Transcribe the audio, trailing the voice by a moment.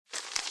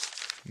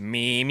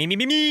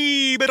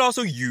Me, but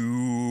also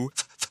you.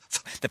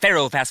 The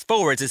Pharaoh fast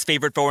forwards his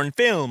favorite foreign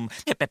film,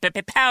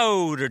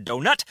 Powder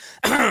Donut.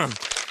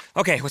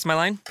 Okay, what's my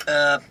line?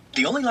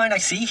 The only line I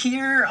see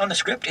here on the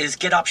script is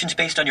get options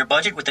based on your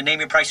budget with the Name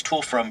Your Price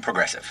tool from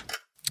Progressive.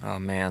 Oh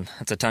man,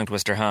 that's a tongue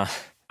twister, huh?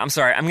 I'm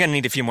sorry, I'm gonna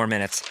need a few more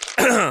minutes.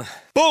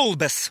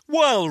 Bulbous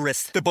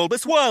Walrus, the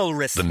Bulbous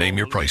Walrus. The Name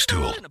Your Price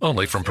tool,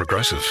 only from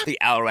Progressive. The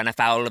owl ran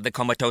afoul of the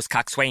comatose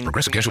coxswain.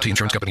 Progressive Casualty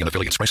Insurance Company and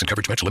affiliates. Price and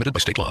coverage match limited by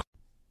state law.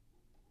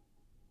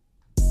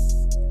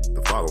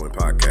 The following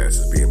podcast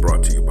is being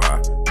brought to you by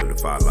the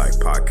Defy Life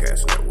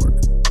Podcast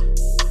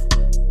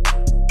Network.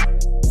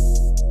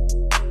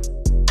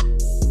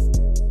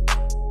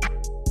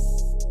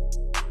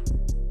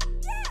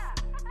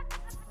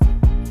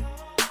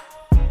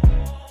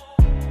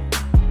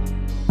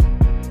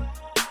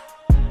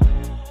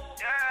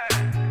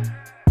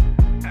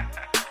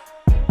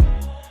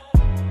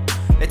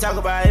 They talk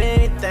about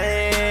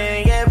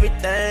anything,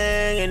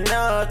 everything, and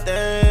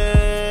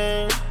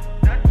nothing.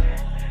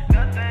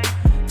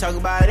 Talk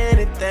about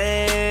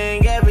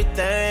anything,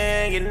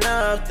 everything, and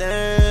nothing.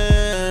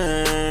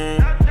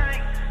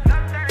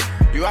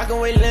 You rockin'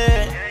 with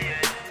Lynn,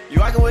 you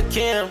rockin' with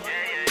Kim.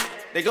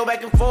 They go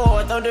back and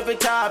forth on different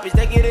topics,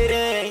 they get it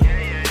in.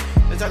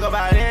 They talk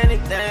about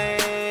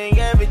anything,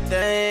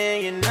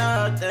 everything, and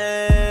nothing.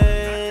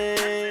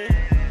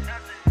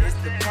 It's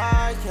the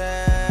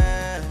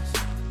podcast.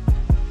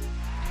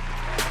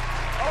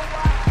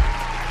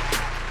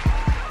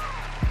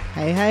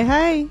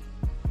 Hey.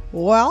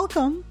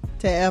 Welcome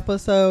to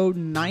episode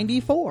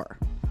 94.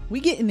 We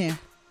getting there.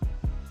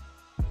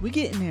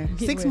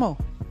 Six where? more.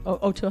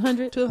 Oh, to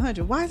 100? To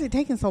 100. Why is it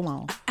taking so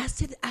long? I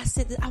said that.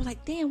 I was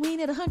like, damn, we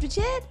ain't at 100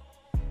 yet?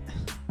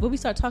 Well, we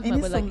start talking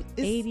And about it's like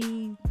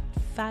some-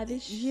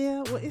 85-ish.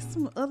 Yeah, well, it's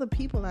some other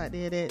people out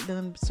there that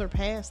done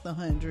surpassed the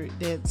 100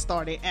 that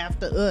started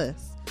after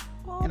us.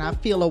 Well, And I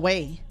feel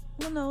away.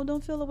 Well, no,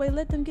 don't feel away.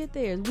 Let them get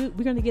theirs. We're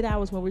going to get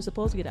ours when we're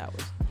supposed to get ours.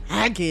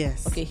 I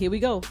guess. Okay, here we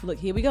go. Look,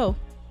 here we go.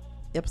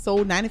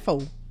 Episode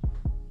 94.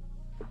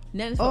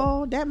 94.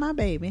 Oh, that my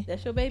baby.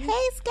 That's your baby?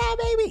 Hey, Sky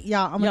baby.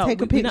 Y'all, I'm going Yo, to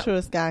take a we picture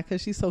of Sky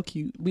because she's so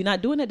cute. We're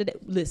not doing that today.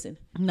 Listen.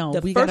 No, the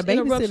we first got a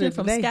interruption babysitter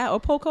from today. Sky or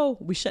Poco,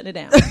 we shutting it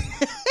down.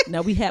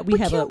 Now we have a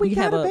babysitter.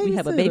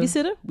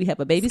 babysitter. We have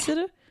a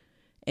babysitter.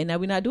 And now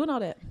we're not doing all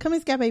that. Come here,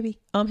 Sky baby.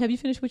 Have you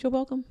finished with your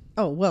welcome?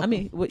 Oh, well. I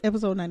mean,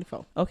 episode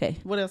 94. Okay.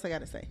 What else I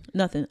got to say?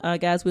 Nothing.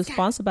 Guys, we're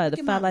sponsored by the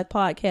Defy Life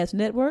Podcast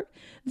Network.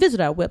 Visit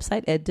our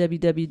website at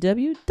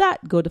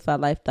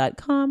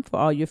www.godefylife.com for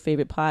all your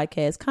favorite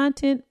podcast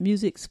content,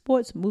 music,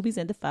 sports, movies,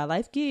 and Defy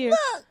Life gear.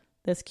 Look,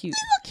 that's cute.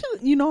 look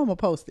cute. You know I'm going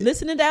to post it.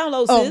 Listen and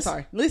download, Oh, I'm sis.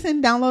 sorry.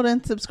 Listen, download,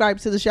 and subscribe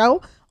to the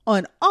show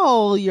on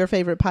all your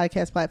favorite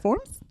podcast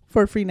platforms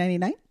for free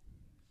 99.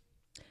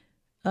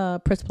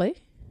 Press play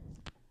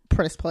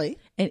Press play.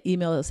 and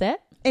email us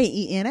at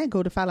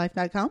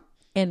AEN@godefylife.com.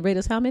 and rate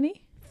us how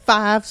many?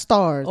 5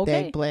 stars.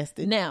 Okay. Dag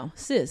blasted. Now,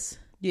 sis,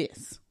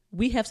 Yes,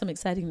 we have some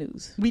exciting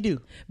news we do.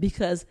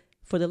 because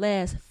for the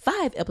last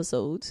 5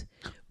 episodes,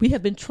 we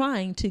have been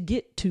trying to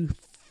get to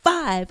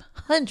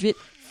 500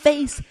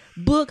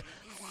 Facebook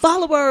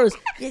followers.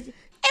 And what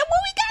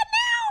we got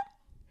now?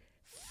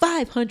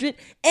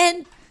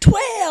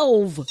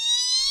 512.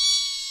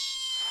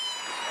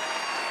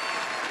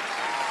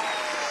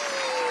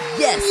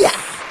 Yes.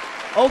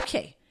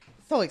 Okay.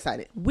 So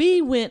excited.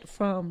 We went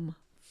from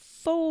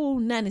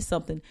 490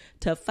 something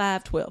to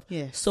 512.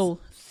 Yes. So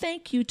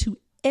thank you to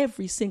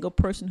every single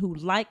person who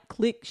liked,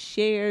 clicked,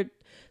 shared,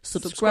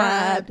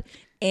 subscribed,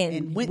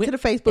 And went to the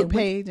Facebook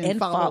page and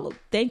followed.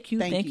 Thank you.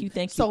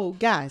 So,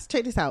 guys,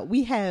 check this out.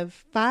 We have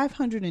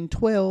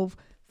 512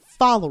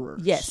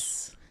 followers.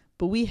 Yes.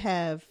 But we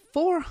have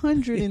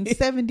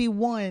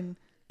 471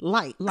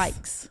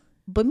 likes.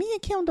 But me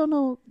and Kim don't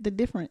know the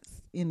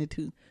difference in the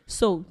two.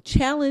 So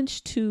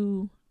challenge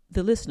to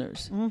the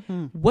listeners.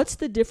 Mm-hmm. What's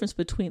the difference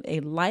between a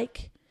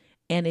like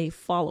and a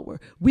follower?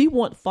 We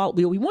want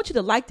we want you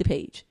to like the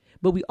page,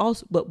 but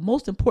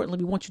most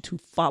importantly, we want you to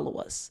follow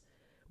us.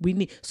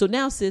 So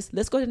now, sis,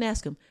 let's go ahead and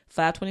ask them.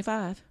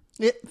 525.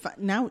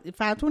 Now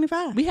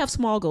 525. We have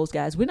small goals,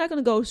 guys. We're not going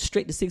to go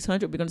straight to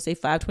 600. We're going to say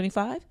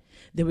 525.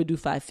 Then we do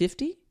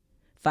 550,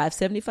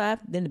 575.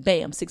 Then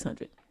bam,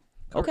 600.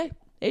 Okay,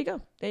 there you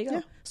go.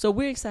 Yeah. So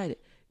we're excited.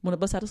 Want to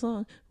bust out a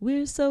song?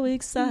 We're so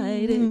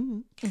excited,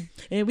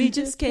 and we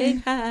just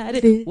can't hide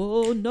it.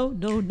 Whoa, no.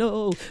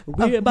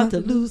 We're about to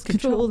lose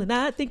control, and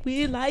I think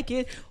we like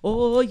it.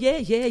 Oh,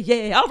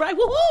 yeah. All right,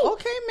 woo-hoo.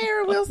 Okay,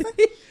 Mary Wilson.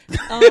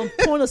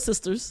 Pointer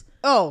Sisters.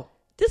 Oh.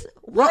 This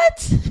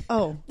what?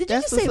 Oh, Did you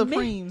that's just the say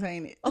Supremes,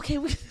 ain't it? Okay.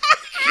 God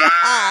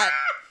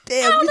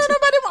Damn, damn. I don't know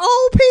about them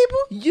old people.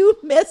 You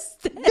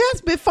messed that.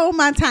 That's before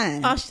my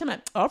time. Oh, she's talking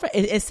about, all right.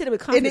 And said it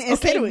with confidence. And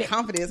said it with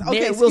confidence.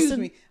 Okay, excuse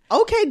me.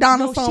 Okay,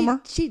 Donna No,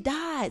 Summer. She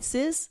died,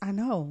 sis. I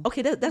know.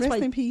 Okay, that's Rest why.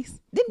 in peace.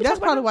 Didn't we That's talk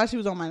about probably that? why she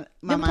was on my Didn't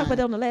we mind. talk about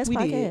that on the last We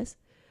did. podcast?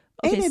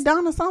 Ain't Okay, it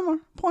Donna Summer?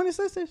 Pointer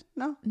Sisters?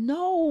 No.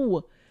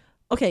 no.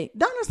 Okay.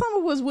 Donna Summer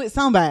was with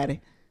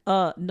somebody.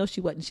 No,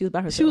 she wasn't. She was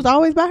by herself. She was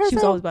always by herself? She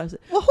was always by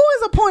herself. Well, who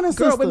is a pointer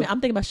sister? Girl, wait a minute.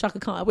 I'm thinking about Shaka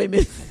Khan. Wait a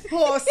minute.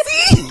 Oh,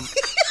 see?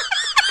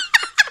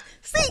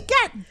 See,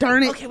 God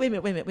darn it. Okay, wait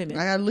a minute.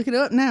 I gotta look it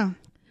up now.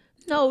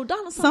 No,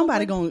 Donna Summer.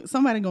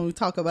 Somebody gonna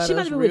talk about She us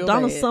might have been real with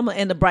Donna bad. Summer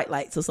and the Bright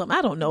Lights or something.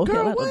 I don't know. Girl,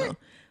 Hell, I what? don't know.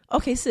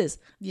 Okay, sis,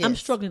 Yes. I'm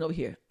struggling over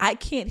here. I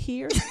can't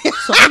hear,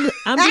 so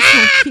I'm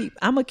just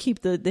gonna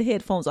keep the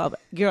headphones off.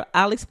 Girl,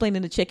 I'll explain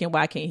in the check-in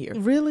why I can't hear.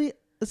 Really?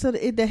 So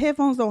the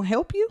headphones don't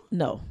help you?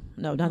 No,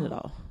 not at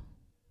all.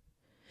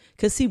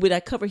 Cause see, when I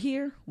cover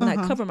here, when I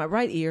cover my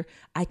right ear,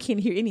 I can't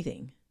hear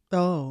anything.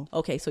 Oh.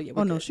 Okay, so yeah.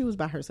 Oh we're no, good. she was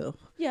by herself.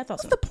 Yeah, I thought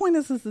What's so. the point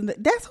of this?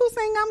 That's who's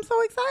saying I'm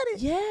so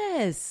excited.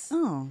 Yes.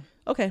 Oh.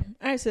 Okay.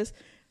 All right, sis.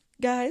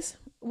 Guys,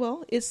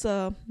 well, it's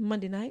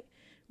Monday night.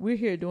 We're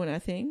here doing our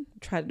thing.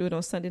 Try to do it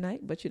on Sunday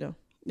night, but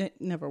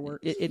It never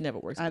works. it never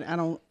works. I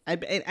don't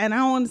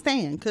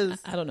understand because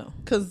I don't know.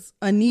 Because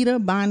Anita,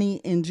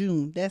 Bonnie, and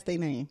June, that's their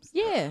names.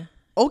 Yeah.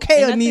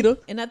 Okay, And Anita.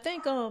 I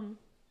think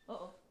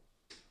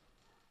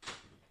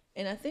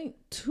and I think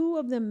two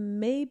of them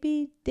may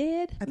be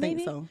dead. I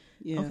think so.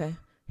 Yeah. Okay.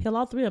 Hell,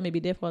 all three of them may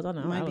be dead for us. I don't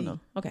know. I Might don't be. know.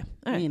 Okay.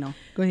 All right. You know,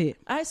 go ahead.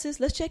 All right, sis.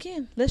 Let's check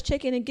in. Let's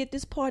check in and get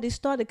this party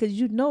started because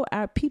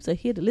our peeps are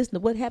here to listen to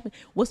what happened,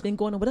 what's been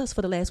going on with us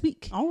for the last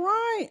week. All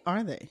right.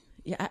 Are they?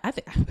 Yeah, I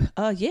think.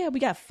 Yeah,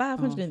 we got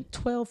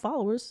 512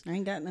 followers. I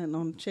ain't got nothing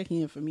on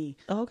check-in for me.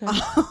 Oh, okay.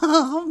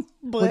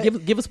 But Well,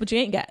 give us what you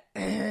ain't got.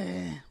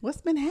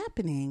 what's been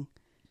happening?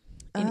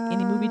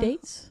 Any movie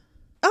dates?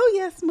 Oh,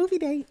 yes. Movie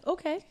date.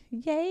 Okay.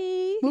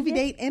 Yay. Movie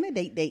date and a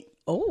date.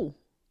 Oh.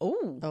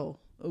 Oh.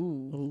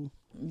 Ooh.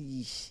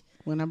 Yeesh.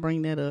 When I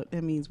bring that up,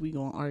 that means we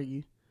going to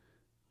argue.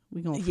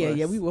 We going to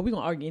Yeah. We gonna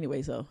argue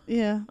anyway. So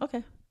Yeah.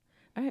 okay.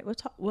 All right.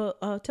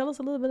 Tell us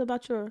a little bit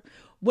about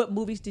what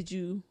movies did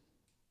you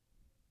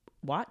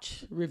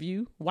watch,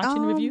 review,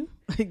 and review?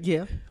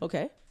 Yeah.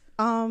 Okay.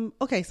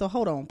 Okay, so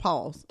hold on.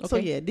 Pause. So,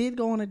 Okay. yeah, did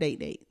go on a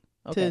date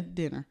Okay. to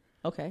dinner.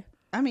 Okay.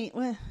 I mean,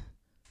 well,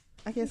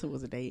 I guess it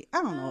was a date.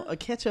 I don't know. A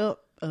catch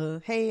up.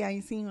 Hey, I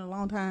ain't seen you in a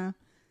long time.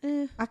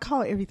 I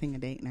call everything a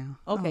date now.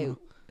 I don't Okay. know.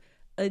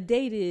 A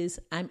date is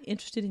I'm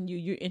interested in you,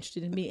 you're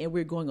interested in me, and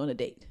we're going on a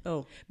date.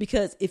 Oh.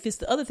 Because if it's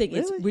the other thing,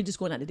 it's Really? we're just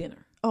going out to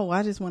dinner. Oh,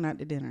 I just went out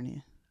to dinner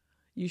then.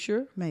 You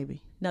sure?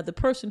 Maybe. Now, the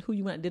person who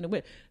you went to dinner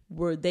with,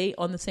 were they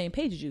on the same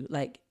page as you?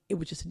 Like, it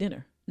was just a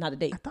dinner, not a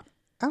date. I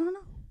don't know.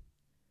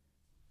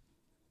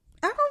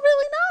 I don't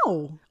really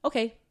know.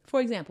 Okay, for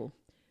example,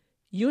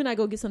 you and I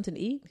go get something to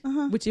eat,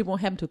 which it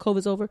won't happen till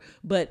COVID's over.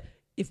 But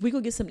if we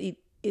go get something to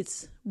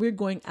eat, we're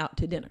going out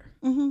to dinner.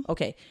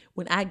 Okay,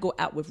 when I go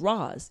out with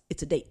Roz,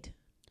 it's a date.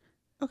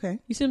 Okay.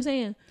 You see what I'm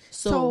saying?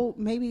 So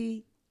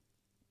maybe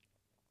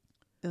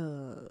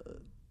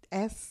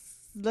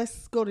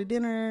let's go to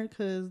dinner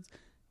because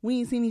we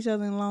ain't seen each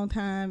other in a long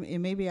time,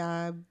 and maybe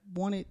I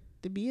want it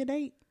to be a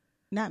date.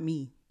 Not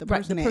me, the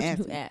person, the that person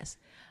asked who me. asked.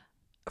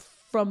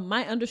 From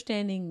my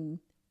understanding,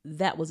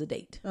 that was a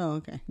date. Oh,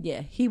 okay.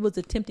 Yeah, he was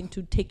attempting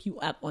to take you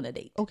out on a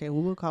date. Okay,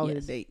 well, we'll call it a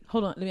Yes. date.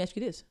 Hold on, let me ask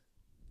you this: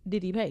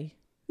 did he pay?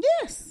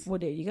 Yes. Well,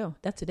 there you go.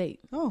 That's a date.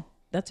 Oh,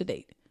 That's a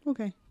date.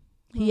 okay.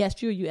 He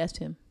asked you, or you asked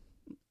him?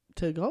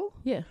 To go?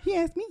 Yeah. He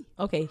asked me.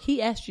 Okay,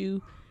 he asked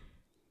you,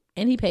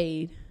 and he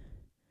paid.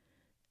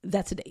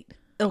 That's a date.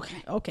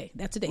 Okay. Okay,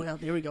 that's a date. Well,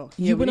 there we go.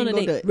 You we went on a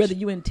didn't go date, Dutch. whether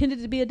you intended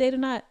it to be a date or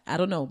not. I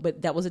don't know,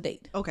 but that was a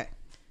date. Okay.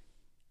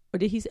 Or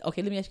did he say?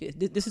 Okay, let me ask you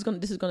this. This is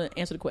gonna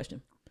answer the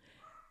question.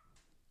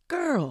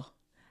 Girl,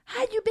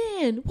 how you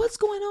been? What's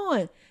going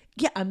on?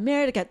 Yeah, I'm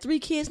married. I got 3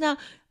 kids now.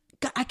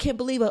 God, I can't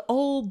believe an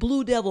old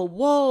blue devil.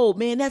 Whoa,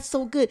 man, that's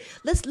so good.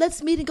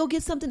 Let's meet and go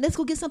get something. Let's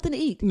go get something to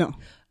eat. No.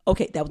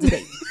 Okay, that was a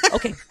date.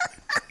 Okay,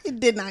 It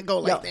did not go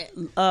like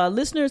that.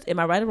 listeners, am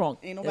I right or wrong?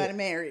 Ain't nobody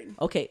married.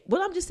 Okay,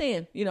 well, I'm just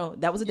saying,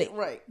 that was a date.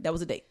 right. That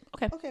was a date.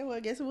 Okay. Okay, well, I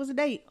guess it was a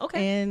date.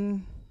 Okay.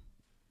 And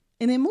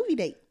then movie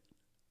date.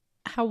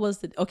 How was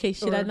the? Okay,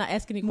 should I Or not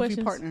ask any movie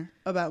questions? partner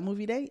about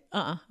movie date?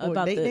 Or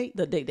About date?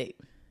 the date.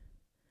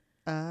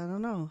 I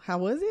don't know. How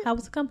was it? How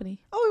was the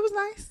company? Oh, it was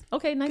nice.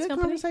 Okay, nice Good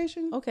company.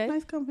 conversation. Okay.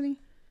 Nice company.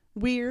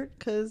 Weird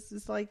because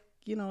it's like,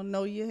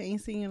 know you,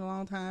 ain't seen you in a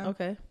long time.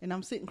 Okay. And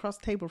I'm sitting across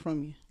the table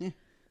from you.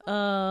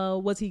 Yeah.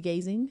 Was he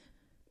gazing?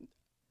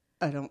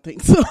 I don't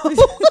think so.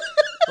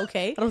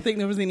 Okay. I don't think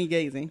there was any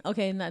gazing.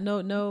 Okay,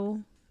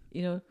 no.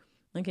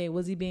 Okay,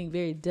 was he being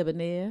very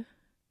debonair?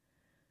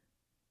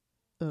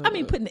 I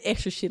mean, putting the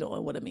extra shit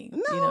on. What I mean,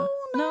 No,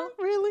 not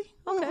really.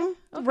 Okay, Mm-mm.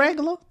 okay.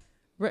 Regular.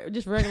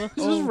 Just regular,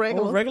 Just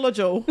regular. or regular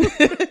Joe.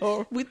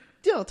 We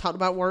talked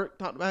about work,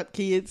 talked about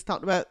kids,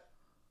 talked about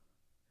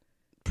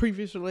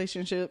previous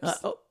relationships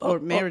or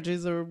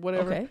marriages or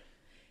whatever.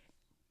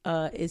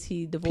 Okay. Is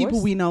he divorced?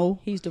 People we know.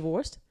 He's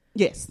divorced.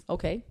 Yes.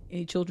 Okay.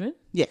 Any children?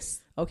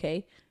 Yes.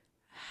 Okay.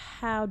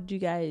 How do you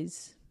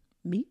guys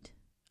meet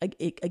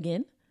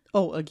again?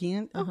 Oh,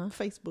 again?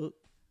 Facebook.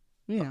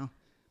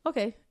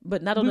 Okay,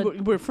 but not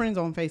on We're friends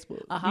on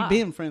Facebook. Aha.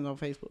 We've been friends on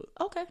Facebook.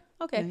 Okay.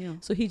 Yeah.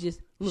 So he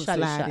just Little shot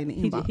his slide shot. in the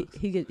He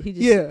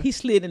inbox. just he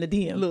slid in the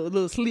DM.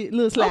 Little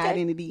slide Okay.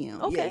 in the DM.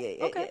 Okay.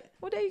 Yeah. Okay.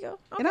 Well, there you go.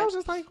 Okay. And I was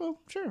just like, well,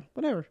 sure,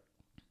 whatever.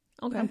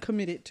 Okay. I'm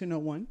committed to no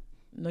one.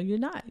 No, you're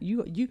not.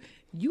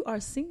 You are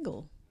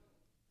single,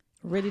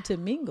 ready to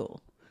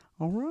mingle.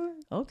 All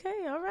right.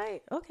 Okay, all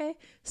right, okay.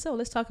 So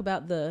let's talk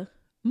about the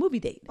movie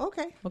date.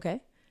 Okay.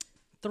 Okay,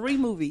 3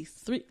 movies.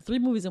 three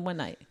movies in one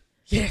night.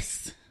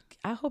 Yes.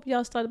 I hope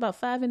y'all start about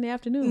 5 in the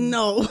afternoon.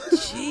 No.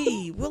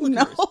 Gee,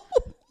 No.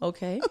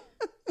 Okay,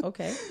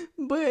 okay.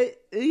 But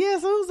yeah,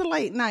 so it was a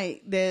late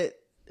night that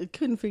I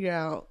couldn't figure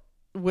out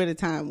where the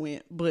time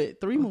went.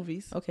 But 3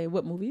 movies. Okay,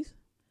 what movies?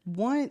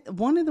 One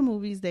of the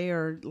movies they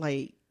are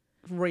like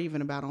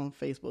raving about on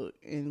Facebook,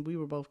 and we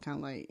were both kind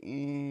of like,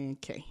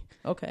 okay.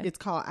 Okay. It's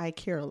called I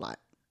Care a Lot.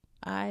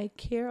 I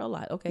Care a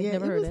Lot. Okay, Yeah,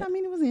 never heard that. I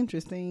mean, it was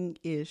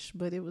interesting-ish,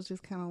 but it was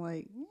just kind of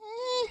like,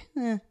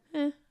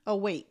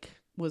 Awake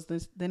was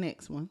the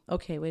next one.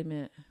 Okay, wait a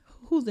minute.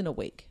 Who's in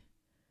Awake?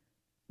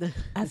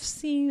 I've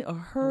seen or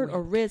heard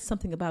or read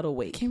something about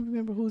Awake. Can't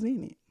remember who's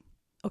in it.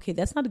 Okay,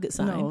 that's not a good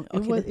sign. No,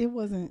 Okay, it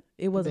wasn't.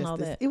 It wasn't the all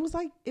best. that. It was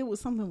like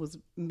something was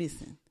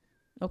missing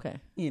Okay.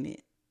 in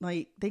it.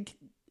 Like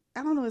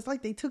I don't know. It's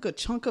like they took a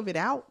chunk of it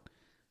out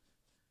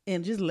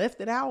and just left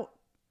it out.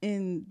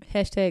 And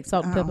Hashtag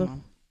salt and I don't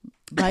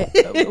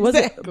pepper. know. Was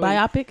it Exactly.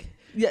 biopic?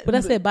 Yeah, But I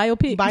said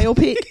biopic.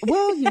 Biopic.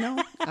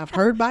 Well, I've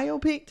heard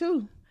biopic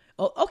too.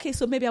 Oh, okay,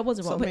 so maybe I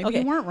wasn't wrong. So But, maybe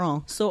okay. you weren't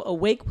wrong. So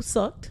Awake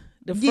sucked.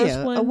 The first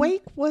one,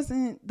 Awake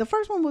wasn't. The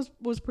first one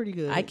was pretty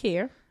good. I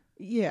Care.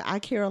 Yeah, I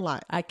Care a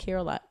Lot. I Care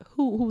a Lot.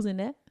 Who's in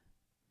that?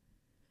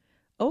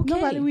 Okay.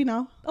 Nobody we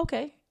know.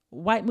 Okay.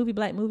 White movie,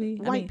 black movie.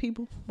 White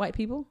people. White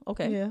people.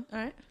 Okay. Yeah. All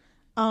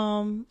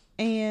right.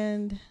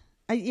 And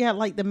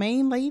like the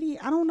main lady,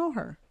 I don't know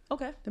her.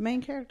 Okay. The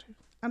main character,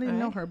 I didn't All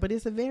know right. her. But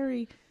it's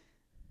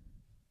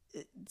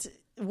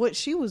what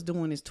she was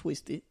doing is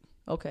twisted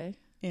Okay.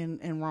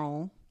 and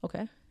wrong,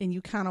 Okay. and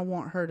you kind of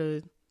want her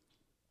to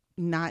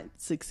not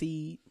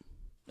succeed.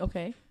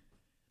 Okay.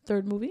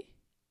 Third movie.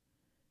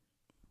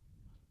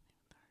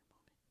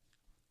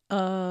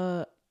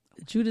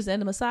 Judas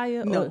and the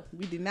Messiah. No,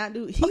 we did not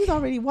do. He's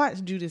already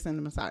watched Judas and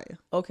the Messiah,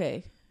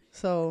 Okay.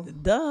 so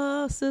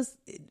Sis.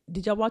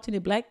 Did y'all watch any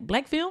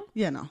black film?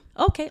 yeah, no.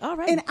 Okay. All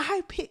right. And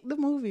I picked the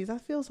movies. I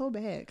feel so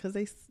bad because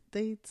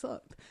they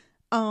sucked.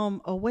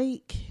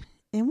 Awake,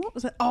 and what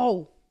was it?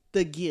 Oh,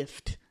 The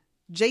Gift.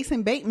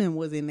 Jason Bateman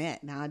was in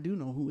that. Now I do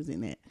know who was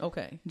in that.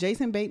 Okay.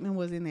 Jason Bateman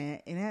was in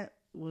that, and that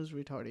was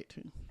retarded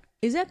too.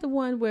 Is that the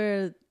one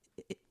where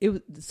it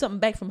was something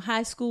back from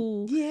high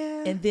school?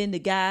 Yeah. And then the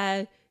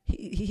guy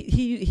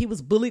he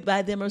was bullied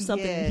by them or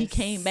something. And he Yes.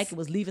 came back and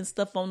was leaving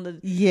stuff on the.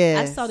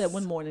 Yes. I saw that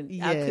one morning.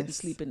 I couldn't Yes.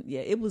 sleep. And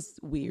yeah, it was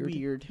weird.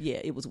 Weird. Yeah,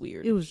 it was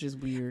weird. It was just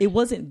weird. It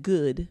wasn't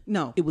good.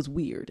 No. It was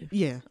weird.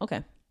 Yeah.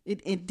 Okay.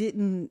 It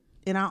didn't,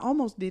 and I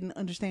almost didn't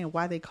understand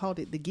why they called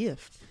it The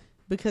Gift,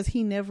 because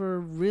he never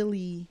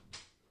really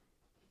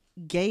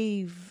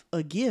gave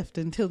a gift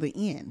until the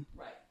end.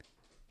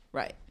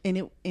 Right.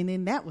 And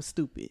then that was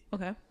stupid.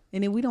 Okay.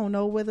 And then we don't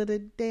know whether the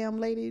damn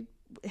lady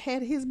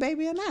had his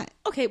baby or not.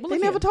 Okay. Well, They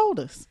look never here. told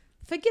us.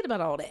 Forget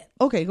about all that.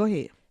 Okay, go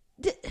ahead.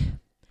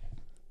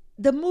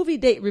 The movie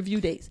date review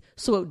dates.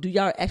 So do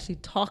y'all actually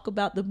talk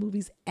about the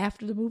movies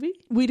after the movie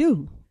We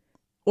do.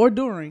 Or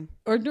during.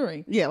 or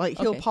during? Yeah, like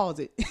he'll Okay. pause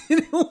it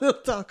and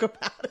we'll talk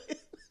about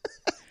it.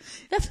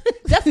 That's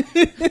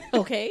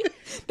okay.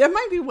 That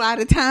might be why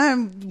the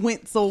time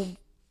went so,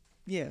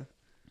 yeah.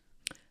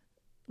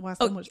 Why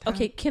so much time?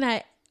 Okay,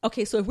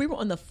 okay, so if we were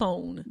on the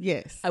phone,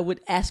 Yes. I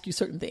would ask you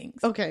certain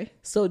things. Okay.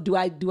 So do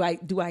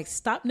I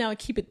stop now and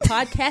keep it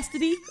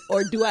podcastedy,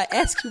 or do I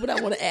ask you what I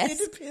want to ask?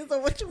 It depends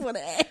on what you want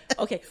to ask.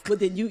 Okay, well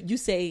then you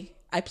say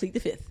I plead the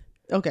fifth.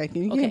 Okay,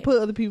 you Okay. can't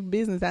put other people's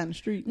business out in the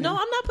street. No, now.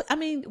 I'm not. I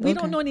mean, we Okay.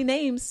 don't know any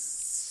names.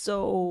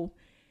 So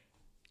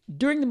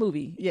during the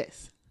movie,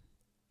 Yes.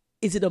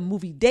 is it a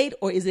movie date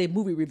or is it a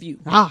movie review?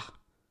 Ah.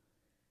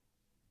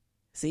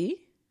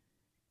 See,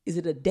 is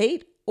it a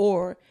date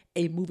or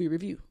a movie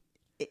review?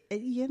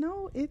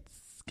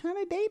 It's kind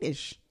of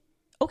date-ish.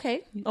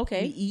 Okay,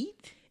 okay. We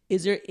eat.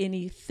 Is there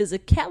any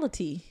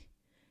physicality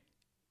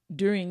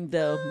during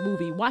the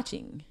movie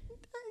watching?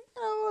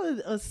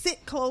 A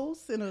sit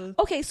close and a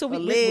Okay, so a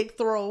leg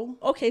throw.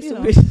 Okay, you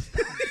so know.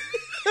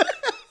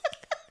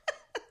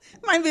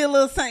 Might be a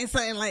little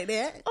something like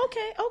that.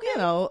 okay. You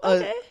know,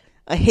 okay.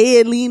 a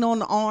head lean on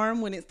the arm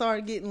when it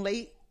started getting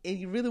late and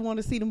you really want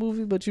to see the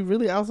movie, but you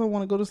really also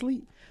want to go to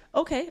sleep.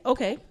 Okay.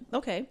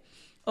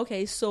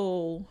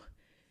 So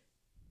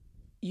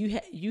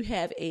you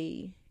have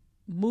a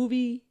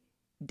movie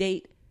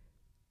date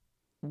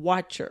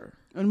watcher,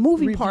 A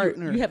movie reviewer.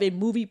 partner. You have a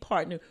movie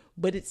partner,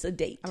 but it's a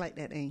date. I like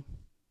that name.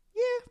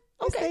 Yeah.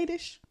 It's Okay.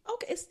 date-ish.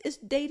 Okay, it's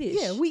date-ish.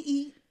 Yeah, we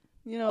eat.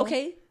 You know.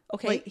 Okay.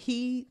 Like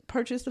he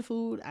purchased the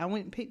food. I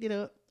went and picked it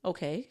up,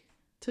 Okay.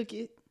 took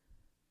it.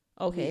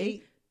 Okay. We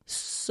ate.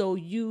 So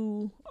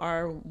you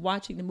are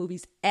watching the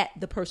movies at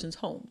the person's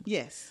home.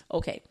 Yes.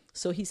 Okay.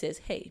 So he says,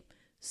 hey,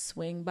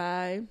 swing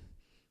by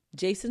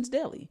Jason's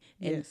Deli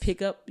and Yes.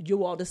 pick up.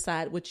 You all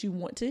decide what you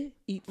want to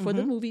eat for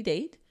the movie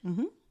date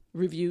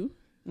review.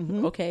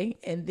 Okay.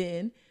 And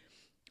then,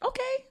 okay.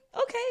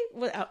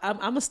 Well, I'm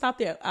going to stop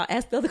there. I'll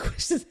ask the other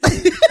questions.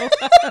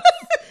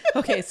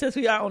 Okay, since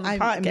we are on the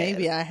podcast.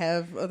 Maybe I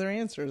have other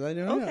answers. I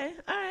don't know. Okay,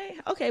 all right.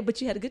 Okay, but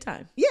you had a good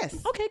time. Yes.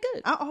 Okay,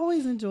 good. I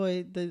always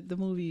enjoyed the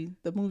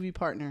movie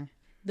partner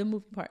The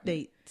movie partner.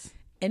 dates.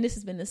 And this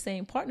has been the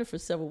same partner for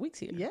several weeks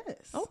here.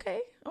 Yes.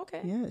 Okay.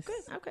 Yes.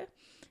 Good. Okay.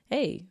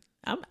 Hey,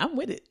 I'm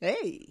with it.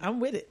 Hey, I'm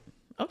with it.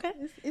 Okay.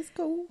 it's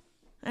cool.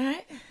 All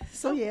right.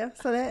 So yeah,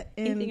 so that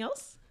and Anything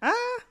else? I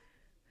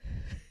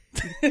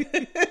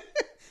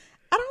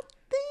don't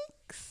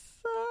think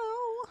so.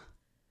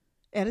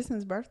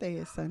 Edison's birthday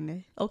is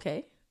Sunday.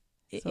 Okay.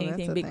 So Anything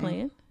that's a big thing.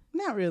 planned?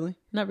 Not really.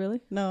 Not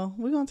really. No,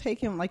 we're gonna take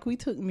him like we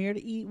took Mir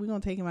to eat. We're gonna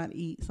take him out to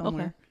eat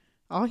somewhere. Okay.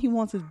 All he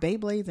wants is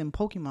Beyblades and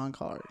Pokemon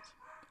cards.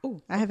 Ooh.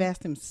 I have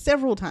asked him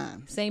several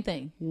times. Same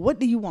thing. What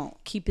do you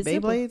want? Keep it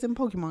simple. Beyblades and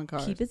Pokemon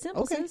cards. Keep it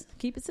simple. Okay. Sis.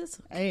 Keep it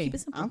simple. Hey, Keep it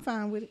simple. I'm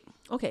fine with it.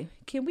 Okay.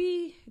 Can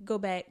we go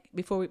back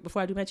before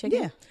I do my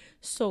check-in? Yeah.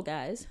 So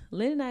guys,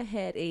 Lynn and I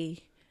had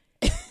a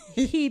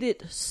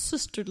heated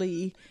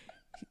sisterly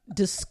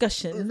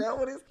discussion. Is that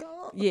what it's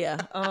called?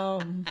 Yeah.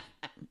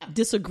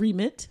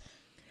 Disagreement.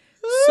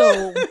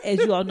 So, as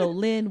you all know,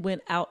 Lynn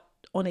went out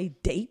on a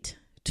date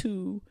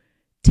to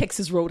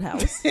Texas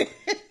Roadhouse,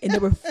 and there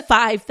were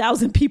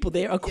 5,000 people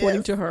there,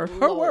 according to her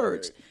Lord.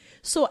 words.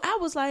 So I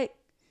was like,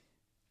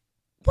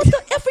 "What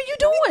the f are you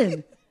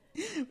doing?"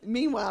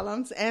 Meanwhile,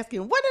 I'm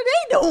asking, what are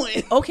they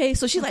doing? Okay,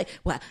 so she's like,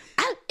 "Well,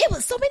 it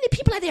was so many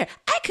people out there,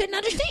 I couldn't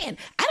understand.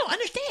 I don't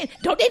understand.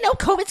 Don't they know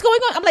COVID's going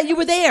on?" I'm like, "You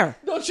were there.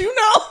 Don't you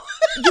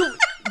know?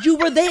 You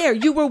were there.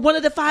 You were one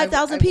of the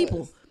 5,000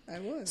 people." I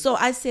was. So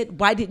I said,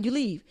 "Why didn't you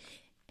leave?"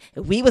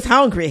 We was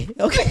hungry.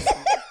 Okay.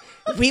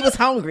 We was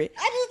hungry.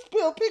 I just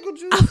spilled pickle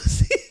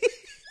juice.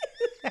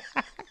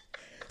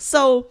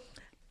 So,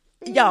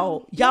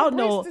 y'all Your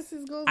know braces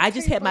is gonna I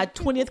just taste had my like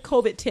pickle. 20th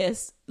COVID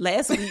test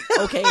last week.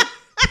 Okay.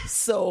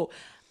 So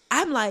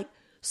I'm like,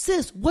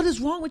 "Sis, what is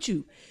wrong with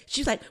you?"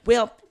 She's like,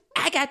 "Well,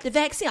 I got the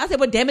vaccine." I said,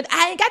 "Well, damn it,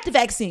 I ain't got the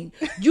vaccine.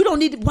 You don't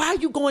need it. Why are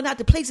you going out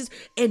to places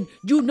and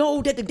you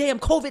know that the damn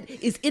COVID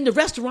is in the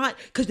restaurant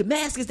because the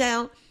mask is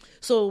down?"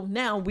 So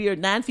now we are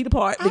 9 feet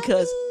apart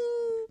because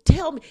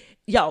tell me,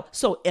 y'all,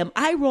 so am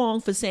I wrong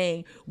for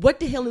saying, what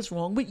the hell is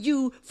wrong with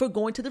you for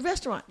going to the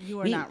restaurant? You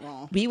are not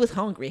wrong. We was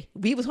hungry.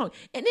 And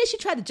then she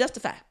tried to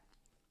justify.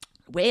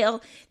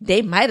 Well,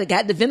 they might have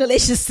got the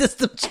ventilation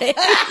system changed.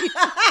 I'm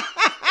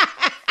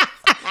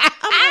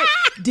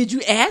like, did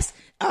you ask?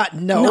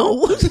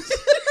 No.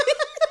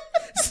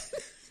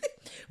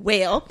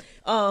 Well,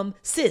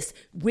 sis,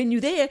 when you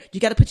there,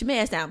 you got to put your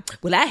mask down.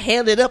 Well, I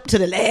held it up to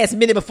the last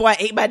minute before I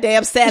ate my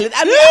damn salad.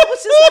 I mean, I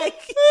was just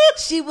like,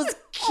 she was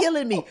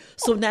killing me.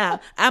 So now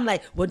I'm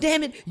like, well,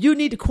 damn it, you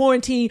need to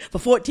quarantine for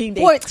 14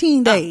 days.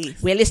 14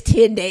 days. Well, it's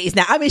 10 days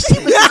now. I mean, she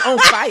was just on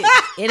fire.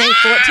 It ain't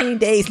 14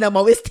 days no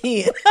more. It's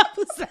 10. I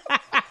was like,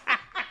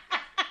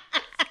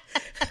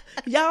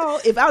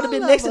 y'all, if I would have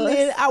been next to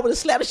Lynn, I would have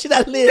slapped the shit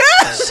out of Lynn.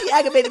 She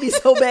aggravated me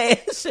so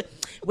bad.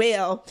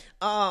 Well,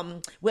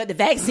 the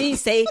vaccine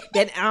say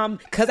that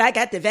cause I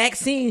got the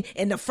vaccine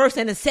and the first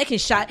and the second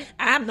shot,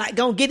 I'm not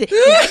gonna get it. And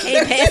I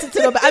can't pass it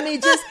to nobody. I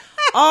mean, just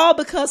all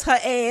because her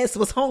ass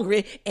was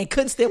hungry and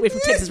couldn't stay away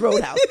from Texas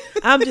Roadhouse.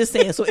 I'm just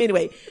saying. So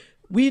anyway,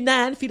 we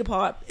 9 feet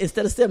apart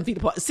instead of 7 feet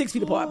apart, 6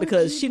 feet apart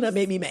because she done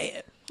made me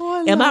mad.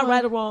 Oh, Am I no.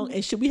 right or wrong?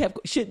 And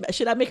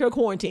should I make her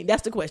quarantine?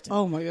 That's the question.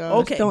 Oh my God.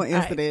 Okay. Don't answer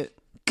All right. that.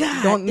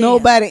 God Don't damn.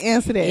 nobody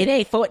answer that. It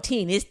ain't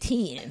 14, it's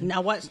 10. Now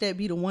watch that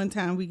be the one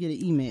time we get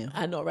an email.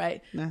 I know,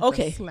 right? Nah,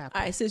 Okay. that's slap.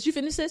 All right, sis, you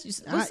finished this? Yeah,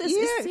 It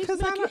seems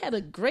 'cause like I you don't- had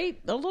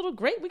a little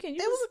great weekend.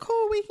 You It was a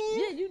cool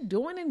weekend. yeah, you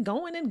doing and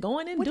going and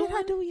going and What doing. did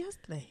I do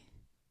yesterday?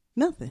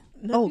 Nothing.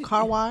 Nothing. Oh,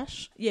 car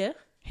wash, Yeah.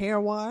 hair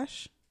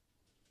wash,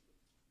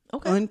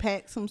 Okay.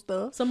 unpack some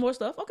stuff. Some more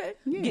stuff. Okay.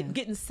 Yeah.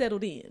 Getting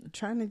settled in.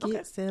 Trying to get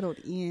Okay. settled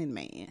in,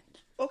 man.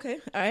 Okay.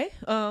 All right.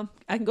 I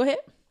can go ahead.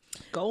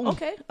 Go.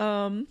 Okay.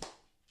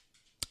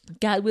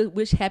 God will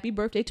wish happy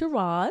birthday to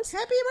Roz.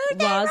 Happy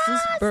birthday, Roz's Roz.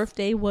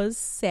 birthday was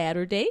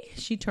Saturday.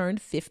 She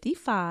turned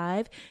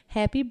 55.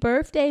 Happy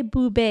birthday,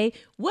 boo-bae.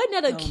 Wasn't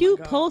that a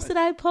cute post that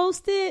I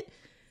posted?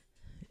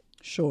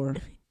 Sure.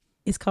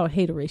 It's called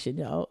hateration,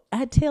 y'all.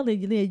 I tell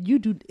you, you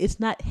do. It's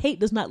not hate.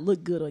 Does not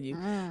look good on you.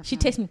 She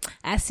texts me,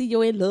 "I see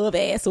your in love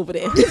ass over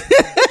there."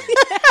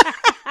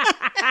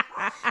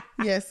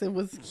 Yes, it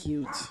was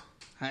cute.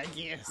 I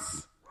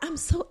guess. I'm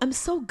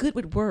so good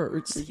with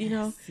words, you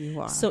know.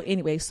 you are. So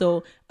anyway,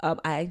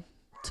 I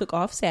took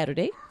off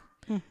Saturday,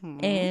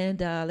 Mm-hmm. and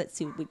let's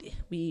see,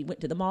 we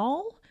went to the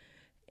mall,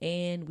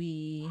 and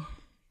we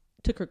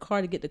took her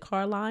car to get the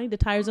car lined, the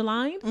tires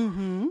aligned,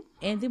 and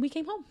then we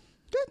came home.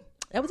 Good.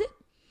 That was it.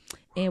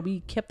 And we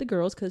kept the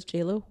girls because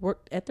Jayla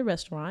worked at the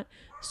restaurant,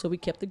 so we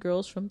kept the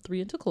girls from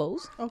 3 until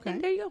close. Okay.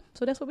 And there you go.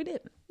 So that's what we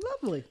did.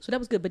 Lovely. So that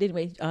was good. But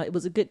anyway, it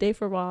was a good day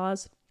for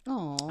Roz.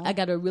 Oh. I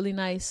got a really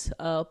nice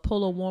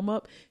polo warm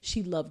up.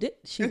 She loved it.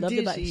 She loved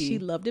Did it. she? She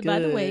loved it, by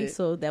the way. Good.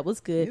 So that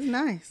was good. It's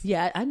nice.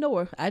 Yeah, I know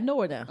her. I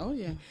know her now. Oh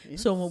yeah.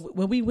 So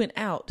when we went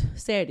out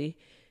Saturday,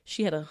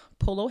 she had a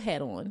polo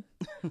hat on,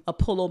 a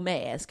polo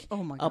mask,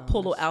 Oh, my a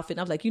polo outfit. And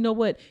I was like, you know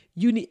what?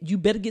 You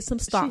better get some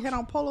stock. She had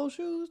on polo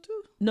shoes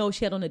too. No,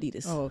 she had on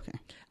Adidas. Oh, okay.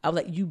 I was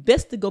like, you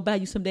best to go buy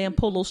you some damn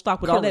polo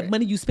stock with all that Correct.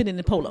 money you spending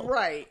in polo.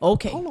 Right.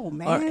 Okay. Polo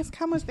mask. All right.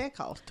 How much that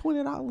cost?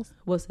 $20.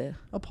 What's that?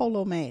 A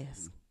polo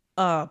mask.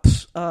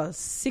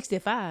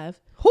 65.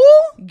 Who?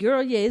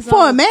 Girl, yeah, it's For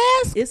all, a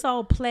mask? It's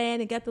all plaid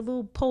and got the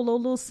little polo,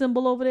 little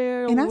symbol over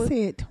there. And I over-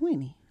 said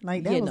 20.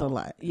 Like that yeah, was no. a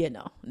lot. Yeah,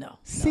 no.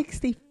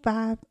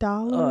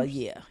 $65.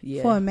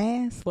 Yeah. For a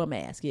mask. For a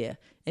mask, yeah,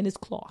 and it's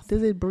cloth.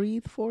 Does it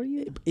breathe for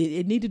you?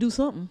 It need to do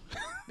something.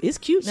 It's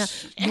cute now.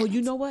 No,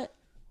 you know what?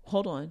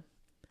 Hold on.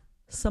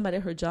 Somebody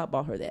at her job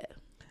bought her that.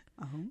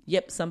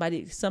 Yep,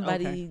 somebody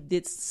Okay.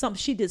 did some.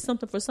 She did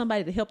something for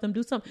somebody to help them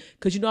do something.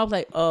 Because I was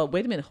like,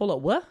 wait a minute, hold up,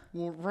 what?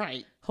 Well,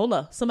 right. Hold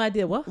up, somebody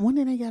did what? When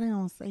did they got it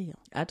on sale?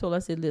 I told her, I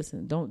said,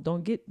 listen, don't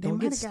get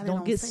might've got it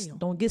on sale.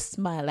 don't get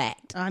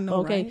smilacked. I know,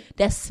 okay? right?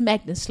 That's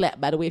smacked and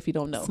slapped, by the way, if you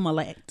don't know.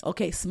 Smilacked.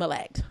 Okay,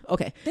 smilacked.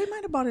 Okay, They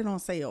might have bought it on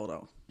sale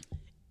though.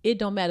 it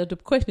don't matter. The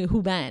question is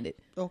who buying it.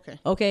 Okay.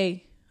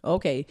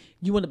 Okay.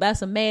 You want to buy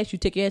some masks? You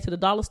take your ass to the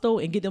dollar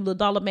store and get them the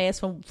dollar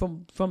masks from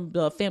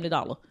the Family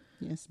Dollar.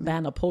 Yes, ma'am.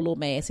 Buying a polo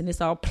mask and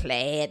it's all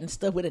plaid and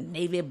stuff with a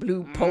navy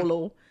blue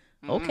polo.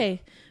 Okay,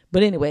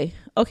 but anyway,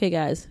 okay,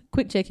 guys,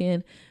 quick check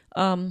in.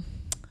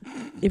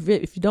 If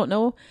you don't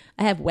know,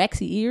 I have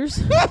waxy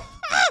ears.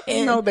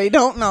 No, they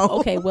don't know.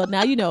 Okay, well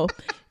now you know.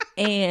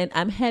 And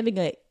I'm having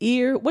a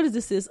ear. What is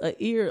this? Is a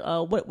ear?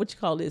 What you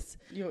call this?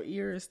 Your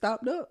ear is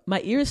stopped up My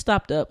ear is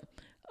stopped up.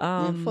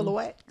 and full of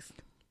wax.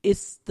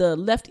 It's the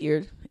left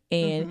ear,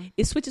 and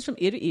it switches from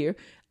ear to ear.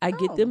 I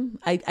get them.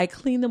 I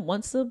clean them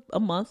once a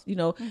month. You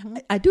know,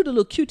 I do the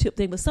little Q-tip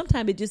thing, but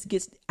sometimes it just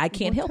gets. I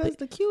can't help Because it.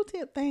 the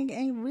Q-tip thing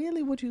ain't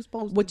really what you're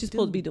supposed What to you're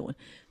supposed to be doing.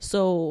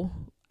 So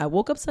I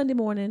woke up Sunday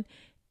morning,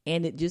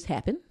 and it just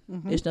happened.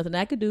 There's nothing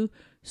I could do.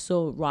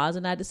 So Roz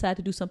and I decided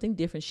to do something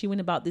different. She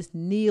went about this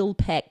Neil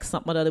pack,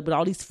 something or other, with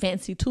all these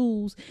fancy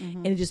tools,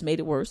 and it just made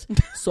it worse.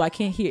 So I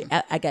can't hear.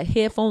 I got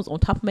headphones on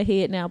top of my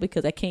head now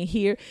because I can't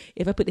hear.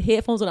 If I put the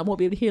headphones on, I won't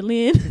be able to hear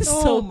Lynn.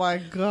 So Oh my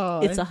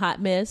God. it's a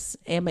hot mess,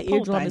 and my Poor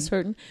eardrum thing. is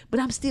hurting, but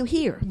I'm still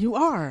here. You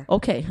are.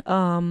 Okay.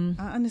 I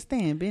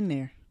understand. Been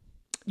there.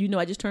 You know,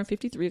 I just turned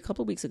 53 a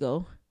couple of weeks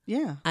ago.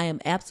 Yeah. I am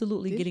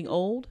absolutely getting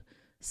old,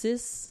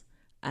 sis.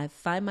 I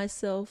find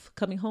myself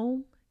coming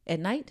home at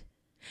night,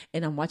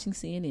 and I'm watching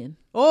CNN,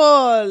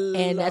 Oh,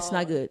 and that's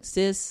not good,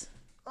 sis.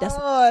 That's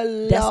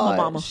my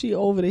mama. She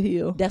over the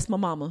hill. That's my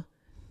mama.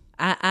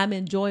 I'm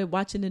enjoying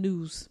watching the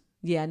news.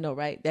 Yeah, I know,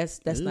 right? That's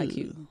not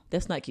cute.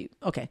 That's not cute.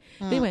 Okay.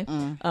 But anyway,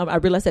 I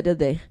realized that the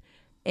other day.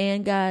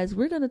 And guys,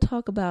 we're gonna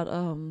talk about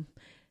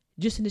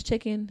just in this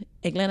check-in,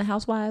 Atlanta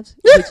Housewives,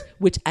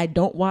 which I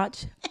don't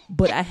watch,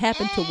 but I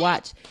happen to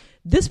watch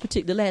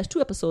the last 2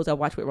 episodes I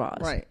watched with Roz.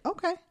 Right.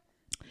 Okay.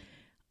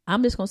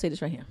 I'm just gonna say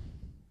this right here.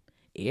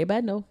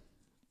 Everybody know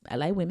I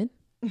like women.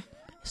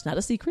 It's not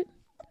a secret.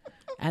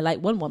 I like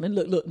one woman.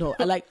 Look, no,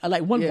 I like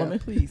one Yeah, woman.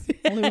 please.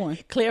 Only one.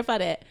 Clarify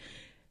that.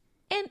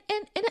 And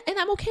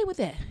I'm okay with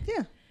that.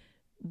 Yeah.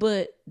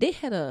 But they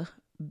had a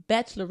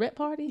bachelorette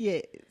party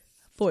Yes.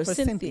 for For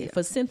Cynthia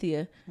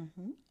Cynthia.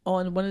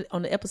 on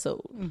the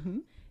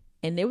episode.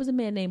 And there was a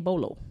man named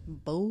Bolo.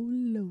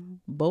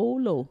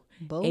 Bolo.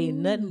 Ain't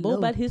nothing low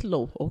about his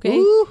low, okay?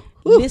 Ooh.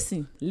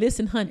 Listen,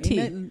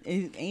 hunty.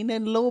 Ain't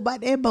nothing low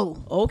about that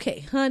bow. Okay,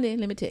 honey,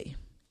 let me tell you.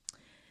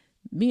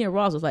 Me and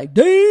Ross was like,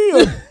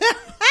 damn.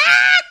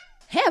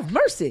 Have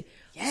mercy.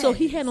 So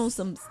he had on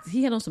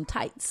some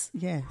tights.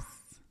 Yes.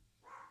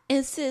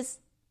 And sis,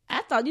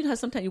 I thought, you know how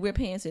sometimes you wear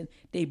pants and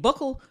they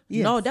buckle?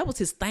 Yes. No, that was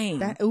his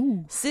thing.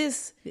 Ooh.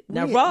 Sis,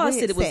 now Where- Ross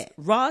where said it's at?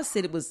 Ross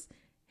said it was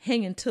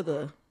hanging to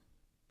the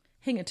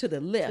left. To the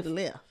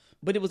left.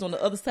 But it was on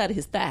the other side of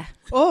his thigh.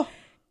 Oh.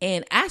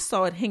 And I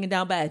saw it hanging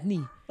down by his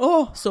knee.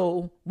 Oh.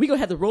 So we gonna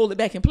have to roll it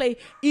back and play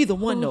either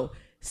one though.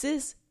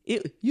 Sis,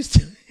 it used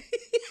to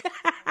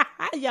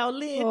y'all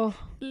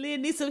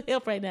Lynn needs some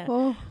help right now.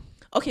 Oh.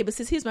 Okay, but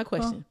sis, here's my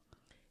question.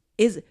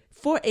 Is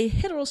for a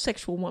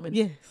heterosexual woman,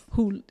 Yes.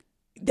 who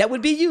that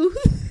would be you.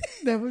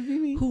 That would be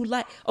me. Who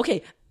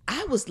okay,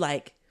 I was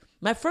like,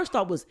 my first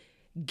thought was,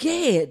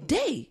 "Gad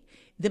day."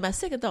 Then my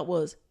second thought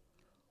was,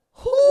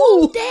 who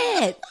want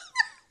that?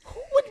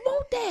 Who would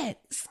want that?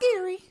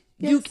 Scary.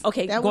 You Yes,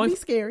 okay? That would be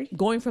scary.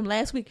 Going from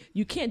last week,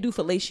 you can't do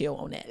fellatio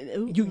on that.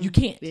 You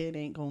can't. It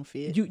ain't gonna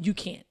fit. You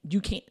can't.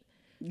 You can't.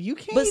 You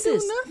can't But do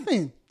sis,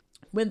 nothing.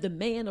 When the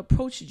man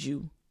approaches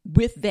you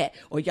with that,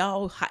 or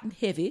y'all hot and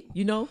heavy,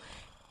 you know,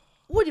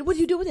 what do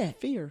you do with that?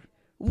 Fear.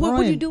 What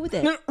do you Run. do with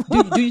that?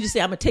 do you just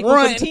say, I'm gonna take one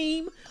for Run. the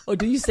team, or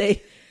do you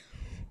say,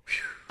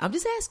 I'm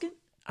just asking.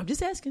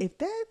 If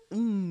that,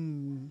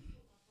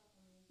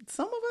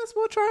 some of us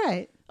will try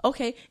it.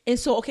 Okay, and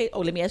so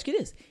let me ask you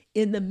this: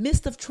 in the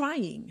midst of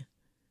trying,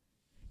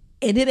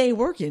 and it ain't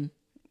working,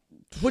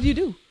 what do you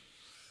do?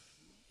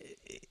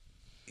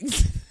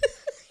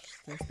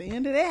 That's the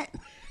end of that.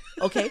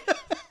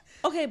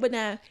 Okay, but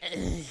now,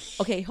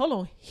 hold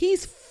on.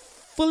 He's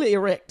fully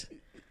erect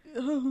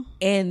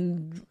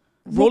and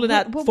rolling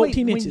out But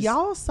 14 wait, inches. When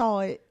y'all saw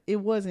it, it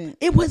wasn't.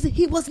 He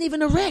wasn't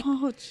even erect.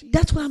 Oh, geez.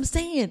 That's what I'm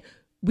saying.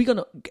 we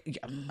gonna.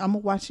 I'm gonna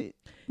watch it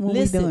when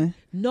Listen, we done.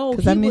 no,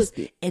 because I missed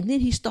it. and then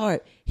he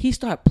start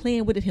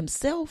playing with it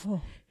himself.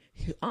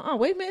 Oh.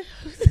 Wait a minute.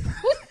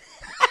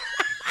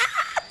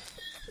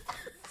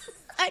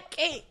 I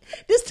can't.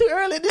 This too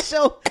early in the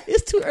show.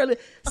 It's too early,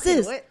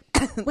 sis.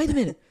 what? Wait a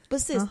minute,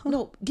 but sis,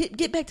 no.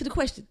 Get back to the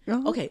question.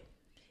 Okay,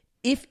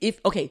 if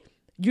okay,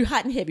 you're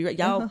hot and heavy, right?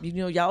 Y'all,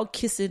 y'all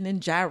kissing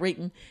and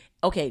gyrating.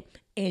 Okay,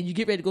 and you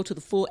get ready to go to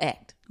the full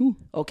act.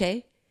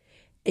 Okay,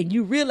 and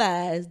you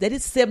realize that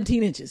it's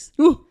 17 inches.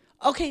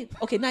 Okay,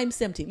 not even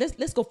 17.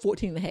 Let's go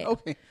 14 and a half.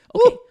 Okay.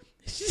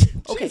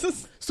 Okay.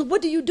 Jesus. So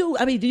what do you do?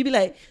 I mean, do you be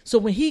like, so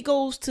when he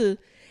goes to,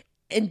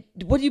 and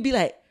what do you be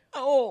like?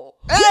 Oh,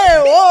 Hey,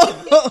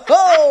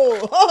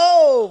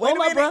 whoa, wait hold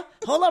a up, minute. bro.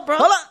 Hold up.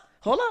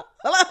 Hold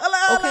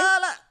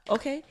up.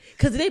 Okay.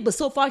 Because it ain't but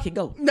so far it can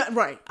go. No,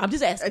 right. I'm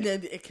just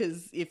asking.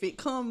 Because if it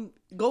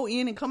go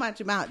in and come out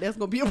your mouth, that's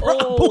gonna be a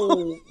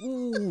problem.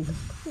 Ooh.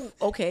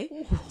 Okay.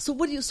 So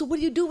what do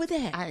you do with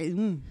that?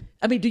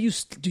 I mean, do you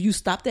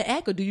stop the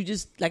act, or do you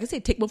just, like I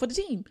said, take one for the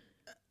team?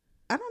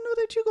 don't know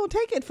that you're gonna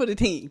take it for the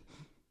team.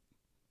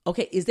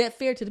 Okay, is that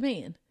fair to the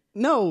man?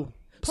 No.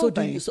 So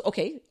do you? So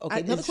okay.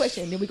 Another it's-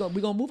 question, and then we're gonna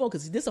move on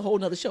because this is a whole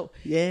nother show.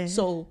 Yeah.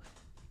 So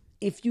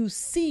if you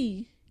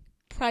see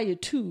prior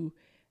to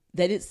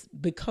that it's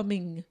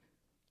becoming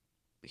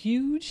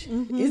huge,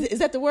 is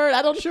that the word?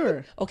 I don't know.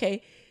 Sure.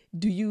 Okay.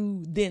 Do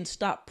you then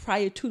stop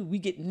prior to we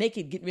get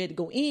naked, getting ready to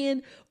go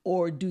in,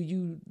 or do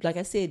you, like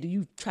I said, do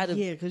you try to?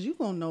 Yeah, because you're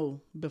gonna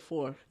know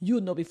before. You'll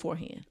know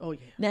beforehand. Oh, yeah.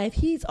 Now, if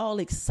he's all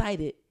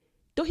excited,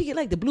 don't he get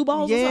like the blue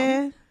balls? Or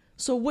Yeah. something?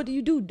 So what do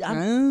you do?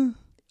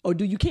 Or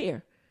do you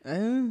care?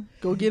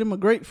 Go get him a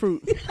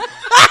grapefruit.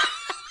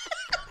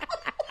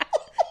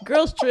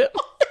 Girls trip.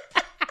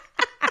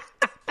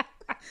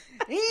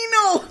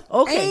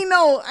 Ain't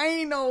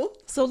no.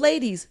 So,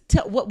 ladies,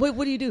 tell what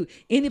do you do?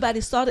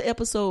 Anybody saw the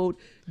episode?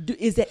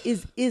 Is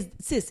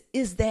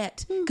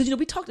that because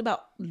we talked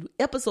about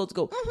episodes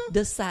ago?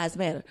 Does size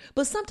matter?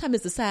 But sometimes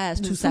it's the size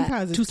too Sometimes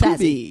size it's too too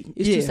sizey. big.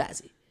 It's Yeah. too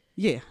sizey.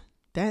 Yeah,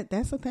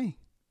 that's a thing.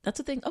 That's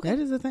a thing. Okay, That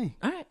is a thing.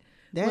 all right.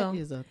 That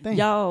is a thing.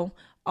 Y'all.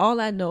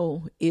 All I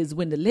know is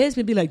when the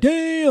lesbian be like,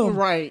 "Damn!"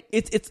 Right.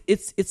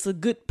 It's a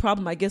good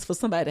problem, I guess, for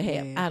somebody to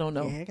have. Yeah. I don't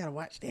know. Yeah, I gotta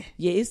watch that.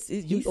 Yeah,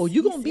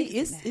 you gonna be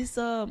it's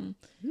and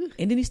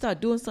then he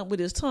start doing something with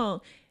his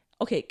tongue.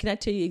 Okay, can I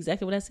tell you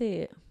exactly what I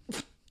said?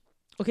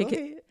 Okay, Go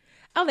ahead.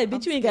 I'm like,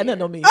 bitch, you ain't got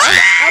nothing on me.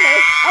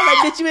 I'm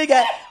like, bitch, you ain't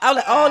got. I'm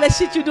like, all that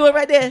shit you doing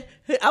right there.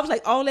 I was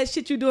like, all that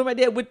shit you doing right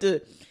there with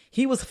the.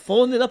 He was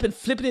folding it up and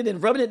flipping it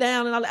and rubbing it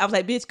down, and I was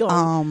like, bitch, go.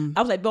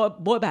 I was like,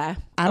 boy, bye.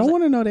 I don't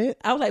want to know that.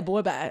 I was like,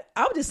 boy, bye.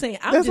 I was just saying.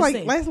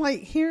 That's like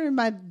hearing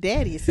my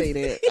daddy say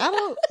that. I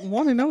don't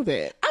want to know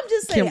that. I'm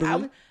just saying.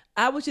 Kimberly.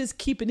 I was just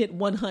keeping it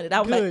 100. I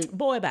was Good. like,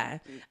 boy,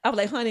 bye. I was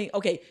like, honey,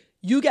 okay,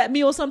 you got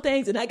me on some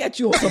things and I got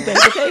you on some things,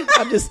 okay?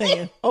 I'm just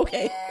saying,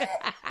 okay.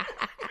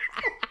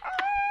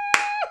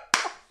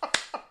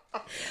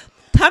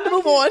 Time to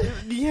move on.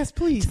 Yes,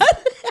 please.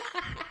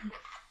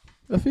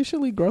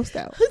 Officially grossed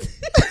out.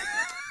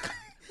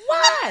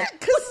 Why?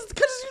 Because you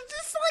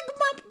just like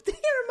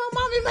hearing my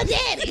mom and my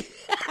daddy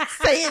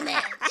saying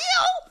that.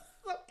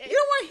 You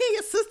don't want to hear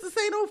your sister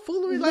say no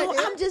foolery like No,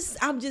 that.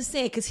 I'm just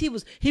saying because he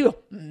was doing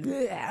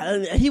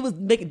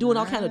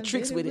all kind of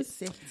tricks with it,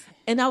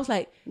 and I was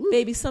like,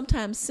 baby,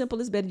 sometimes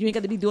simple is better. You ain't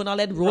got to be doing all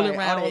that rolling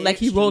Right, all around that like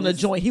he rolling a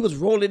extras. joint. He was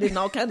rolling it and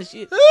all kind of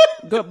shit.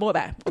 Girl, boy,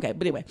 bye. Okay,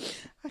 but anyway.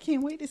 I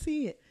can't wait to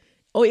see it.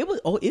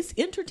 It's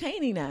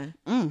entertaining now,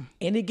 and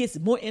it gets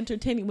more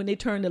entertaining when they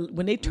turn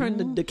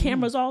the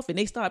cameras off and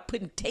they start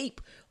putting tape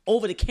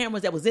over the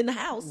cameras that was in the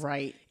house.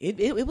 Right.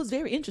 It was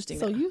very interesting.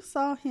 So now. you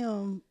saw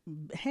him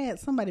had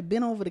somebody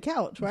bent over the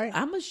couch, right?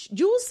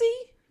 You'll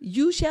see.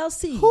 You shall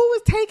see. Who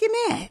was taking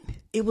that?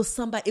 It was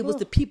somebody. It was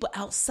the people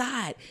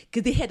outside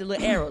because they had the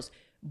little arrows.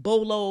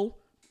 Bolo,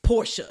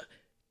 Portia,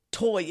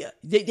 Toya.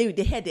 They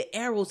had the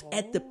arrows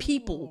at the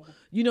people.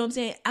 You know what I'm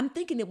saying? I'm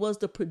thinking it was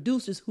the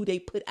producers who they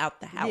put out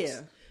the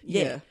house.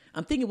 Yeah.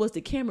 I'm thinking it was the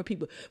camera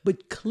people.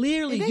 But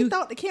clearly And they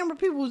thought the camera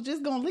people was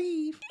just gonna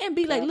leave and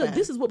be like, look,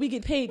 this is what we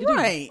get paid to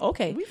right. do.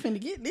 Okay. We finna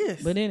get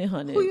this. But then,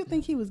 honey, who you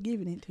think he was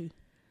giving it to?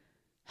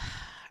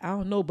 I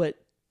don't know, but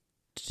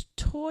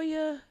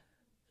Toya,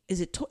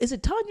 is it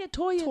Tanya?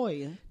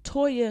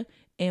 Toya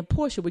and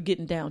Portia were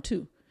getting down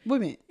too. Wait a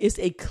minute. It's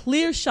a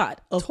clear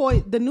shot of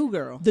the new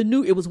girl.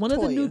 It was one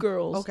of the Toya. new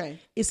girls. Okay.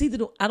 It's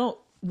either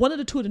one of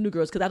the two of the new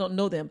girls because I don't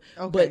know them.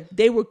 Okay. But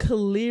they were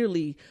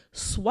clearly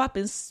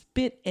swapping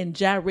spit and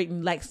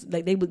gyrating like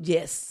they would.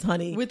 Yes,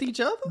 honey. With each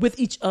other? With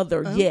each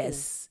other. Oh.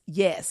 Yes.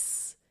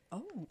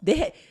 Oh. They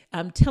had.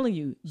 I'm telling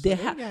you.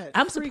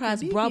 I'm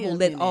surprised freaking Bravo deviants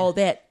let in all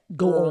that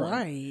go on.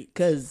 Right.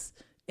 Because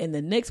in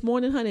the next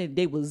morning, honey,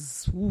 they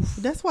was. Oof.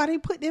 That's why they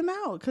put them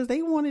out because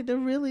they wanted to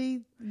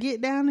really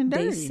get down and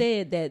dirty. They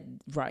said that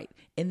right,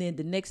 and then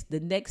the next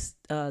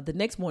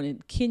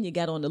morning, Kenya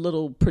got on the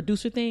little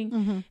producer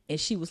thing, and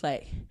she was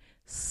like,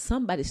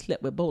 "Somebody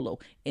slept with Bolo,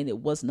 and it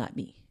was not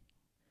me."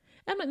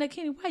 I'm like, now,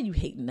 Kenny, why you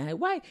hating that?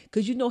 Why?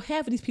 Because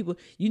half of these people,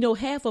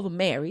 half of them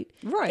married,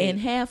 Right. and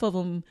half of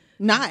them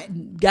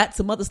Not. got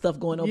some other stuff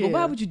going on. But Yeah.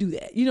 why would you do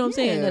that? You know what I'm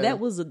saying? Now, Yeah. that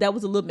was a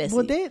little messy.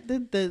 Well,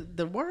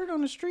 the word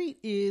on the street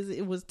is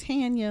it was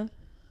Tanya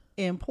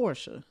and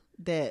Portia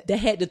that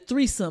had the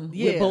threesome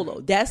Yeah. with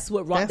Bolo. That's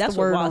what Ross, That's that's the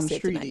what word Ross on the said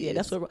street tonight. Yeah, is.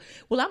 that's what.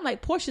 Well, I'm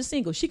like, Portia's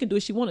single. She can do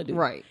what she want to do.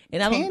 right.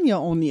 And I don't. Tanya,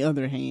 on the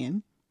other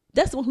hand,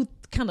 That's the one who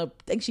kind of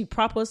thinks she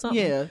proper or something.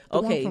 Yeah,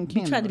 the one Okay. from You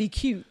trying Canada. to be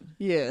cute.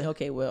 yeah,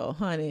 Okay. Well,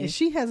 honey, and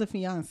she has a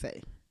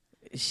fiance.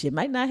 she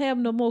might not have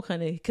no more,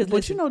 honey. Because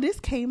But this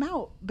came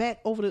out back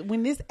over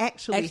when this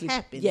actually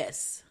happened.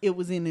 Yes. it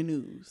was in the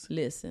news.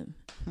 Listen,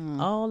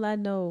 all I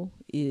know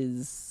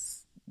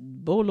is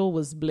Bolo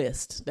was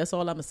blessed. That's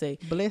all I'm gonna say.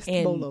 Blessed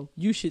and Bolo.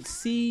 You should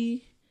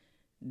see.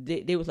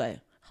 They was like.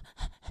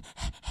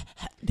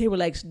 They were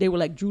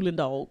like drooling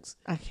dogs.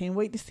 I can't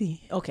wait to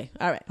see. Okay,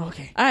 all right,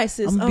 Okay. all right,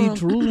 sis. I'm gonna be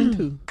drooling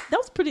too. That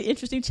was pretty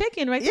interesting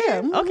check-in right Yeah,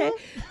 there. Okay,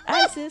 mhm. all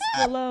right, sis.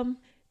 Well,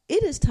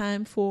 it is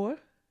time for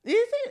Is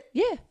it?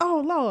 yeah.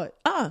 Oh Lord.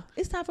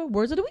 It's time for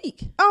words of the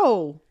week.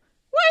 Oh,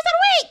 words of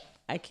the week.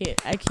 I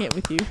can't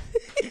with you.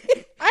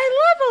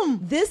 I love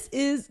them. This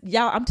is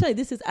y'all. I'm telling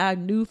you, this is our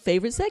new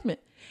favorite segment.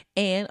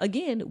 And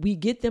again, we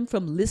get them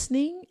from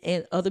listening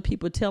and other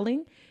people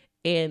telling.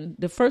 And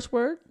the first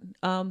word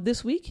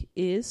this week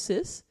is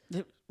sis.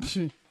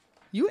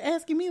 You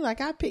asking me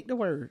like I picked the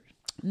word?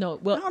 No, I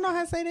well, don't know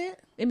how to say that.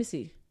 let me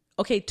see.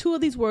 Okay, 2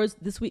 of these words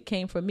this week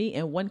came from me,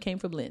 and 1 came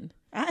from Lynn.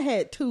 I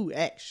had 2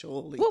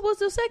 actually. What was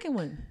the second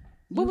one?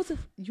 What was it?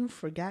 You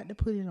forgot to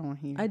put it on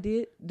here. I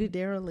did.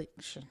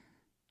 Dereliction.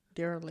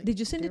 Dereliction. Did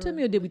you send it to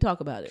me, or did we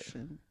talk about it?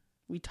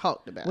 We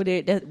talked about Well,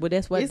 it. that's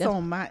what. It's That's,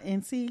 on my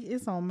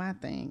it's on my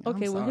thing.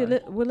 okay, I'm well,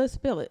 sorry. let's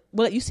spell it.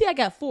 Well, you see, I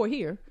got 4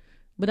 here,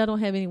 but I don't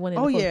have anyone in.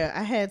 Oh the phone. yeah,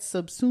 I had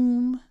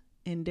subsume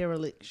and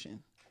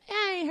dereliction.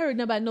 I ain't heard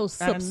nobody know I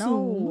subsume.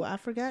 know. I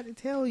forgot to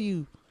tell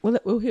you.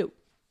 Well, here.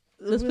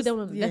 Let's put that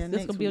one on. Yeah, That's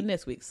next gonna be on week.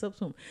 next week.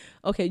 Subsume.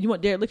 Okay, you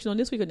want dereliction on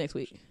this week or next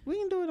week? We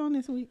can do it on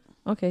this week.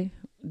 Okay,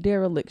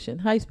 dereliction.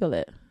 How you spell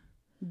that?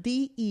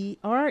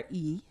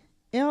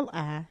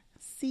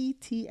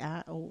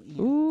 DERELICTION.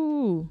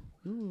 Ooh.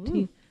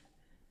 T-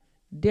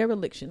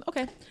 dereliction.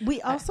 Okay.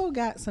 We also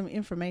got some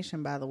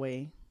information, by the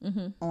way,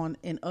 on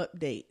an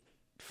update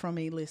from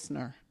a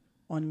listener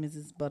on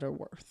Mrs.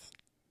 Butterworth.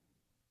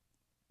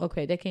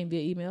 Okay, that came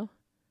via email.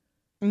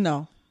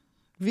 No,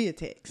 via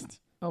text.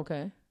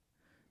 Okay.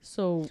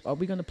 So are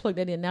we gonna plug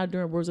that in now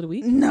during Words of the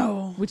Week?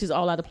 No, Which is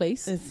all out of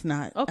place. it's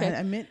not. Okay.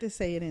 I meant to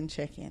say it in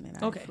check-in, and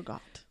I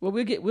forgot. Well,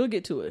 we'll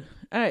get to it.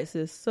 All right,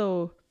 sis.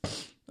 So,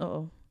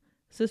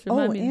 sis,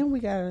 remind me. And we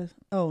got.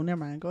 Never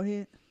mind. Go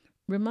ahead.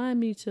 Remind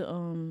me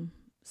to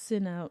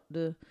send out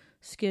the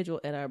schedule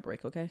at our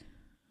break, okay?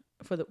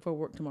 For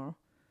work tomorrow.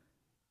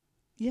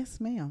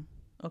 Yes, ma'am.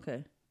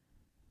 Okay.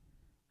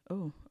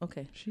 Oh,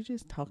 okay. She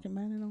just talking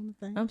about it on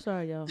the thing. I'm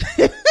sorry, y'all.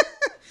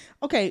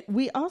 Okay.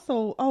 We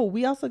also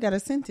got a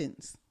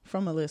sentence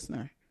from a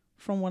listener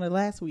from one of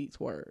last week's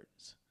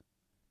words.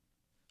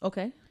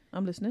 Okay,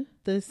 I'm listening.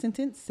 The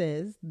sentence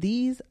says,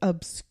 "These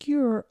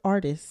obscure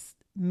artists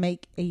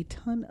make a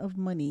ton of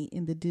money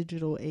in the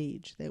digital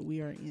age that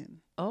we are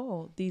in."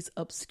 Oh, these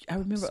obscure. I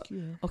remember.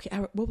 Obscure. Okay,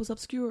 what was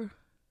obscure?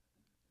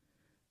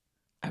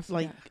 I forgot.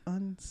 Like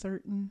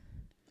uncertain,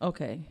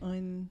 Okay.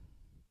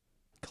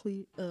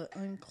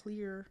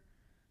 unclear,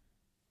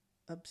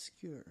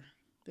 obscure.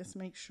 Let's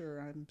make sure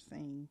I'm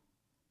saying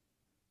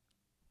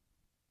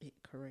it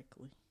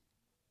correctly.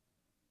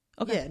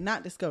 Okay. Yeah,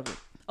 not discovered.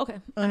 Okay.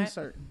 All right.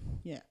 Uncertain.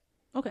 Yeah.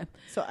 Okay.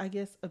 So I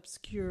guess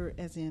obscure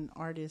as in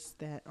artists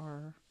that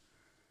are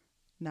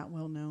not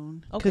well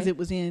known. Okay. Because it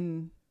was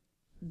in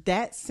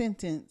that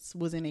sentence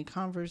was in a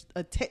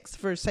text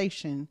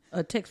conversation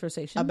A text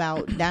conversation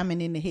about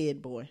Diamond in the Head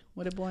boy.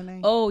 What a boy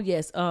name? Oh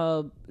yes,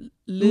 Lil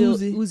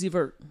Uzi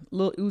Vert.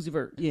 Lil Uzi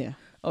Vert. Yeah.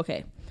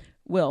 Okay.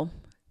 Well,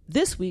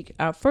 this week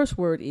our first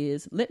word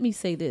is. Let me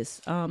say this.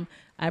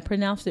 I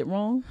pronounced it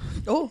wrong.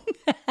 Oh.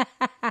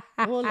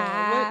 Hold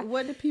on.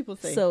 What did people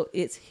say? So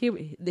it's here.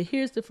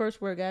 Here's the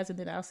first word, guys, and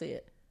then I'll say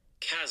it.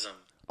 Chasm.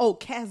 Oh,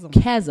 chasm.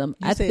 Chasm.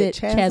 You I said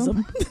said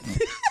chasm? chasm.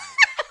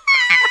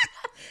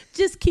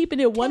 Just keeping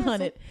it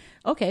 100.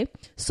 Okay.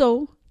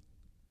 So,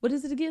 what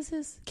is it again,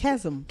 sis?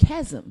 Chasm.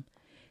 Chasm.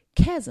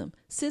 Chasm.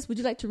 Sis, would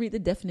you like to read the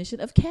definition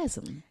of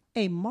chasm?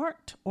 A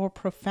marked or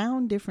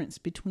profound difference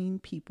between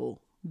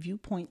people,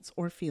 viewpoints,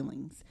 or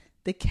feelings.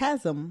 The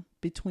chasm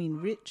between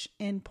rich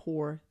and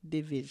poor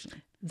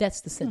division.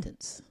 That's the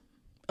sentence.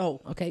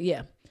 Oh, Okay,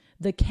 yeah.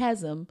 The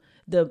chasm,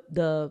 the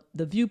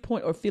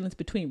viewpoint or feelings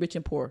between rich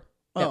and poor.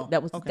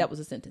 That was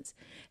a sentence.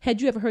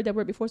 Had you ever heard that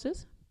word before,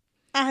 sis?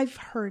 I've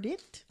heard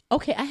it.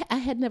 Okay, I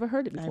had never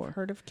heard it before. I've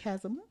heard of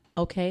chasm.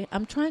 Okay,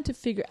 I'm trying to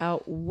figure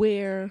out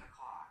where.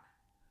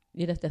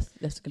 Yeah, that's the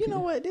computer. You know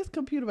what? This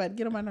computer about to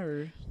get on my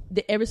nerves.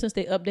 Ever since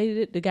they updated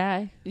it, the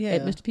guy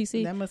at Mr.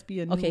 PC. That must be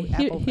a new Okay,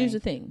 Apple here's thing. the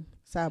thing.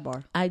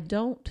 Sidebar. I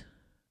don't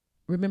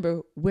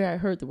remember where I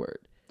heard the word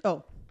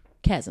Oh,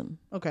 chasm,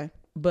 okay.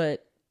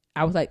 but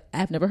I was like,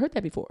 I've never heard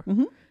that before.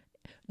 Mm-hmm.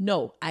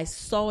 No, I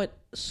saw it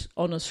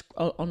on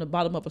the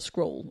bottom of a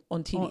scroll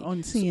on TV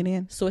on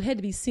CNN. So it had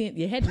to be CNN.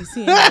 It had to be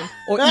CNN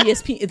or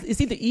ESPN. It's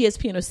either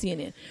ESPN or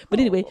CNN. But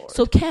anyway,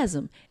 so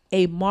chasm,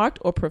 a marked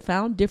or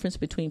profound difference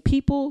between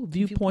people,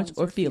 viewpoints,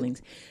 or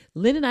feelings.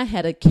 Lynn and I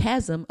had a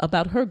chasm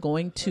about her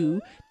going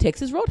to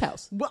Texas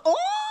Roadhouse. Well, oh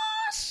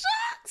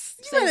shucks!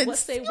 You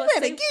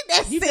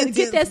better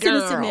get that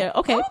sentence in there.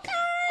 Okay. All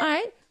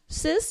right,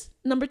 sis.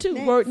 Number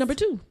 2, word number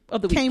 2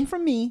 of the week came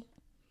from me.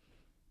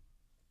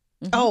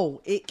 Mm-hmm.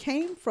 Oh, it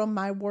came from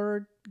my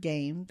word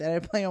game that I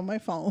play on my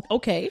phone.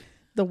 Okay.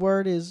 The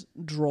word is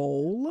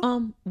droll.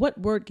 What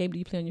word game do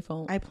you play on your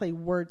phone? I play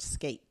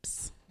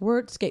Wordscapes.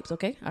 Wordscapes.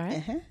 Okay. All right.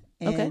 Uh-huh.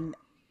 And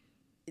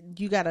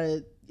you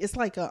gotta. It's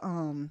like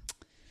a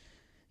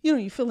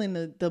you fill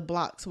in the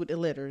blocks with the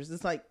letters.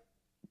 It's like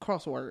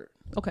crossword.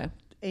 Okay.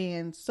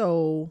 And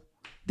so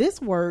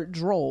this word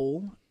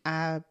droll,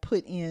 I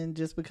put in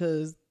just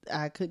because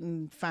I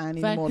couldn't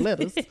find any more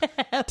letters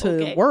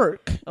to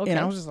work. Okay. And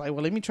I was just like,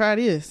 well, let me try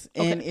this.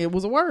 And it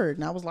was a word.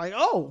 And I was like,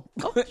 oh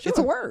sure. It's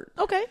a word.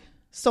 Okay.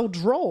 So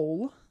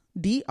droll,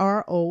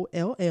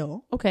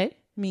 DROLL. Okay.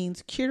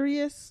 Means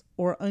curious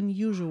or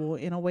unusual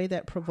in a way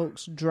that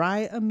provokes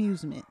dry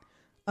amusement.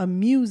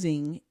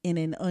 Amusing in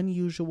an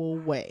unusual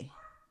way.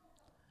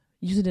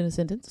 Use it in a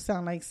sentence.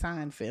 Sound like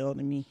Seinfeld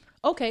to me.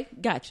 Okay.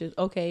 Gotcha.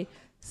 Okay.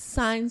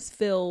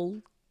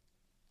 Seinfeld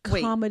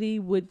comedy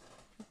would...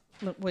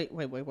 Look, wait.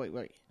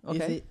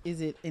 Okay.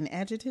 Is it an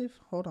adjective?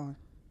 Hold on.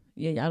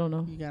 Yeah, I don't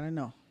know. You gotta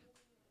know.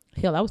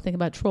 Hell, I was thinking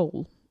about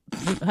troll.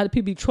 How do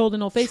people be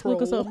trolling on Facebook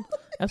or something?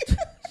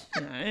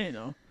 I ain't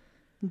know.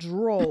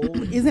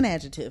 Droll is an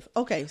adjective.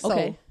 Okay,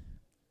 so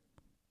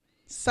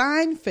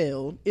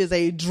Seinfeld is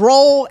a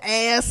droll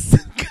ass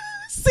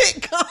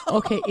sitcom.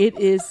 Okay, it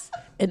is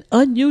an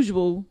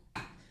unusual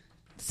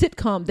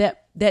sitcom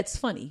that's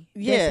funny.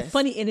 Yes, that's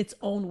funny in its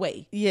own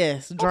way.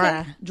 Yes,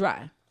 dry. Okay.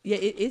 Dry. Yeah,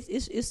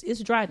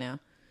 it's dry now.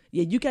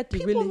 Yeah, you got to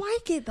People really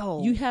like it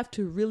though. You have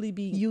to really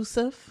be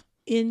Yusuf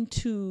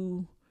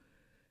into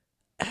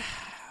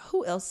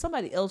who else?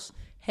 Somebody else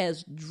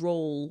has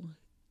droll.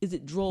 Is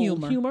it droll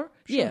humor?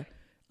 Sure. Yeah.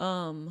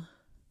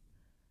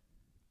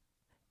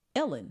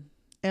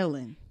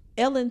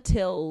 Ellen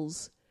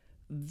tells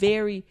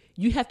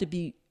you have to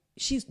be.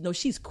 She's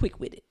quick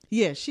with it.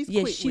 Yeah, she's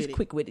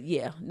quick with it.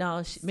 Yeah.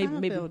 No,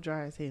 maybe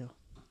dry as hell.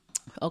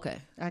 Okay.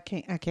 I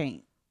can't.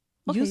 Okay.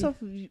 Yusuf,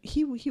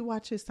 he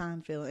watches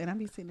Seinfeld, and I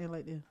be sitting there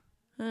like this,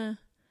 and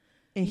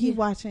he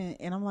watching,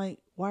 and I'm like,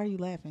 "Why are you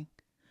laughing?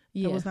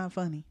 Yeah, it was not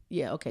funny.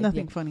 Yeah, okay,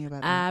 nothing funny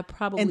about that.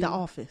 And The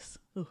Office.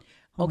 Ooh,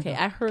 okay,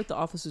 I heard The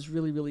Office is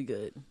really, really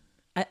good.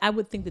 I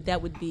would think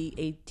that would be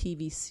a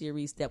TV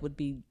series that would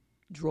be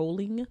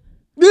drolling.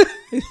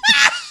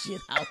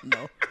 Shit, I don't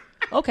know.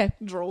 Okay,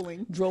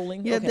 drolling.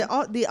 Yeah, okay.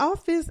 The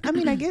Office. I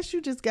mean, I guess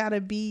you just gotta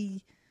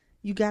be.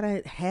 You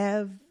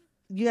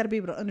gotta be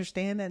able to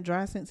understand that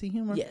dry sense of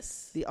humor.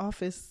 Yes. The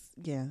Office,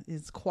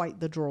 is quite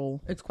the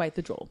droll. It's quite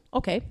the droll.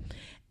 Okay.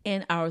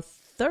 And our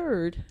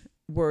third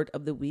word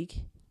of the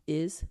week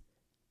is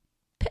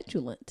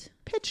petulant.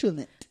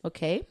 Petulant.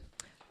 Okay.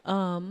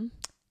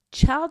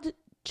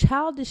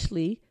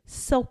 Childishly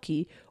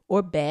sulky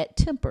or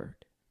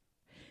bad-tempered.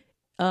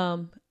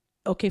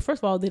 Okay,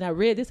 first of all, then I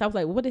read this. I was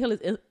like, what the hell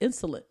is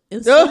insolent?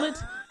 Insolent?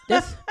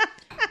 That's...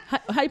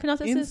 How you pronounce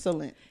that?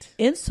 Insolent.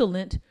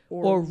 Insolent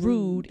or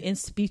rude in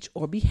speech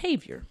or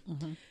behavior.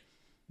 Mm-hmm.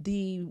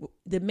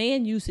 The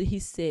man used it. He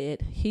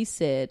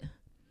said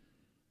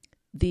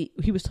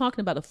he was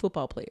talking about a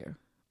football player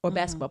or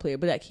basketball player,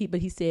 but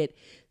he said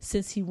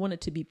since he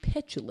wanted to be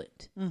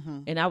petulant,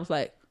 and I was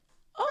like,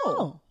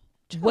 oh,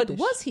 what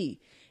was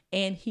he?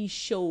 And he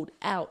showed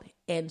out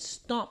and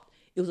stomped.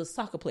 It was a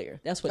soccer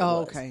player. That's what it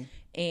was. Okay.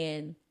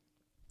 And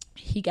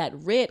he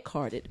got red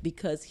carded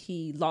because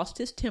he lost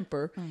his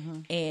temper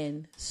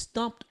and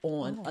stomped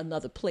on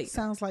another player.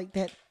 Sounds like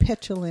that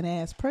petulant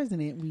ass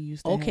president we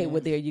used to have.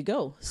 Well, there you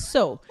go.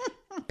 So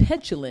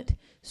petulant.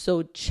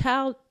 So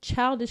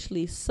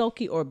childishly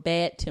sulky or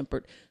bad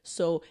tempered.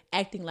 So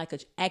acting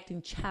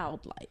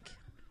childlike.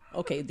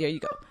 Okay, there you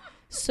go.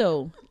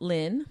 So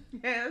Lynn,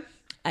 yes,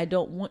 I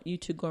don't want you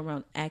to go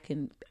around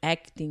acting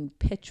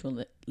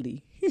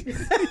petulantly.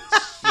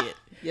 Shit.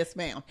 Yes,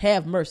 ma'am.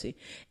 Have mercy.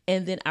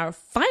 And then our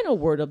final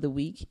word of the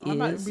week is... I'm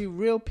about to be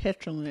real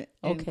petulant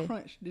and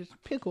crunch this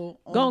pickle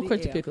on Go on,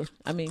 crunch the pickle.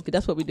 I mean, because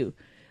that's what we do.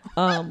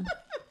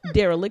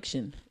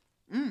 Dereliction.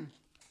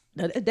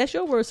 That's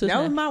your word, sister. That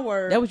was my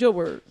word. That was your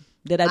word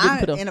that I didn't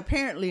put up. And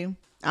apparently,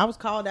 I was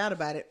called out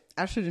about it.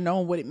 I should have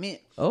known what it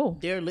meant. Oh.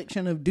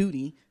 Dereliction of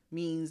duty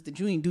means that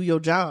you didn't do your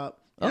job.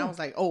 And I was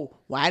like, well,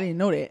 I didn't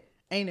know that.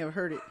 I ain't never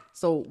heard it.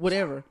 So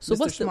whatever. So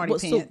what's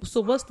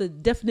the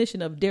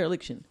definition of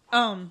dereliction?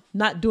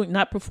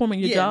 Not performing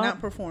your job. Not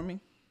performing.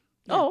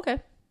 Yeah. Oh,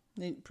 okay.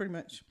 Pretty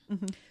much.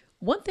 Mm-hmm.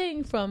 One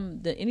thing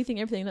from the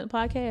Anything Everything Nothing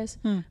podcast,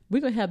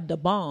 we're gonna have the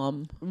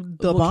bomb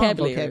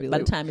vocabulary by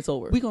the time it's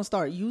over. We're gonna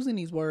start using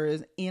these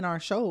words in our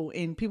show,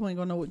 and people ain't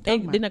gonna know what we're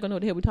talking about. They're not gonna know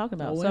what the hell we're talking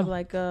about. So I'm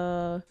like,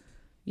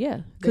 yeah,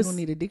 they're gonna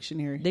need a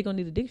dictionary. They're gonna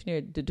need a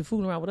dictionary to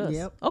fool around with us.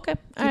 Yep. Okay.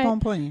 Keep on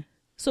playing.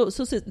 So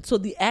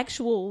the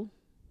actual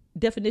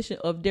definition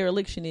of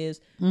dereliction is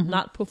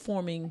not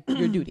performing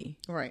your duty.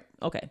 Right.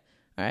 Okay.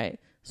 All right.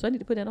 So I need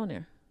to put that on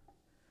there.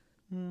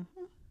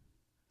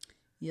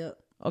 Yep.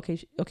 Okay.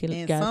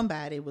 And guys.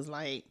 somebody was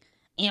like,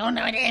 "You don't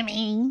know what that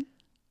mean?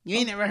 You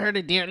ain't never heard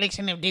of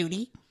dereliction of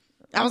duty?"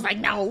 I was like,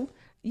 "No."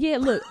 Yeah.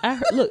 Look. I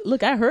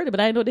heard it, but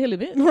I didn't know what the hell it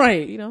meant.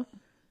 Right. You know.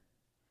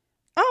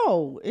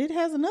 Oh, it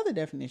has another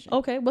definition.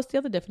 Okay. What's the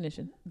other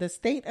definition? The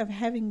state of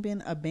having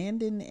been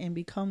abandoned and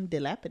become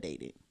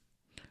dilapidated.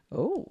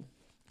 Oh.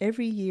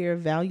 Every year,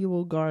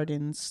 valuable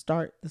gardens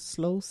start the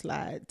slow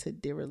slide to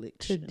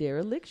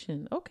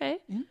dereliction. Okay.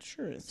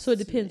 Interesting. So it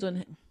depends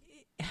on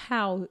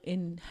how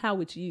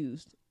it's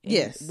used. And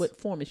yes. What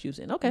form it's used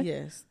in. Okay.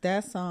 Yes.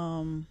 That's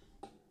the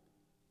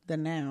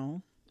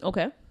noun.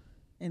 Okay.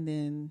 And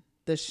then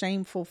the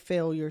shameful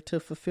failure to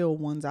fulfill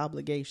one's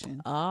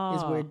obligation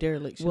is where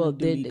dereliction of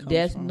duty comes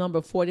that's from.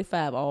 number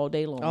 45 all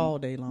day long. All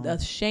day long.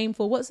 That's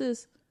shameful. What's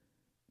this?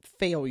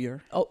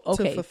 Failure. Oh,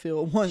 okay. To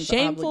fulfill one's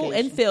shameful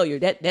obligation. and failure.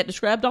 That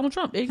describes Donald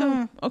Trump. There you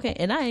go. Okay.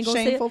 And I ain't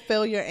gonna Shameful say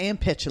failure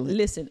and petulant.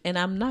 Listen, and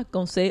I'm not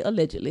gonna say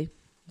allegedly.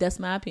 That's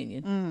my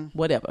opinion.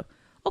 Whatever.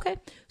 Okay.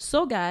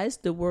 So guys,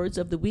 the words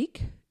of the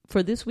week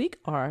for this week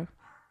are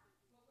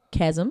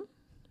chasm,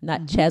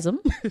 not chasm.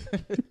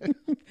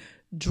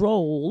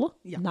 Droll,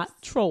 Yes.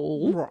 not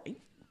troll.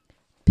 Right.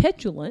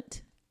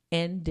 Petulant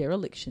and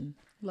dereliction.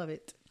 Love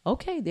it.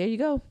 Okay, there you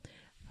go.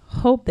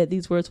 Hope that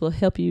these words will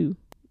help you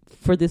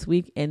for this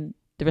week and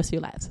the rest of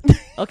your lives.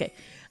 Okay.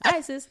 All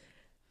right, sis.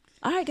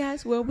 All right,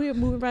 guys. Well, we're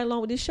moving right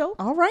along with this show.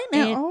 All right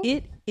now. And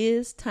it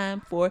is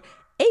time for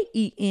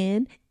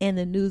AEN and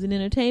the news and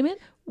entertainment.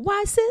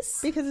 Why, sis?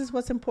 Because it's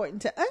what's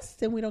important to us,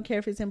 and we don't care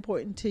if it's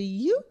important to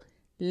you.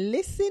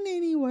 Listen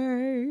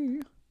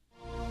anywhere.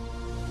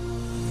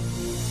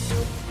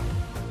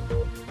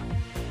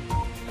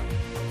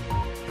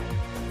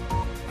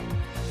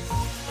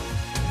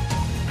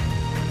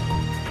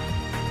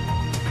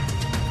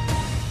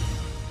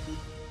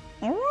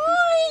 All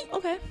right.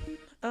 Okay.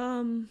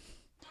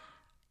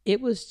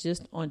 It was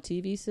just on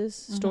TV, sis.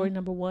 Story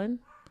number 1.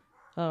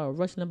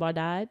 Rush Limbaugh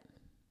died.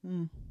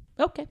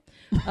 Okay.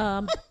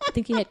 I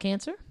think he had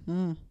cancer.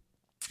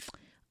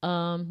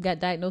 Got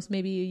diagnosed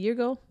maybe a year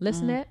ago. Less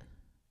than that.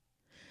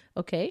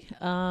 Okay.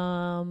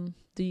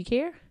 Do you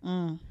care?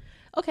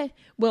 Okay.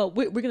 Well,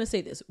 we're gonna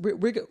say this.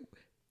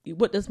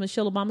 What does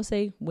Michelle Obama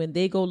say? When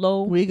they go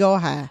low, We go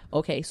high.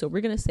 okay, so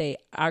we're going to say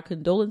our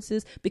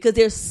condolences because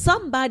there's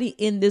somebody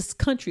in this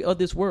country or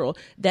this world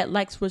that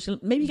likes Rush.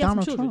 Maybe he got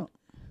Donald some children. Trump.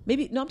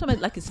 Maybe, no, I'm talking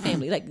about like his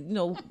family, like,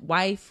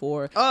 wife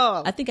or,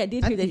 I think I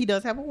did hear that he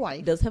does have a wife.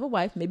 he does have a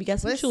wife. Maybe got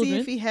some Let's children. see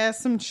if he has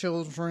some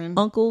children.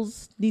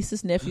 Uncles,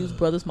 nieces, nephews,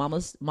 brothers,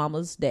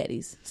 mamas,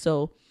 daddies.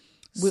 So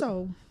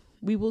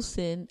we will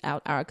send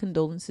out our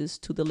condolences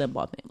to the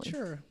Limbaugh family.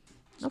 Sure.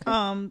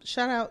 Okay.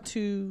 Shout out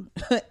to,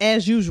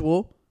 as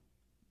usual,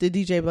 the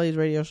DJ Blaze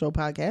Radio Show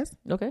podcast.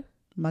 Okay.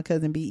 My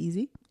cousin Be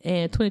Easy.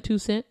 And 22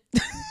 Cent.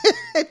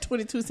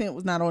 22 Cent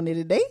was not on it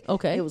today.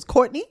 Okay. It was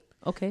Courtney.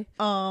 Okay.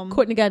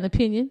 Courtney got an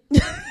opinion.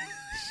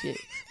 Shit.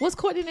 What's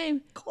Courtney's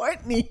name?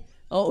 Courtney.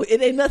 Oh,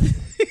 it ain't nothing.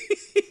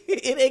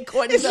 It ain't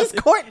Courtney. It's just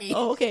Courtney.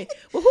 Oh, okay.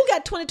 Well, who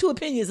got 22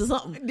 opinions or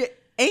something?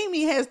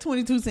 Amy has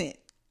 22 Cent.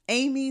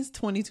 Amy's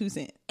 22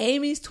 Cent.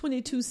 Amy's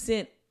 22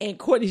 Cent and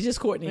Courtney's just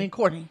Courtney. And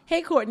Courtney.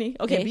 Hey, Courtney.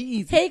 Okay. Yeah, be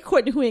easy. Hey,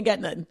 Courtney, who ain't got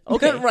nothing.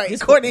 Okay. Right.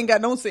 Just Courtney ain't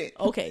got no cent.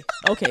 Okay.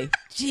 Okay.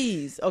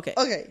 Jeez. Okay.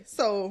 Okay.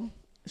 So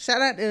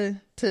shout out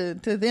to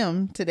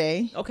them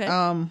today.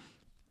 Okay.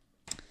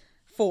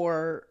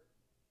 For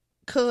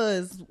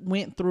cuz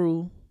went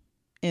through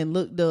and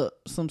looked up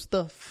some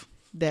stuff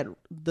that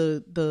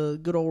the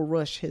good old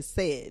Rush has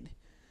said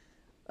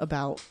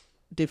about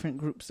different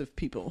groups of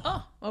people.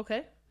 Oh,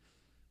 okay.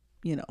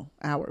 You know,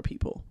 our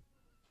people.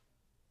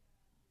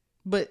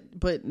 But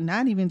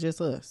not even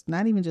just us.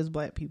 Not even just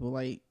black people,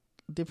 like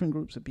different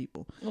groups of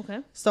people. Okay.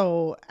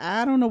 So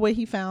I don't know where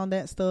he found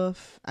that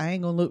stuff. I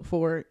ain't gonna look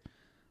for it.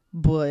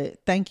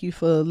 But thank you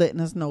for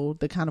letting us know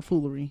the kind of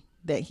foolery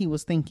that he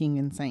was thinking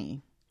and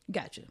saying.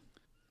 Gotcha.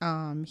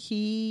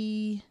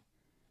 He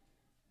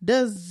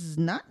does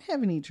not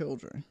have any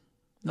children.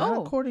 Not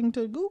according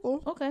to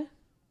Google. Okay.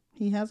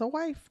 He has a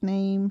wife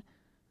named,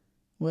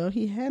 well,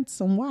 he had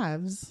some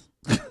wives.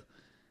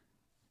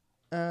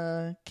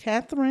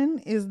 Catherine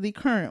is the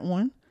current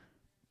one.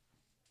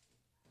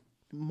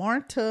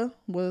 Marta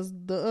was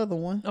the other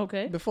one.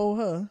 Okay. Before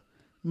her.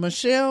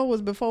 Michelle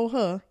was before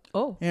her.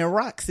 Oh. And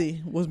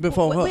Roxy was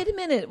before her. Wait a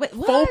minute. Wait,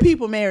 what? 4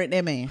 people married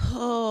that man.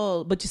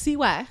 Oh, but you see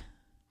why?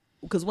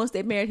 Because once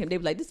they married him, they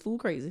were like, this fool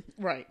crazy.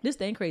 Right. This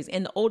thing crazy.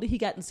 And the older he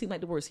got, it seemed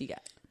like the worse he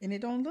got. And it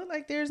don't look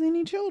like there's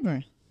any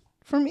children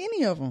from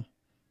any of them.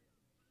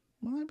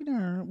 Well, I'd be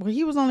darned. Well,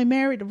 he was only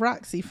married to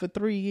Roxy for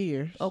 3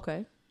 years.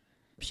 Okay.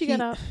 She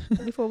got out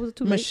before it was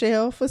too late.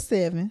 Michelle for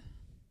 7.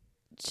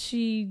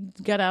 She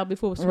got out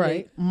before it was too Right.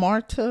 late.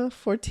 Marta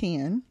for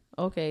 10.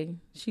 Okay.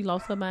 She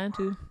lost her mind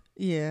too.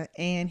 Yeah.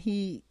 And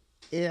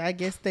I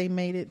guess they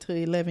made it to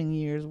 11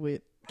 years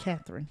with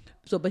Catherine.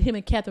 So, but him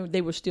and Catherine, they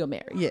were still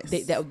married. Yes.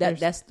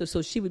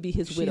 So she would be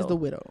his widow. She's the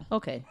widow.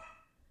 Okay.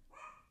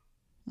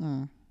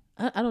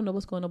 I don't know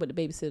what's going on with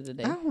the babysitter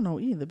today. I don't know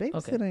either.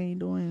 Babysitter ain't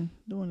doing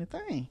a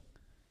thing,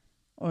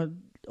 or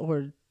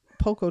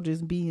Poco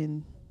just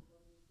being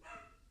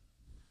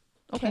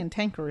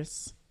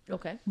cantankerous.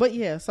 Okay. But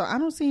yeah, so I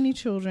don't see any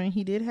children.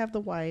 He did have the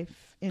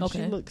wife, and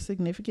she looks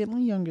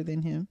significantly younger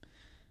than him.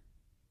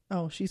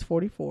 Oh, she's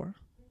 44,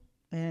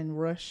 and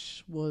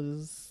Rush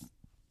was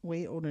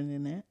way older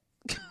than that.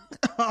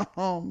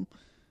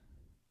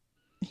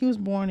 He was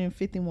born in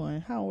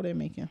 51. How old they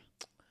make him?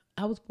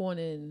 I was born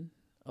in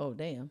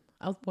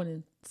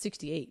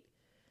 68.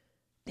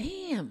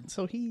 Damn.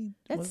 So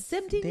that's was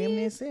 17 damn near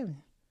years?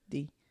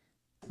 70,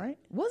 right?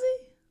 Was he?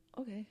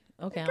 Okay.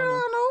 Girl, I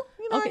don't know.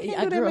 You know, I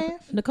can't do that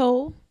math.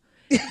 Nicole,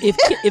 if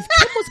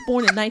Kim was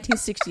born in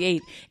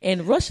 1968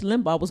 and Rush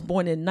Limbaugh was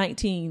born in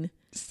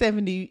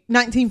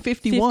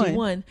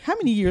 1951. How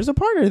many years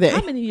apart are they?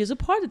 How many years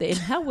apart are they? And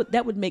how would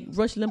that make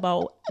Rush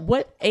Limbaugh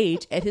what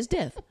age at his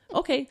death?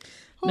 Okay.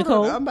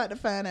 Nicole, I'm about to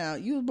find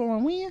out. You was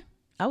born when?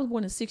 I was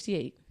born in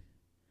 68.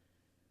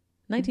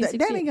 1968.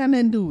 That ain't got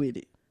nothing to do with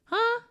it.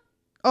 Huh?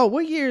 Oh,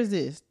 what year is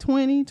this?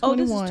 2021. Oh,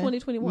 this is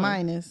 2021.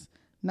 Minus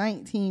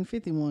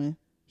 1951.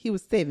 He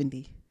was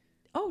 70.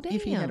 Oh, damn.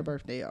 If he had a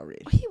birthday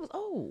already. He was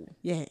old.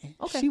 Yeah.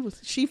 Okay.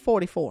 She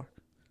 44.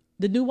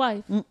 The new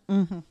wife?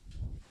 Mm-hmm.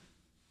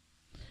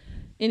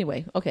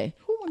 Anyway, okay.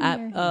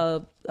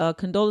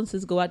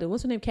 Condolences go out to,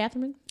 what's her name?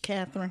 Catherine,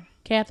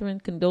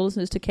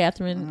 condolences to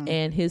Catherine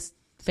and his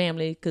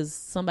family, because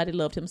somebody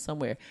loved him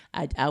somewhere.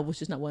 I was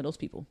just not one of those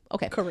people.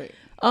 Okay. Correct.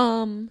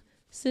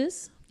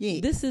 Sis, yeah.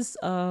 This is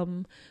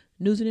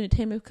news and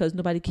entertainment because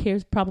nobody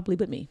cares probably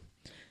but me.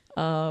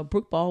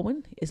 Brooke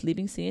Baldwin is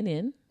leaving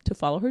CNN to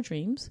follow her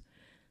dreams.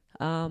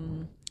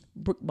 You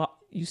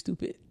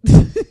stupid.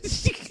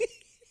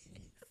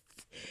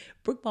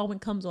 Brooke Baldwin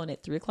comes on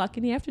at 3:00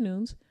 in the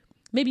afternoons.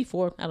 Maybe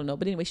 4, I don't know.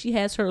 But anyway, she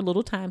has her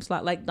little time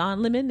slot like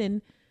Don Lemon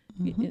and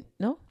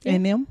no? Yeah.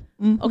 And them.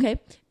 Mm-hmm. Okay.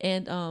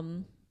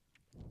 And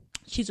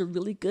she's a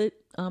really good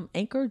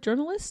anchor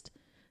journalist.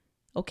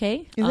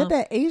 Okay. Is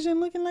that Asian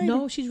looking lady?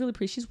 No, she's really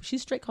pretty.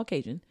 She's straight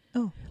Caucasian.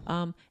 Oh.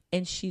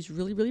 And she's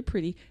really, really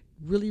pretty,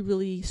 really,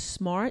 really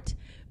smart,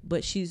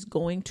 but she's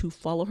going to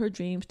follow her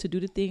dreams to do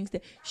the things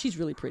that she's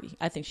really pretty.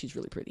 I think she's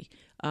really pretty.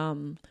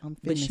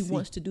 But she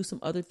wants to do some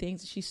other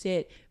things. She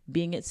said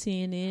being at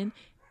CNN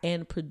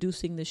and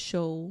producing the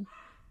show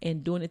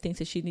and doing the things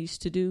that she needs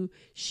to do,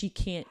 she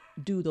can't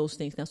do those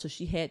things now. So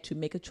she had to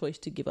make a choice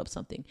to give up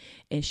something.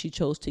 And she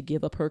chose to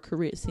give up her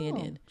career at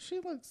CNN. She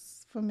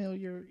looks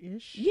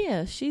familiar-ish.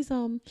 Yeah, she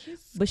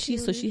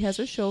has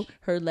her show.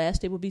 Her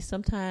last day will be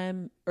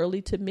sometime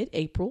early to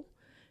mid-April.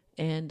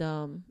 And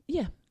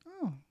yeah.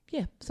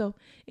 Yeah. So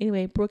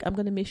anyway, Brooke, I'm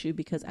going to miss you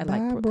because I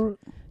like Brooke.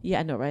 Yeah,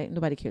 I know, right?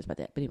 Nobody cares about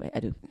that. But anyway, I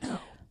do. No.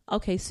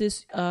 Okay,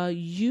 sis,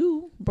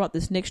 you brought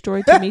this next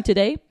story to me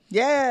today.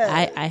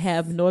 Yeah. I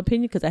have no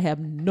opinion because I have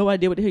no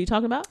idea what the hell you're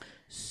talking about.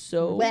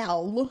 So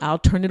I'll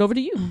turn it over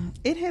to you.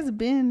 It has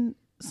been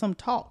some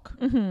talk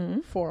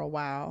for a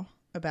while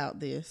about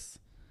this.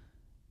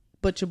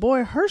 But your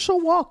boy Herschel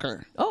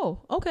Walker. Oh,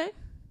 okay.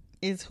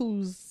 Is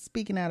who's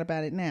speaking out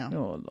about it now.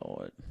 Oh,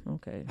 Lord.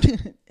 Okay.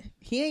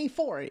 He ain't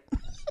for it.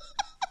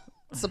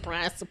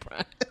 Surprise,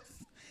 surprise.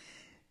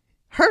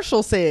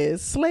 Herschel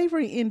says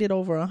slavery ended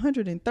over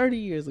 130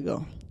 years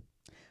ago.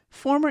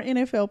 Former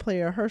NFL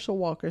player Herschel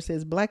Walker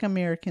says Black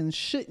Americans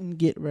shouldn't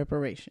get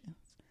reparations.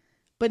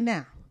 But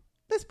now,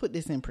 let's put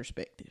this in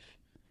perspective.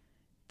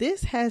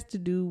 This has to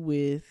do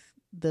with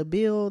the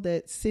bill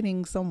that's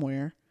sitting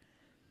somewhere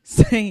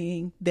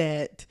saying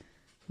that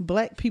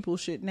Black people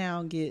should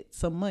now get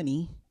some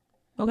money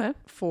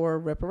for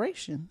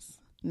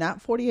reparations.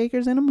 Not 40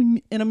 acres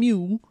and a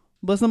mule,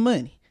 but some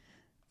money.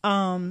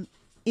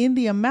 In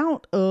the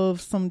amount of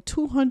some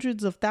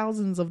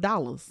 $200,000s of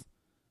dollars.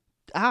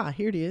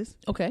 Here it is.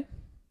 Okay.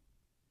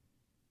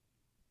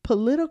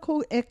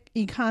 Political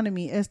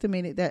economy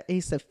estimated that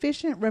a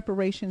sufficient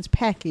reparations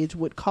package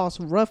would cost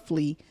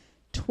roughly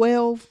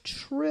 $12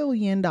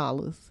 trillion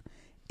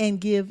and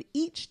give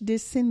each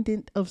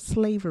descendant of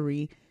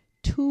slavery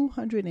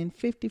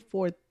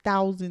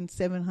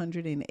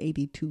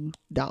 $254,782.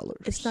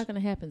 It's not going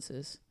to happen,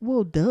 sis.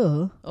 Well,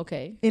 duh.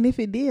 Okay. And if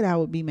it did, I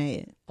would be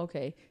mad.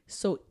 Okay.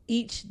 So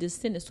each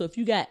descendant, so if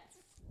you got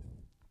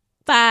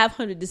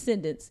 500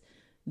 descendants,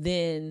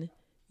 then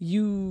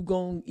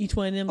each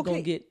one of them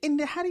gonna get.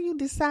 And how do you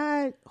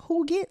decide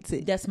who gets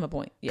it? That's my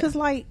point. Because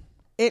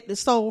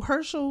so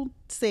Herschel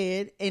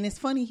said, and it's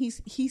funny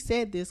he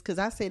said this because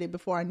I said it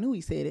before I knew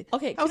he said it.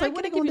 Okay. I was like,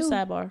 what are you gonna do?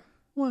 Sidebar.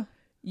 What?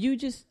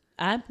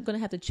 I'm going to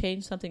have to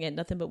change something at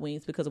Nothing But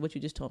Wings because of what you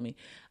just told me.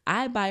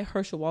 I buy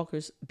Herschel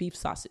Walker's beef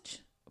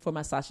sausage for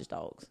my sausage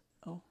dogs.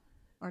 Oh,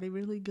 are they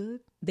really good?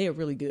 They're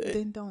really good.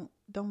 Then don't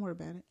worry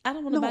about it. I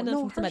don't want to buy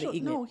nothing from somebody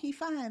ignorant. No, he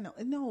fine.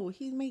 No,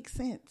 he makes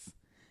sense.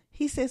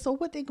 He said, so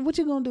what you going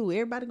to do?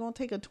 Everybody going to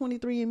take a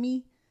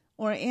 23andMe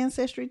or an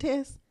ancestry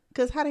test?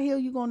 Because how the hell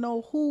you gonna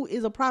know who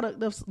is a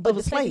product of But a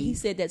the fact that slave? he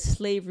said that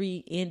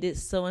slavery ended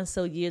so and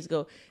so years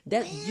ago,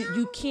 that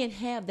you can't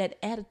have that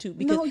attitude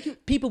because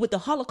people with the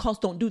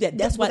Holocaust don't do that.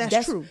 That's why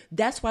that's true.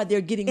 That's why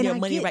they're getting their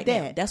money right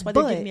now. That's why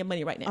they're getting their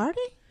money right now. Are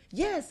they?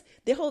 Yes,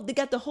 they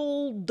got the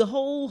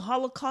whole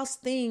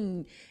Holocaust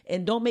thing,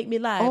 and don't make me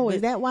lie. Oh, but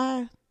is that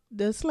why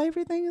the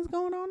slavery thing is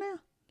going on now?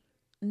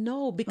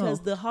 no,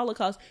 because the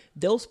Holocaust,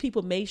 those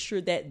people made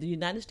sure that the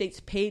United States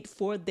paid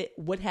for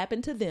what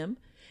happened to them.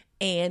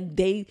 And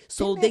they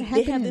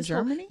have this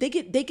Germany? they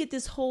get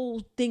this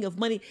whole thing of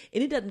money,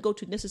 and it doesn't go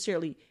to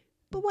necessarily.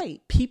 But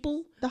wait,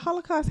 people. The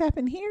Holocaust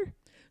happened here?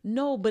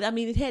 No, but I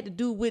mean, it had to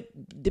do with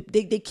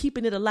they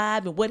keeping it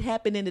alive and what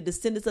happened in the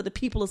descendants of the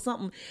people or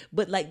something.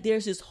 But like,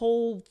 there's this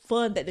whole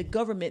fund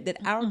that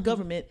our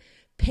government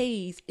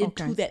pays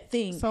into that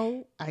thing.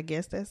 So I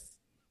guess that's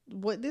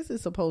what this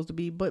is supposed to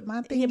be. But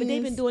my thing but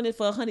they've been doing it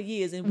for 100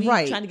 years, and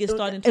we're trying to get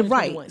started in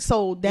 2021. Right.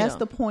 So that's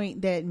the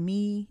point that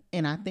me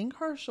and I think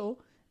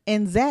Herschel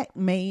and Zach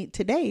made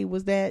today,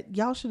 was that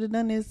y'all should have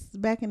done this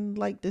back in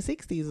like the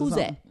 60s or Who's something.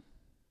 that?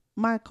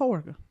 My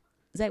coworker.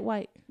 Zach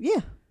White. Yeah.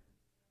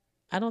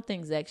 I don't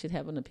think Zach should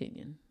have an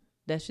opinion.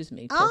 That's just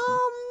me personally.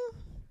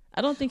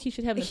 I don't think he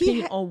should have an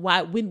opinion on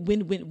why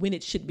when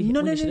it should be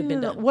when it should have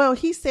been done. Well,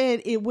 he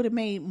said it would have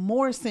made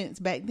more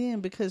sense back then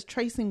because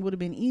tracing would have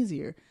been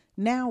easier.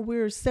 Now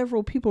we're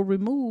several people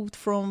removed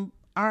from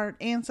our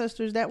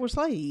ancestors that were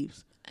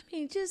slaves. I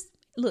mean, just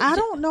look. I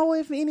don't know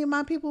if any of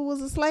my people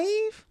was a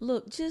slave.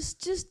 Look,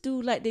 just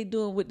do like they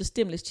doing with the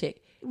stimulus check.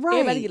 Right.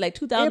 Everybody get like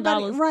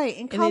 $2,000. Right.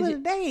 And call it a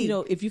day. You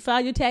know, if you file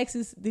your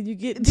taxes, then you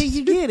get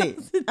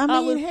it. I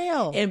mean,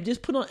 hell. And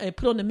just put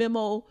on the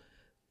memo,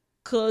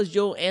 cause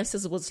your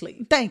ancestor was a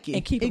slave. Thank you.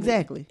 And keep it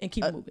moving. And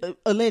keep moving.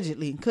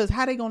 Allegedly, because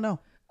how they gonna know?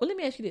 Well, let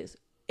me ask you this.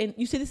 And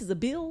you said this is a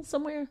bill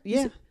somewhere?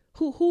 Yeah.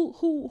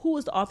 Who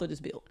is the author of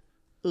this bill?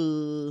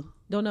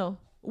 Don't know.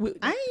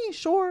 I ain't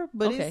sure,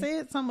 but it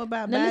said something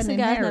about now, Biden listen, and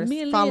guys, Harris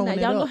me and following Lynn,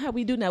 it y'all up. know how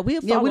we do now.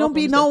 We'll follow we up don't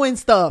be on knowing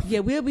stuff. Yeah,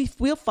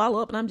 we'll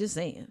follow up, and I'm just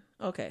saying.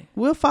 Okay.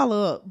 We'll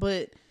follow up,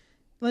 but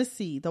let's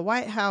see. The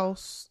White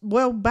House,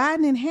 well,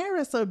 Biden and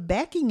Harris are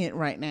backing it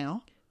right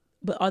now.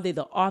 But are they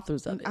the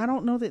authors of it? I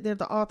don't know that they're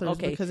the authors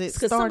because it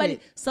started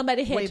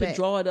somebody had to back.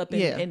 draw it up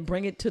and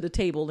bring it to the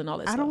table and all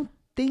that stuff. I don't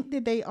think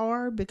that they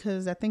are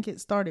because I think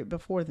it started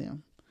before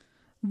them.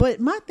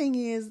 But my thing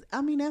is,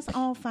 I mean, that's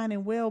all fine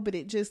and well, but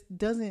it just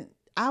doesn't.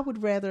 I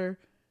would rather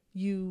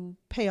you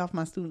pay off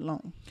my student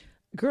loan.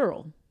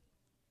 Girl.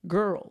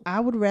 I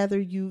would rather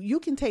you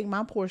can take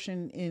my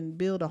portion and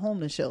build a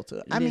homeless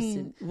shelter. I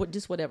mean,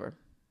 just whatever.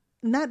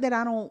 Not that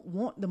I don't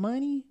want the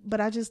money, but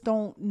I just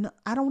don't.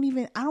 I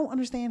don't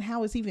understand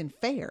how it's even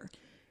fair.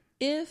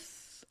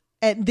 If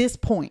at this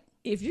point,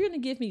 if you're gonna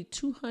give me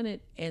 $200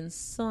 and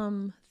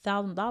some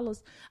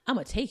 $1,000, I'm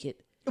gonna take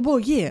it. Well,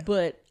 yeah,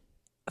 but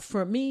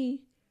for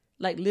me,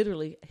 like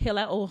literally, hell,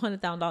 I owe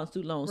 $100,000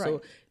 student loan. Right.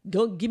 So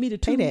don't give me the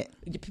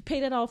pay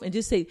that off, and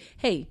just say,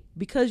 hey,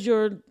 because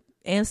your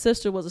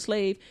ancestor was a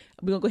slave,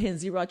 we're gonna go ahead and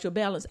zero out your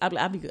balance.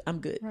 I'll be good. I'm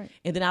good, right.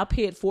 And then I'll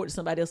pay it forward to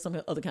somebody else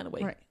some other kind of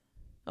way. Right.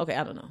 Okay,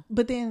 I don't know.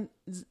 But then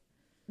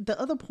the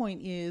other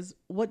point is,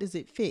 what does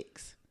it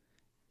fix?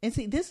 And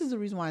see, this is the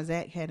reason why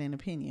Zach had an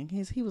opinion.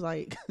 He was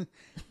like,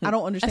 I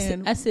don't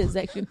understand. I said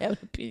Zach shouldn't have an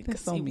opinion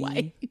because so mean.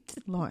 White.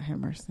 Lord have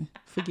mercy.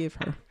 Forgive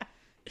her.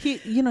 He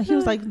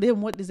was like,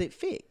 then what does it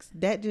fix?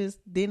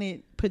 Then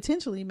it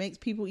potentially makes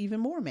people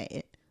even more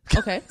mad.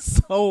 Okay.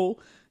 So,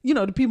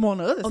 the people on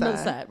the other side. On the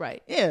other side,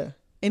 right. Yeah.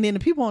 And then the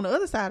people on the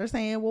other side are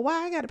saying, well,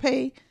 why I got to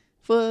pay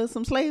for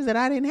some slaves that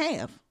I didn't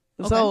have?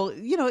 Okay. So,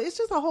 it's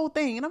just a whole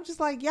thing. And I'm just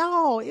like,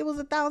 y'all, it was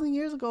 1,000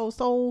 years ago.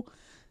 So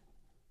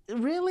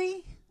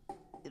really,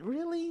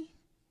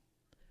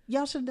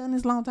 y'all should have done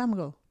this a long time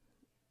ago.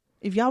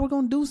 If y'all were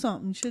going to do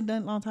something, you should have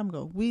done it a long time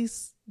ago. Way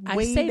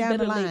down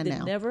the line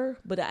now. Never,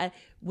 but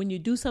when you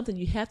do something,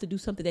 you have to do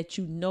something that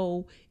you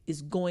know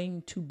is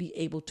going to be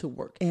able to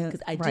work.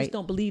 Because I just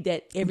don't believe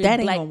that every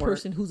black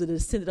person who's a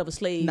descendant of a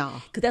slave,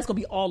 because that's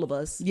going to be all of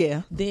us.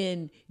 Yeah.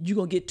 Then you're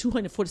going to get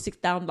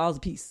 $246,000 a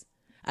piece.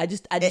 I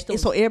just don't.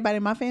 So everybody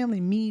in my family,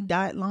 me,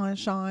 Dot, Lon,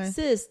 Sean.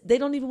 Sis, they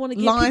don't even want to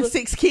give Lon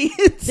 6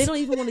 kids. They don't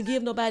even want to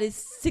give nobody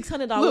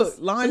 $600. Look,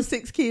 Lon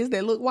 6 kids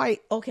that look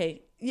white.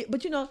 Okay. Yeah,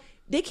 but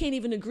they can't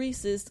even agree,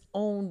 sis,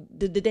 on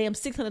the damn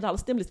 $600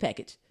 stimulus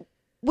package.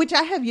 Which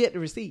I have yet to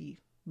receive,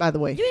 by the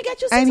way. You ain't got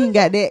your $600? I ain't even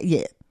got that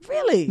yet.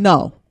 Really?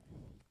 No.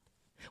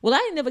 Well,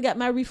 I ain't never got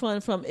my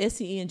refund from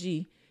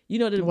SCNG.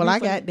 Well, I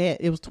got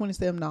that. It was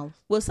 $27.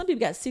 Well, some people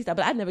got $60,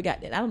 but I never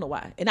got that. I don't know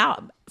why. And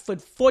for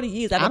 40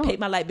 years, I don't paid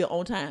my light bill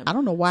on time. I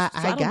don't know why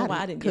I got why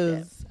it. I didn't get that.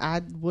 Because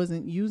I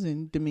wasn't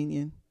using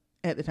Dominion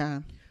at the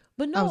time.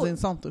 But no. I was in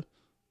Sumter.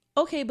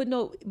 Okay, but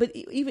no. But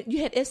even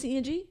you had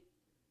SCNG?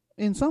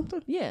 In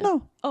Sumter? Yeah.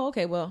 No. Oh,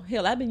 okay. Well,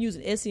 hell, I've been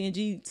using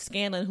SCNG,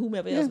 Scanner, and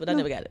whomever else, but I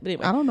never got it. But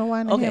anyway. I don't know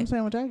why in the damn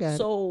sandwich I got it.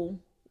 So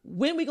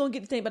when we going to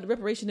get the thing about the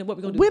reparation and what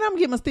we going to do? When I'm going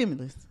to get my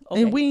stimulus.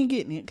 Okay. And we ain't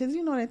getting it because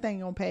that thing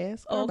going to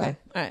pass. Oh, okay.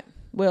 All right.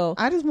 Well,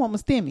 I just want my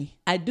stimmy.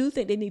 I do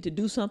think they need to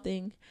do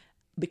something.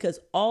 because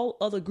all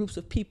other groups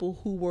of people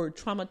who were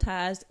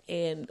traumatized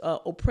and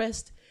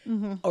oppressed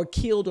or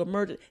killed or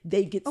murdered,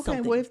 they get something.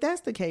 Okay, well, if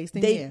that's the case,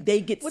 then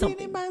they get well, something.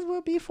 Then it might as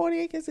well be 40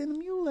 acres and a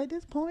mule at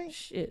this point.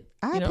 Shit,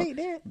 I take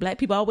that. Black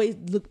people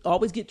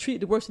always get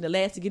treated the worst and the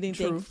last to get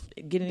anything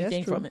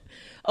from it.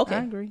 Okay,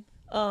 I agree.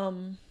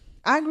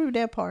 I agree with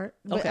that part,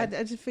 but okay.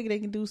 I just figure they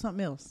can do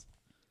something else.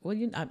 Well,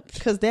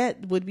 because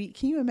that would be.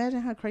 Can you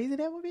imagine how crazy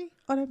that would be?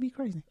 Oh, that'd be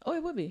crazy. Oh,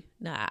 it would be.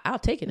 Nah, I'll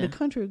take it now. The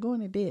country would go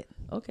into debt.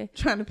 Okay,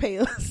 trying to pay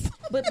us.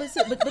 but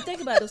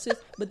think about it, sis.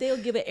 But they'll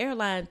give an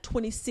airline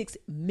 $26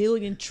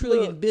 million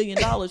billion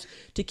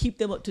to keep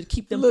them up, to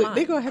keep them Look, flying.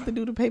 they're gonna have to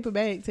do the paper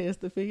bag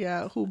test to figure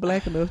out who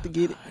black enough to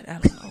get it. I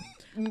don't know.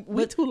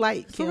 We're too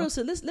light, for Kim. real.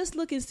 So let's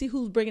look and see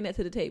who's bringing that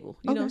to the table.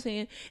 You know what I'm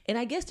saying? And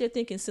I guess they're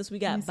thinking, since we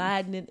got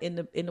Biden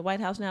in the White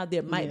House now,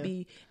 there might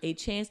be a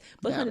chance.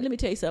 But honey, let me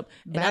tell you something.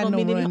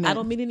 And I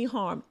don't mean any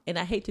harm, and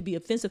I hate to be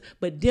offensive,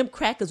 but them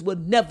crackers will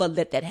never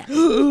let that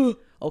happen.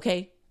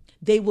 Okay,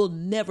 they will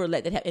never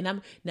let that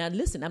happen. And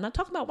listen, I'm not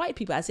talking about white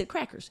people. I said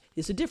crackers.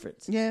 There's a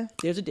difference. Yeah,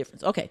 there's a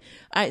difference. Okay,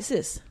 all right,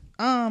 sis.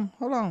 Hold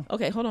on.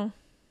 Okay, hold on.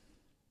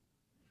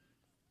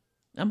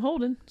 I'm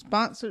holding.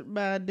 Sponsored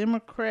by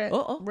Democrat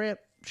Rep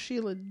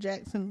Sheila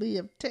Jackson Lee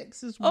of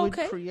Texas would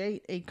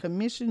create a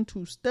commission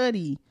to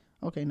study.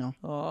 Okay, no.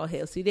 Oh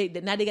hell! See,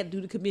 now they got to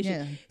do the commission.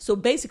 Yeah. So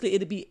basically,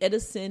 it'll be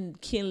Edison,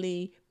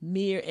 Kinley,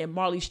 Mir, and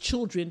Marley's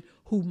children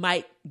who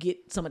might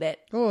get some of that.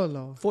 Oh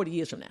Lord! 40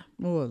 years from now.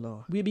 Oh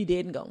Lord! We'll be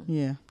dead and gone.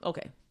 Yeah.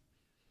 Okay.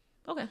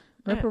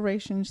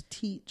 Reparations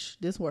teach.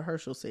 This is what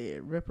Herschel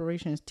said.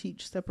 Reparations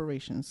teach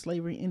separation.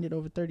 Slavery ended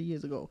over 30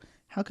 years ago.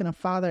 How can a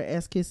father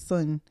ask his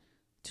son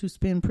to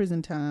spend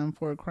prison time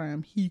for a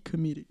crime he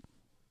committed?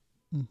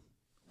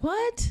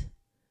 What?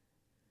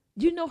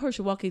 You know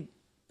Herschel Walker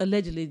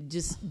allegedly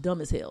just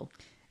dumb as hell.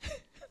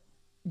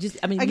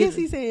 I guess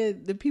he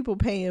said the people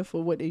paying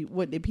for what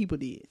the people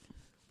did.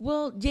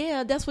 Well,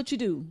 yeah, that's what you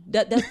do.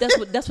 That's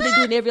what they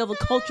do in every other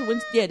culture.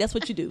 That's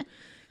what you do.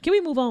 Can we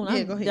move on?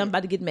 Yeah, go ahead. I'm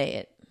about to get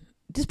mad.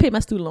 Just pay my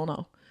student loan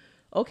off.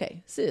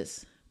 Okay,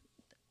 sis.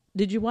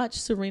 Did you watch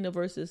Serena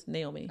versus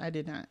Naomi? I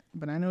did not,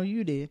 but I know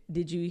you did.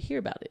 Did you hear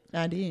about it?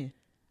 I did.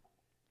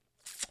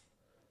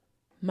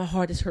 My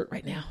heart is hurt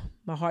right now.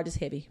 My heart is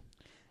heavy.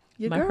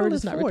 My heart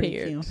is not 40,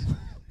 repaired. Kim.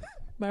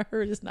 My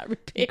heart is not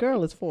repaired. Your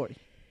girl is 40.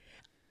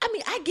 I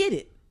mean, I get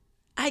it.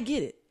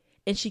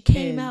 And she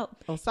came out.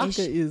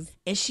 Osaka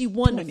and she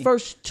won 20. The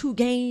first 2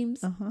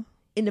 games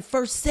in the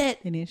first set.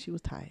 And then she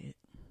was tired.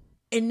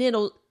 And then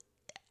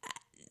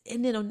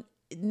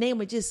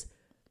Naomi just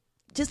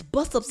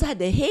bust upside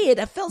the head.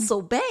 I felt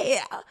so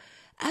bad.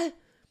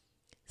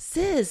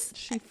 Sis,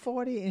 she's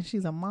 40 and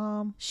she's a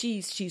mom.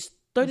 She's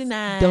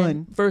 39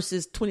 done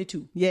versus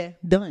 22. Yeah,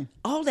 done.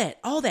 All that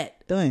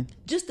done.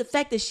 Just the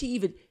fact that she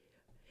can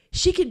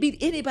beat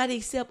anybody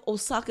except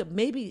Osaka.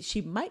 Maybe she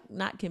might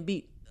not can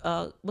beat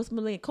what's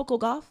my name, Coco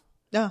Gauff.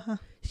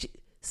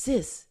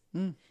 Sis,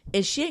 and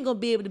she ain't gonna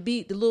be able to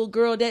beat the little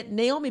girl that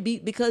Naomi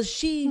beat because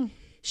she's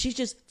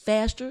just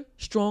faster,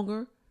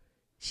 stronger.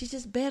 She's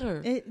just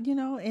better. It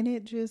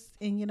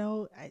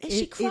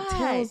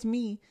tells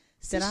me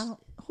that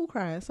who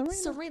cried?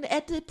 Serena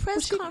at the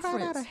press conference. She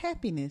cried out of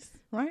happiness,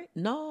 right?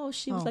 No,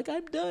 she was like,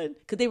 "I'm done,"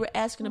 because they were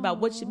asking about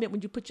what she meant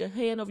when you put your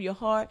hand over your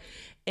heart,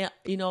 and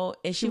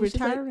and she was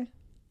retiring.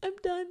 Like,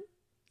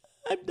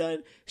 I'm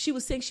done. She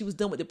was saying she was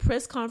done with the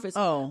press conference.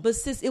 Oh, but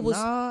sis, it was.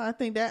 No, I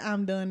think that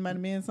I'm done might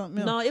have been something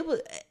else. No, it was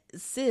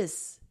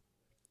sis.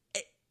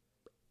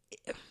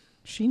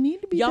 She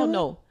need to be. Y'all done.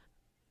 know,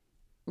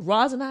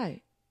 Roz and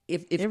I.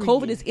 If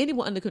COVID is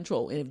anyone under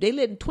control, and if they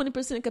letting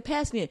 20%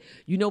 capacity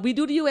in, we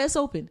do the U.S.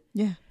 Open.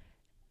 Yeah.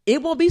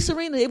 It won't be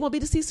Serena. It won't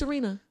be to see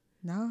Serena.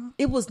 No.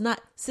 It was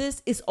not.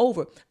 Sis, it's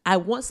over. I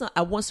want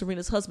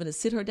Serena's husband to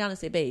sit her down and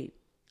say, babe,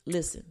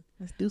 listen.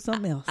 Let's do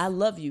something else. I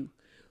love you.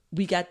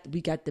 We got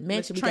the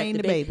mansion. Let's train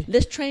the baby.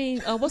 Let's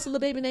train. What's the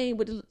little baby name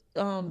with the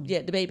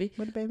the baby?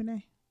 What the baby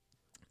name?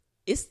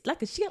 It's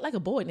like she got like a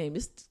boy name.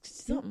 It's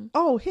something.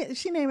 Oh,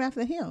 she named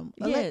after him.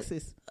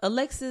 Alexis.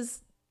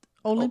 Alexis.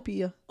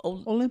 Olympia.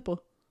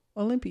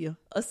 Olympia.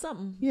 Or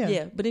something.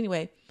 Yeah. But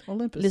anyway.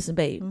 Olympus. Listen,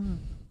 babe. Mm-hmm.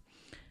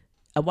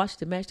 I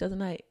watched the match the other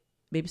night.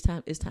 Baby,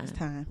 it's time.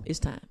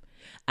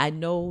 I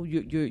know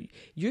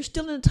you're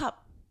still in the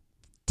top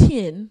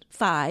 10,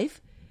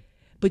 5,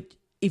 but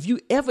if you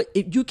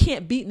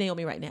can't beat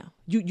Naomi right now.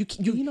 You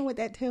know what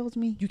that tells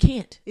me? You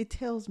can't. It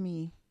tells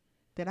me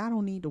that I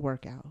don't need to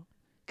work out.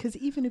 Because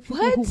even if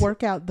people who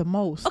work out the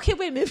most, okay,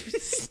 wait a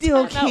minute,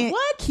 still can't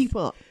keep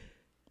up.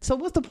 So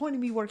what's the point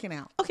of me working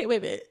out? Okay, wait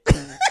a minute.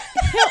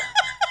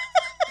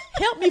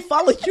 Help me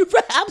follow you.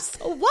 I'm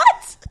so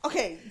what?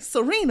 Okay,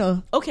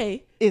 Serena.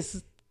 Okay,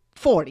 is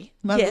 40.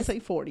 I'm gonna say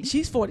 40.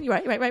 She's 40.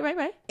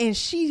 Right. And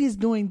she is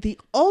doing the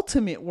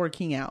ultimate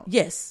working out.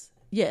 Yes.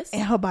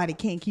 And her body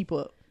can't keep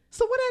up.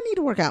 So what I need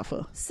to work out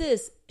for?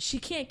 Sis, she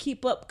can't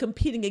keep up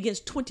competing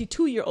against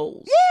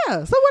 22-year-olds.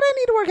 Yeah. So what I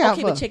need to work out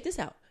for? Okay, but check this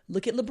out.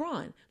 Look at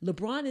LeBron.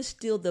 LeBron is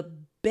still the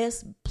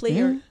best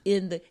player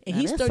in the, and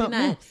Now he's that's something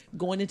 39 else.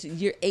 going into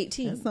year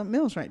 18. That's something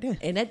else right there.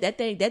 And that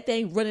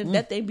thing running,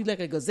 that thing be like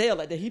a gazelle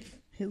like that.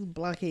 His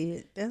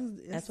blockhead. That's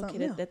That's okay.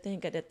 something else. That thing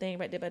got that thing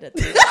right there by that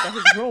thing. That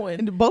is growing.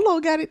 And the Bolo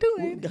got it too.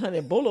 Ain't it?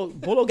 Honey, Bolo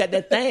got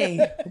that thing.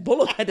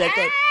 Bolo got that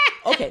thing.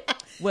 Okay.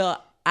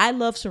 Well, I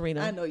love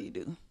Serena. I know you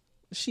do.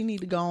 She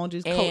need to go on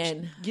just coach,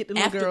 And get the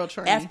little girl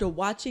trained. after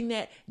watching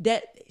that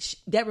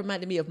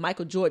reminded me of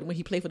Michael Jordan when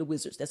he played for the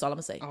Wizards. That's all I'm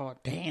gonna say. Oh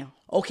damn.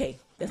 Okay,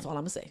 that's all I'm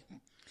gonna say.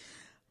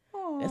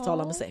 That's all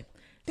I'm gonna say.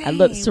 Dang, I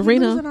love we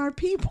Serena. losing our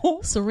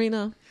people.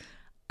 Serena,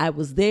 I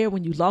was there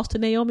when you lost to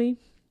Naomi,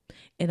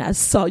 and I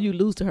saw you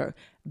lose to her.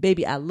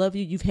 Baby, I love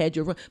you. You've had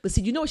your run, but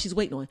see, you know what she's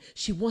waiting on?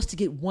 She wants to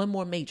get one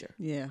more major.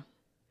 Yeah.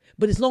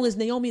 But as long as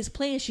Naomi is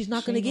playing, she's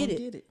not She going to ain't get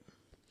gonna it.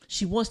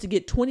 She wants to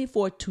get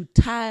 24 to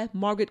tie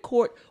Margaret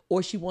Court,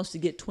 or she wants to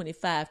get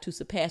 25 to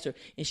surpass her,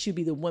 and she'll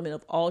be the woman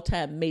of all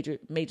time major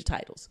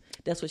titles.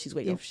 That's what she's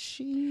waiting If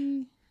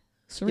she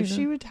Serena. if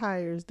she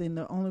retires, then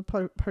the only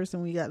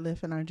person we got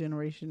left in our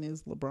generation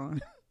is LeBron.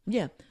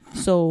 Yeah.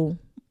 So,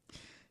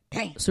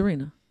 Dang.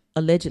 Serena,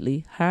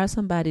 allegedly hire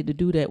somebody to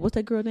do that. What's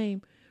that girl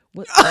name?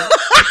 What?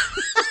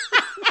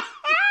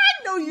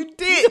 No, you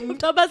didn't. I'm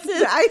talking about sis.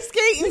 The ice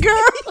skating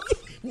girl.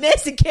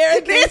 Nancy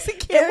Kerrigan. Nancy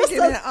Kerrigan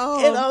And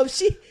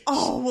and,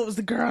 Oh, what was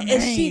the girl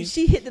name? and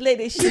she hit the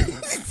lady. She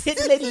hit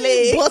the lady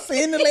leg. Bust her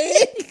in the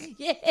leg.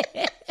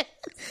 Yeah.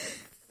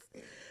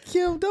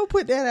 Kim, don't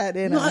put that out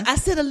there. No, now. I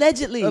said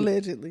allegedly.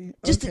 Allegedly.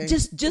 Just Okay.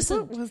 to,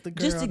 What was the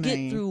just to girl get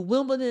name? through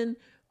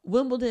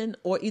Wimbledon,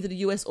 or either the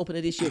U.S. Open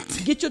of this year.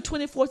 Get your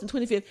 24th and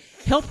 25th.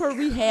 Help her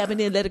rehab, and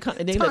then let her come.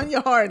 And then Tanya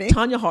Harding.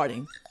 Tanya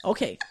Harding.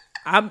 Okay.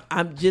 I'm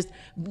just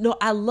no.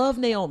 I love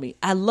Naomi.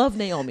 Tanya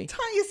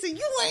said,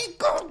 "You ain't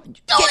gonna do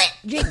it.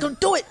 You ain't gonna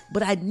do it.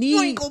 But I need.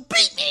 You ain't gonna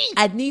beat me."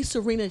 I need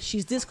Serena.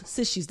 She's this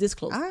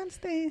close. I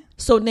understand.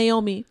 So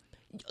Naomi,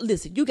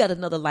 listen, you got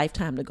another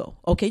lifetime to go.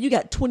 Okay, you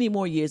got 20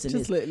 more years in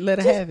Just this.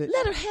 let her have it.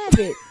 Let her have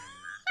it.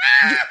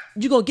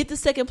 You're gonna get the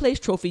second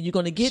place trophy. You're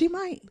gonna get. She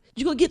might.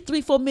 You're gonna get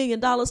 $3-4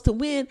 million to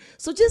win.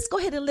 So just go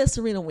ahead and let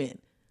Serena win.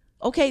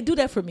 Okay, do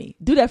that for me.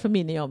 Do that for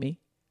me, Naomi.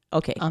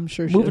 Okay, I'm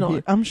sure. Moving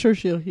on, I'm sure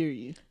she'll hear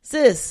you.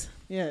 sis.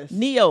 Yes.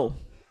 Neo.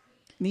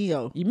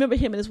 Neo. You remember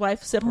him and his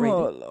wife separated,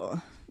 Oh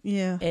Lord.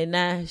 Yeah. and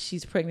now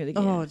she's pregnant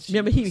again. Oh,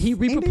 remember he Ain't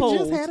they reproposed.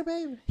 just had a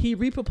baby? He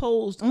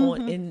reproposed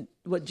on in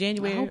what,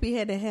 January? I hope he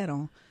had that hat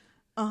on.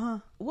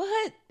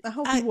 What? I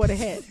hope he wore the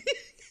hat.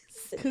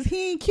 Cause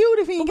he ain't cute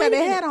if he ain't got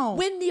that hat on.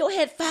 When Neo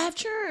had 5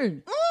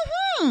 children.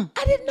 Mm-hmm.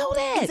 I didn't know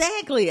that.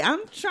 Exactly.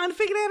 I'm trying to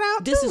figure that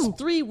out. This too. is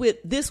 3 with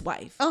this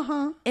wife.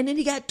 Uh-huh. And then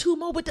he got 2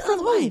 more with the other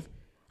who? wife.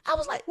 I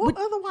was like, What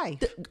other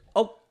wife?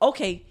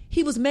 Okay,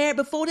 he was married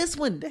before this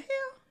one. The hell?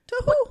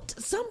 To who?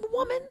 To some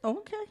woman.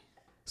 Okay.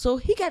 So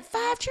he got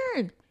 5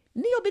 children.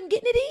 Neo been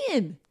getting it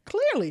in.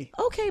 Clearly.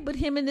 Okay, but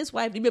him and his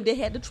wife, remember they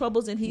had the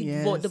troubles, and he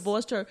Yes.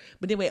 divorced her.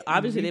 But anyway,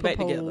 obviously they're back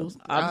together. Reproposed,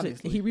 Obviously,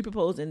 obviously. he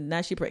reproposed, and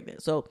now she's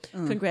pregnant. So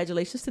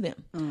congratulations to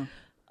them.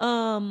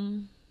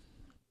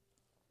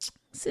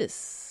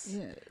 Sis,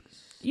 Yes.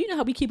 you know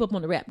how we keep up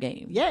on the rap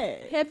game. Yeah.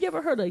 Have you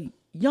ever heard of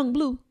Young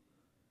Blue?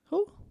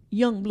 Who?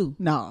 Young Blue.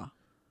 Nah.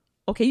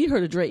 Okay, you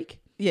heard of Drake.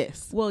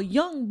 Yes. Well,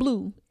 Young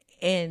Blue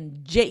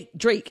and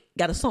Drake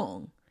got a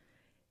song.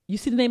 You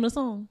see the name of the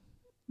song?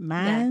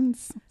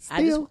 Mine's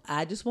still.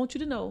 I just want you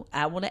to know.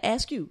 I want to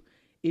ask you: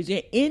 is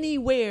there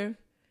anywhere?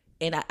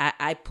 And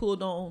I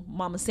pulled on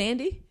Mama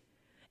Sandy,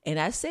 and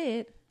I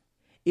said,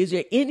 is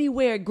there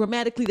anywhere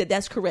grammatically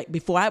that's correct?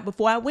 Before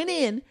I went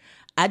in,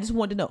 I just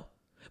wanted to know,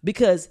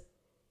 because,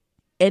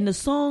 and the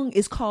song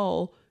is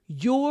called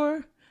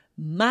 "Your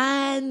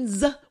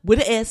Mind's" with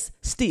an S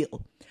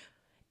still,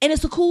 and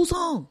it's a cool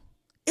song.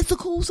 It's a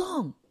cool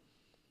song.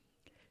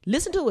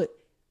 Listen to it.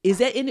 Is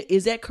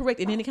that correct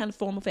in any kind of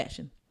form or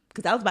fashion?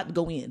 Because I was about to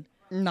go in.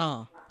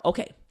 Nah.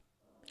 Okay.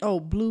 Oh,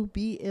 Blue,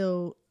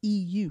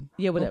 BLEU.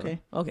 Yeah, whatever.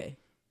 Okay.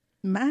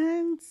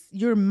 Mine's.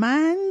 Your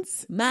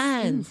mind's.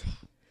 Minds.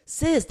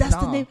 Sis, that's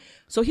the Nah. name.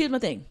 So here's my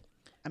thing.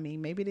 I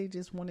mean, maybe they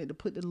just wanted to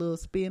put the little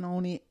spin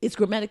on it. It's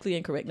grammatically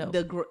incorrect. No.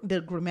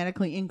 The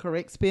grammatically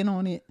incorrect spin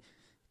on it.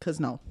 Cause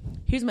no,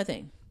 Here's my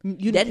thing.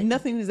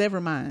 nothing is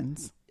ever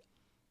mine's.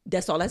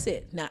 That's all I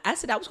said. Now, I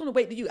said I was going to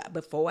wait till you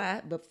before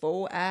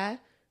I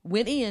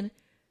went in,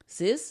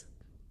 sis.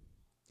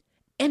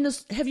 And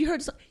have you heard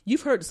the song?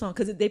 You've heard the song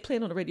because they play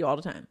it on the radio all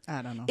the time.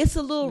 I don't know. It's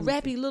a little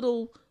rappy,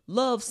 little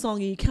love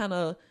songy kind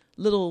of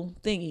little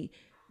thingy.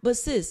 But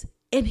sis,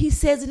 and he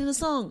says it in the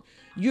song,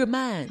 "You're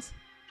mine."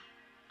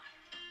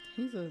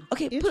 He's a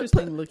Okay,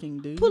 interesting looking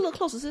dude. Put a little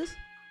closer, sis.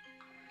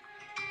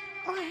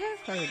 Oh, I have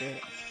heard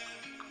that.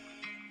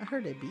 I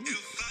heard that beat.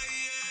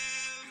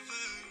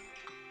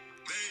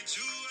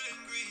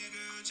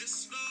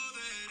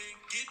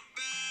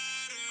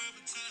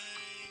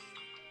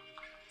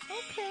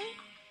 Okay.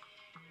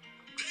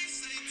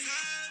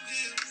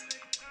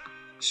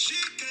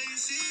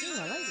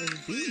 Yeah, I like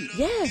this beat.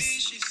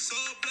 Yes.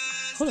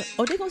 Hold on.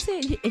 Oh, they gonna say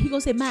it. He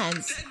gonna say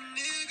mines.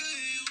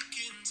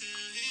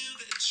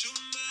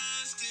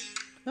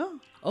 Oh,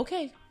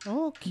 Okay.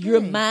 okay. Your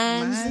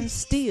mind's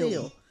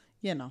still.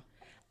 You know.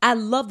 I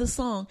love the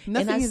song.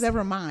 Nothing is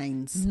ever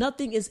mine.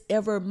 Nothing is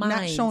ever mine.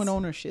 Not showing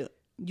ownership.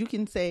 You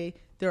can say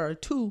there are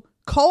 2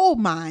 coal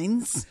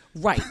mines.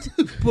 Right.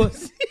 But,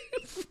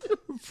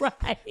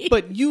 right.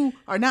 but you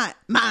are not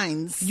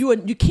mines. You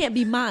can't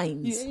be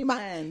mines. You ain't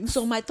mines.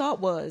 So my thought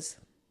was,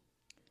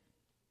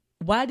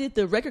 why did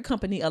the record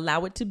company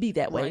allow it to be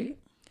that way? Right.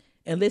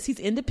 Unless he's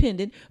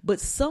independent. But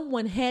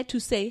someone had to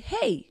say,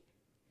 hey,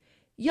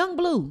 Young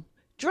Blue,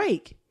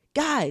 Drake,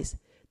 guys,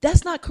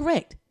 that's not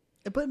correct.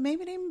 But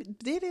maybe they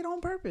did it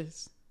on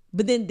purpose.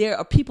 But then there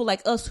are people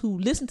like us who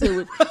listen to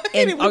it,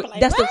 and like,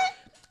 that's what?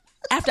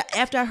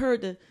 after I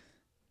heard the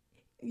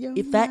You're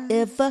if mine. I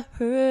ever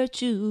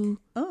hurt you,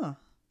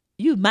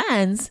 you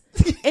mines,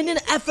 and then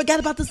I forgot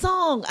about the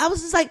song. I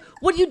was just like,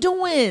 "What are you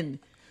doing?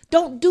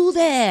 Don't do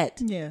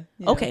that." Yeah.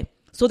 Okay,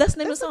 so that's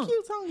the name of the That's song. a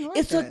cute song. I like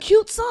It's that. a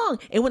cute song,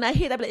 and when I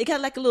hear that, it got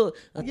like a little,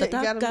 Yeah, it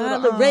got a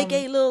little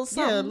reggae, little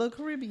something. Yeah, a little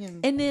Caribbean.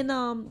 And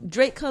then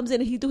Drake comes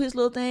in and he do his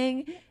little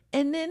thing,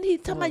 and then he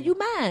talking about you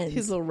mines.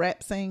 His little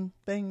rap sing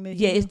thing. That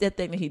Yeah, it's that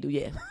thing that he do.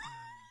 Yeah.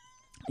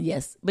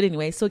 Yes. But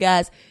anyway, so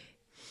guys,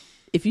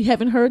 if you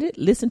haven't heard it,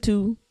 listen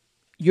to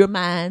Your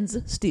Mind's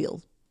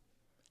Still.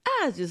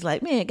 I was just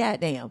like, man,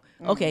 goddamn.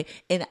 Okay.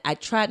 And I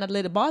tried not to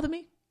let it bother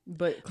me.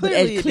 But But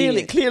clearly it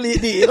did.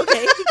 Okay.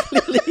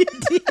 Clearly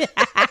it did.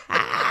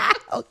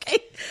 Okay.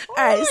 All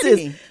right,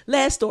 sis.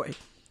 Last story.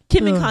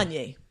 Kim and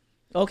Kanye.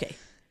 Okay.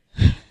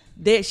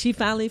 There, she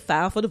finally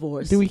filed for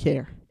divorce. Do we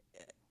care?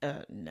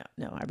 No,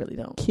 I really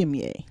don't.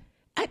 Kimye.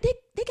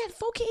 They got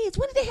 4 kids.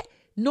 What did they have?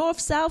 North,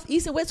 South,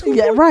 East, and West. Who,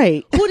 Yeah,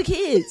 right. Who are the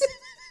kids?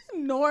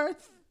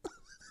 North.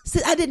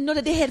 I didn't know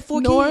that they had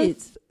 4 North,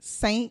 kids.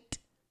 Saint,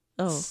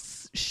 Oh,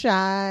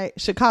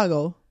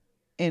 Chicago,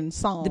 and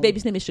Psalm. the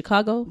baby's name is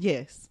Chicago.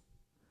 Yes.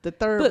 The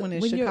third But one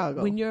is when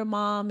Chicago. when your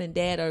mom and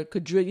dad are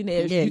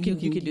quadrillionaires, Yeah, you can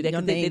do that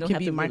your because they name don't can have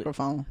be to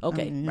microphone.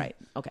 Okay, I mean, right.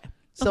 Okay.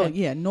 So Okay.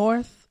 yeah,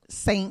 North,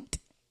 Saint,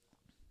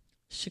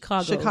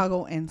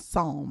 Chicago, and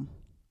Psalm.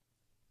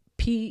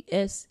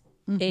 PSAL.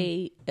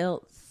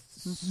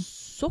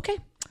 Okay.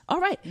 All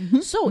right.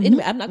 So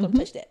anyway, I'm not going to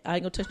touch that. I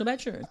ain't going to touch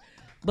nobody's churn.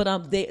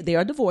 But they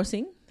are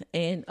divorcing,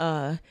 and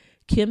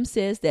Kim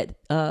says that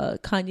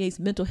Kanye's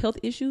mental health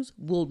issues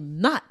will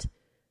not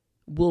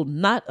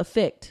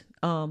affect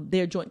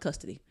their joint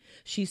custody.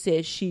 She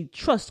says she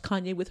trusts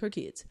Kanye with her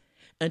kids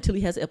until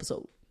he has an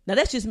episode. Now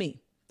that's just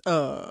me.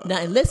 Now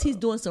unless he's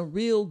doing some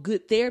real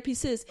good therapy,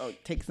 sis.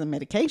 Take some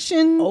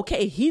medication.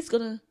 Okay, he's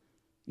gonna.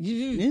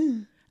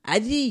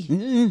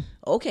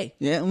 Okay.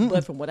 Yeah.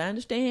 But from what I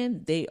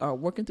understand, they are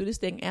working through this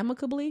thing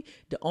amicably.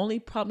 The only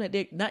problem that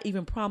they're not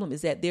even problem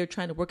is that they're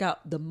trying to work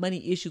out the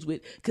money issues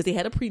with, because they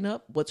had a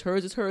prenup. What's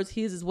hers is hers,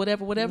 his is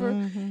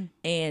whatever,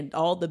 and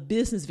all the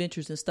business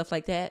ventures and stuff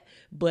like that.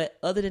 But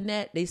other than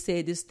that, they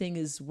say this thing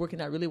is working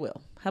out really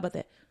well. How about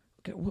that?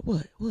 Okay,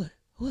 what?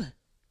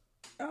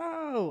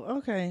 Oh,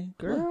 okay.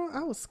 Girl,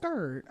 I was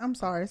scared. I'm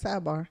sorry,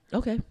 sidebar.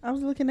 Okay. I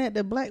was looking at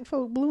the Black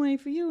Folk Blue Ain't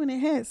For You, and it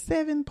had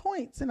 7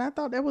 points, and I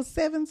thought that was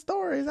 7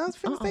 stories. I was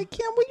finna say,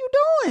 Kim, what you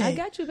doing? I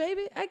got you,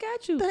 baby. I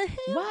got you. The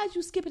hell? Why are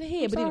you skipping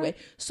ahead? But sorry. anyway,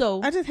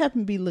 so I just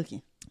happened to be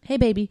looking. hey,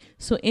 baby.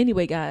 So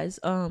anyway, guys,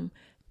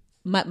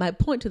 my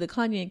point to the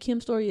Kanye and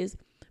Kim story is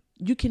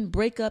you can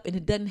break up and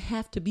it doesn't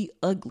have to be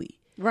ugly.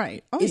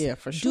 Right. Oh, It's yeah,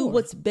 for sure. Do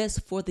what's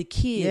best for the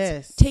kids.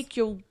 Yes. Take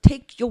yourself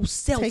Take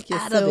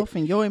out of yourself it.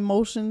 and your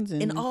emotions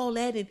And and all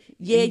that, and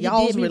you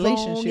y'all's did me wrong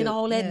relationship. and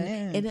all that, Yeah,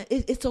 and yeah.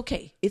 it's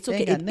okay. It's They okay.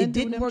 ain't got nothing It to do with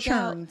didn't them work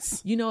churns.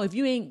 out. You know, if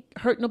you ain't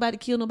hurt nobody,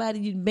 kill nobody,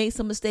 you made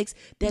some mistakes.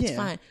 That's Yeah.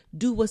 fine.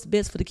 Do what's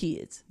best for the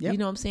kids. Yep. You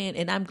know what I'm saying?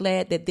 And I'm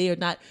glad that they are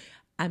not.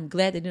 I'm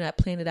glad that they're not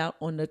playing it out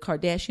on the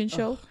Kardashian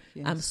show.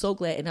 yes. I'm so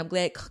glad, and I'm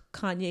glad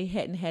Kanye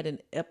hadn't had an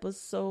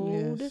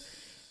episode. Yes.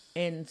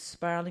 And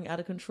spiraling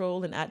out of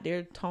control and out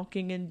there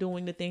talking and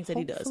doing the things that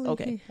he does. Hopefully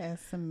Okay. he has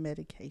some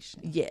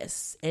medication.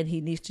 Yes. And he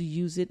needs to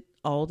use it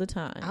all the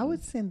time. I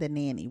would send the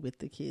nanny with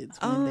the kids.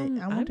 When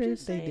I wonder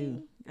if they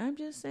do. I'm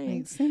just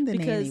saying. Like, send the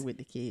nanny because with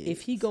the kids.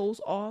 if he goes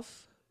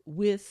off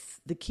with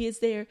the kids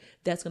there,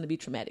 that's going to be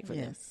traumatic for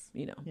them. Yes.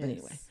 You know. But Yes.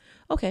 anyway.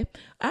 Okay.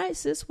 All right,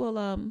 sis. Well,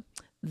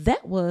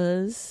 that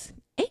was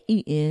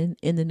AEN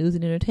in the news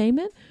and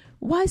entertainment.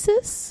 Why,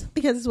 sis?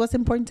 Because it's what's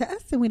important to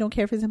us, and we don't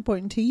care if it's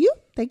important to you.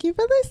 Thank you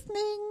for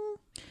listening.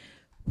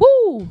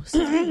 Woo!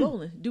 Since we're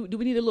rolling. Do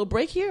we need a little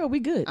break here, or are we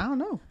good? I don't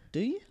know.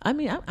 Do you? I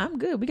mean, I'm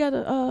good. We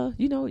gotta, want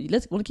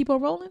to keep on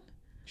rolling.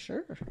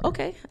 Sure.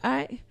 Okay, all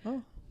right,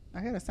 Oh,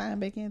 I gotta sign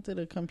back into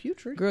the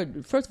computer. girl.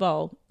 First of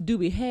all, do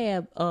we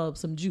have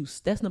some juice?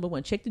 That's number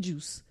one. Check the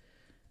juice.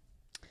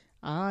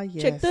 Ah,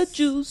 yes. Check the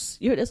juice.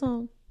 You heard that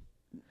song?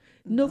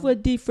 Nova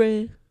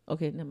different.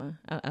 Okay, never mind.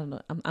 I don't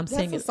know. I'm That's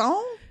singing. a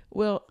song?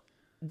 Well,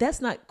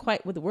 that's not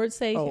quite what the words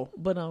say. Oh.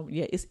 But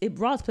yeah,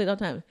 Rod's played all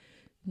the time.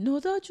 No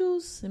the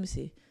juice. Let me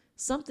see.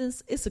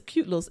 It's a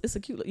cute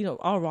little,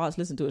 all Rod's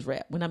listen to is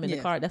rap. When I'm in the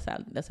Yeah. car, that's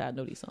how I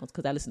know these songs,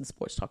 because I listen to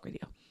sports talk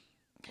radio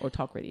or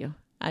talk radio.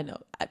 I know.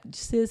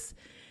 Sis,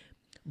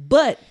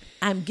 But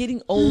I'm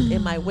getting old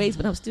in my ways,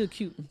 but I'm still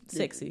cute and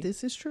sexy.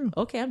 This is true.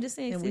 Okay, I'm just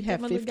saying. And we have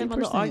 50%. Got my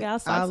little Argyle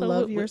socks I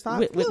love on your with,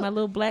 socks. with my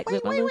little black.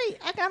 Wait.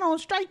 I got on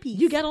stripies.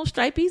 You got on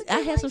stripies. I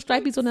had some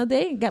stripies on the other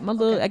day. Got my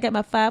little. Okay. I got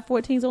my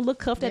 514s on, little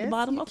cuffed at the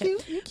bottom. You Okay,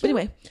 cute, you but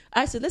anyway,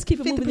 all right. So let's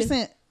keep it moving.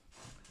 50%.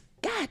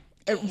 God.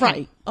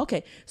 Right.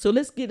 Okay. So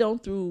let's get on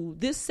through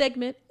this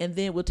segment, and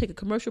then we'll take a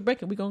commercial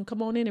break, and we're gonna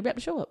come on in and wrap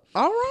the show up.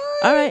 All right.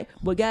 All right.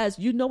 Well, guys,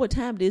 you know what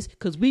time it is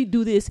because we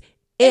do this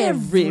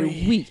every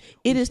week.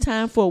 It is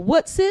time for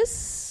what,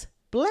 sis?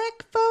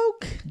 Black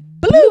folk,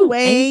 blue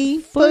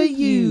ain't for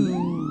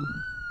you.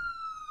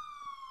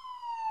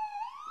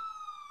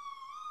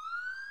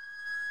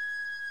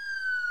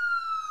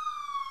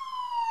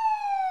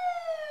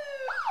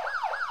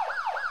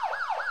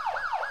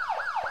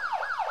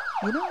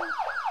 You know,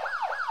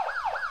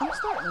 I'm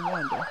starting to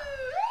wonder.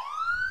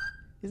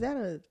 Is that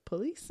a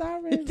police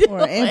siren or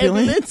an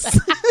ambulance?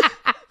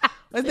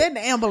 Is that the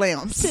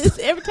ambulance? Sis,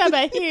 every time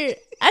I hear it,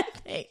 I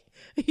think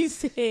he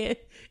said,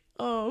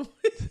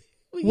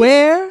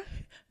 where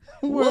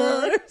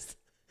were the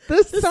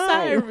the sirens?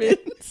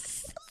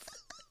 sirens?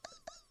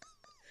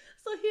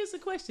 So here's the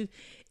question.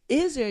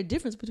 Is there a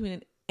difference between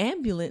an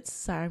ambulance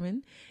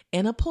siren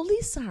and a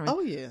police siren?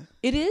 Oh, yeah.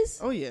 It is?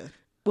 Oh, yeah.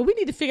 Well, we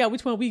need to figure out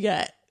which one we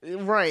got.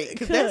 Right.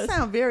 Because that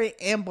sounds very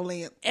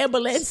ambulance.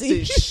 Ambulance-y.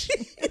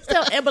 It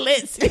sounds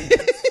ambulance-y.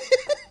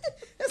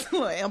 That's a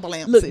little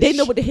ambulance. Look, they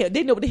know what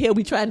the hell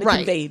we trying to Right.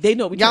 convey. They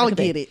know what we Y'all trying to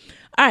convey. get it.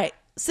 All right,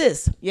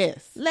 sis.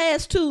 Yes.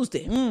 Last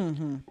Tuesday,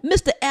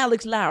 Mr.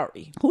 Alex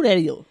Lowry. Who that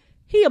is?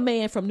 He a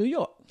man from New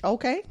York.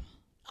 Okay.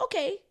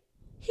 Okay,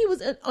 he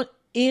was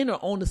in or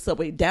on the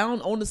subway, down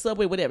on the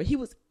subway, whatever. He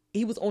was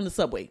on the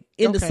subway,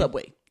 in the Okay.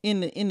 subway,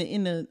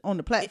 on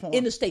the platform.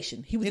 in the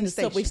station. He was in the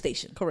subway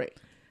station. Correct.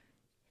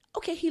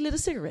 Okay, he lit a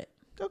cigarette.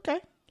 Okay.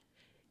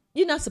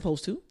 You're not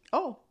supposed to.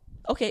 Oh.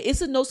 Okay, it's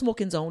a no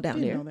smoking zone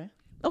down there. Didn't know that.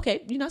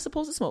 Okay, you're not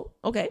supposed to smoke.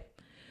 Okay,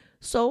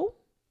 so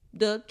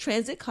the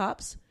transit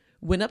cops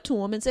went up to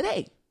him and said,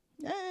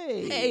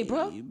 Hey,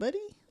 bro. buddy.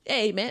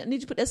 hey, man, I need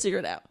you to put that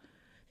cigarette out.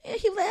 And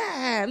he was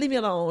like, leave me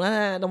alone.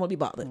 I don't want to be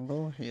bothered.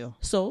 Oh, hell.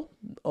 So,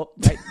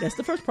 right, that's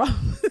the first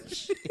problem.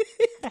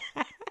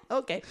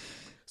 Okay.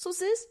 So,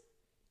 sis,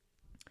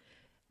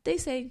 they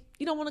say,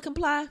 you don't want to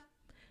comply?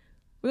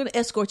 We're going to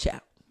escort you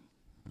out.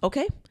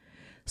 Okay?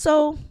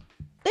 So,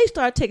 they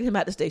started taking him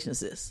out the station,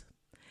 sis.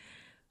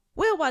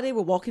 Well, while they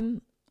were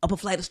walking up a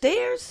flight of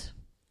stairs,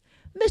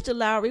 Mr.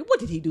 Lowry, what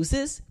did he do,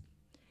 sis?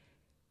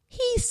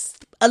 He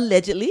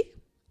allegedly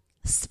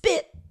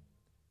spit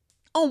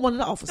on one of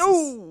the officers.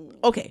 Oh.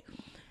 Okay.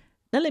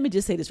 Now, let me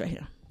just say this right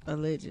here.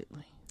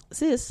 Allegedly.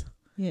 Sis,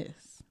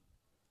 Yes.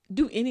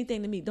 do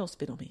anything to me. Don't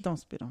spit on me. Don't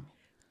spit on me.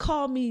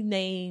 Call me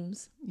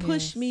names.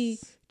 Push Yes. me.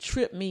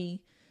 Trip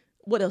me.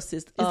 What else,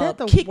 sis? Is that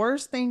the kick?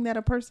 worst thing that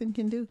a person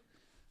can do?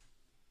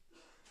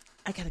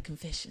 I got a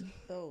confession.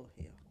 Oh,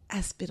 hell.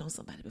 I spit on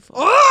somebody before.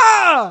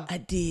 Ah! I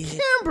did.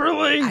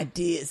 Kimberly! I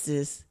did,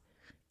 sis.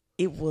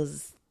 It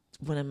was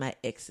one of my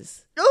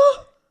exes.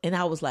 Oh! And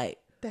I was like,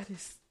 That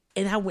is...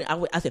 and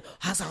I said,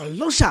 I saw a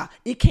little shot.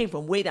 It came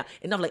from way down.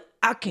 And I'm like,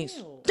 I can't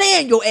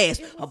stand your ass.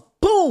 A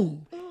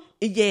boom.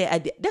 And yeah, I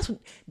did.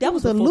 That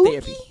was was a before loogie?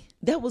 therapy.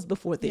 That was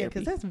before Yeah, therapy.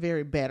 because that's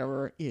very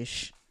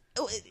batterer-ish.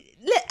 I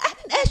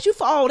didn't ask you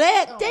for all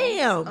that.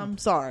 Damn. I'm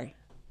sorry.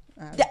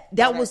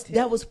 That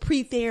was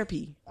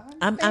pre-therapy.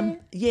 I'm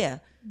yeah.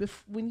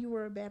 When you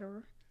were a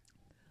batterer?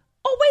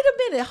 Oh, wait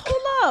a minute.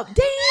 Hold up.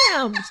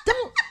 Damn.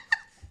 Don't.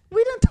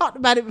 We done talked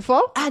about it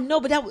before. I know,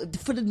 but that was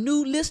for the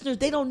new listeners.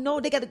 They don't know.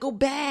 They got to go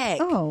back.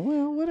 Oh,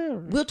 well, whatever.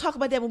 We'll talk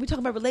about that when we talk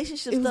about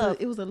relationship stuff.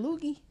 It was a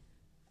loogie.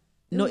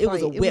 No, it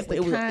was a whip.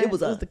 It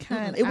was the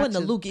kind. It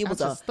wasn't a loogie. It was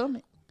a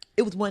stomach.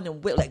 It was one of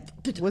them whip. Like,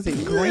 Was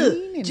it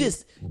green and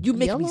just you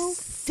make me yellow?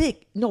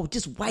 sick. No,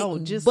 just white. Oh,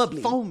 and just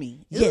bubbly.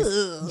 foamy. Yes,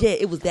 Ugh. yeah,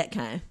 it was that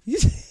kind.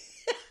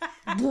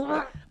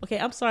 Okay,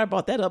 I'm sorry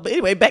about that. But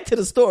anyway, back to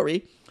the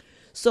story.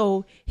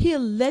 So he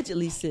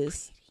allegedly,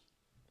 sis,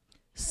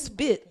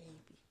 spit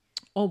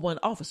on one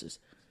of the officers.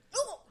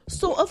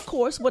 So of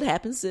course, what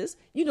happens, sis?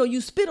 You know,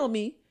 you spit on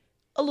me,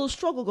 a little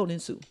struggle going to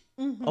ensue.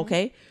 Mm-hmm.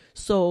 Okay,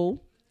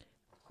 so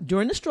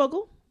during the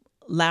struggle,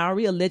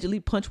 Lowry allegedly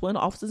punched one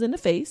of the officers in the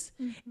face,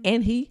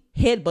 and he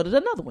headbutted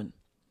another one.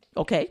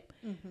 Okay,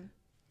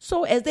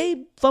 so as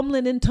they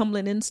fumbling and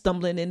tumbling and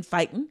stumbling and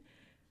fighting,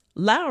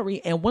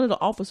 Lowry and one of the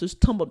officers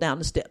tumbled down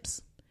the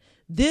steps.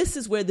 This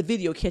is where the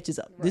video catches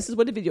up. Right. This is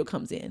where the video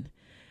comes in.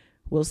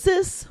 Well,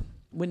 sis,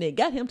 when they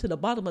got him to the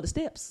bottom of the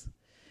steps,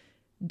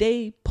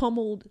 they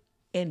pummeled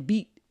and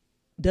beat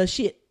the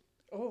shit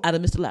out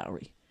of Mr.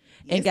 Lowry.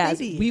 And guys,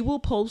 we will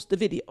post the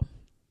video.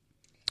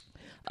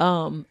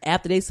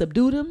 After they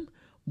subdued him,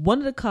 one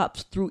of the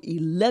cops threw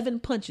 11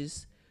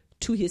 punches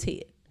to his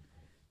head.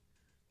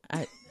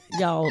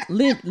 Y'all,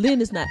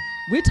 Lynn is not.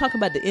 We're talking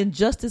about the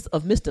injustice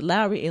of Mr.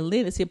 Lowry, and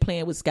Lynn is here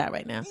playing with Scott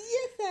right now.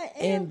 Yes, I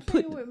am. And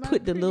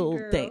put the little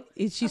girl. thing.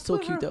 She's so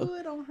cute though.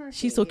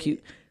 She's so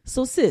cute.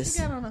 So She sis,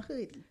 got on a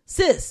hoodie.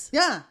 sis,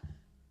 Yeah.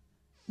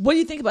 what do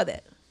you think about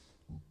that?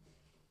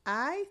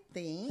 I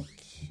think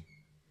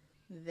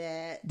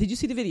that... Did you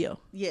see the video?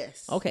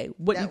 Yes. Okay.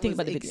 What do you think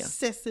about the video?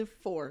 Excessive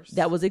force.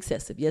 That was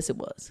excessive. Yes, it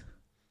was.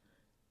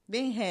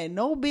 They had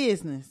no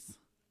business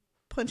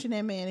punching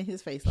that man in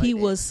his face like he that.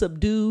 was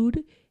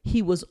subdued.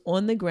 He was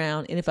on the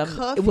ground. And if I'm...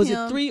 Was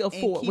it 3 or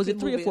 4? Was it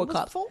 3 or 4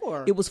 cops?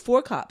 4. It was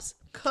 4 cops.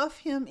 Cuff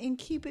him and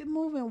keep it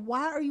moving.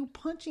 Why are you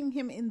punching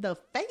him in the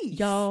face?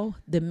 Y'all,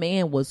 the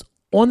man was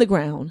on the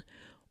ground,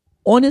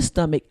 on his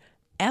stomach,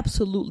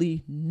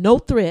 absolutely no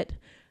threat.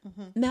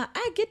 Mm-hmm. Now,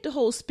 I get the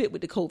whole spit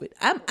with the COVID.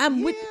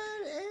 I'm with...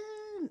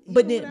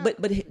 But then,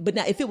 but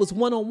now, if it was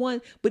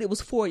 1-on-1, but it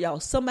was 4 y'all,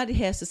 somebody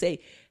has to say,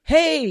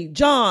 "Hey,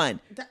 John,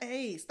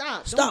 hey,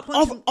 stop!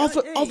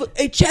 Offer,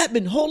 hey,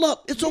 Chapman, hold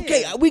up, it's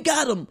okay, we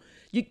got him."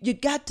 You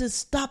got to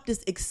stop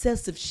this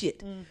excessive shit.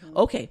 Mm-hmm.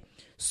 Okay,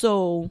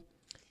 so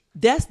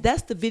that's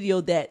the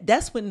video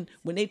that's when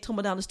they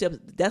tumble down the steps.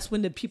 That's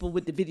when the people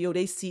with the video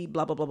they see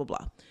blah blah blah blah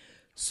blah.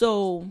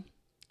 So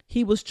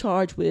he was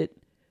charged with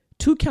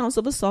 2 counts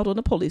of assault on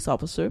a police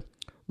officer,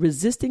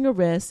 resisting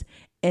arrest,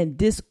 and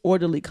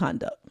disorderly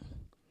conduct.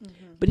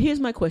 Mm-hmm. But here's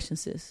my question,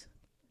 sis.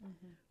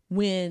 Mm-hmm.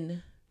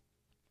 When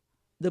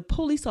the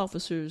police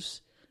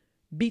officers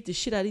beat the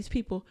shit out of these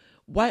people,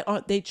 why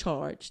aren't they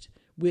charged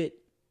with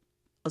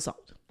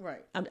assault?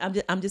 Right.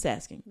 I'm just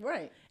asking.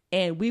 Right.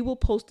 And we will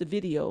post a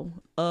video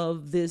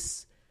of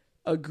this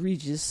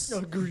egregious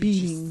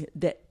beating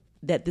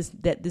that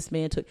this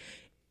man took.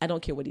 I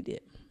don't care what he did.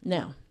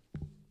 Now,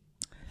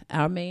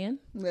 our man.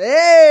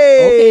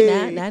 Hey.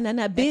 Okay,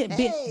 now.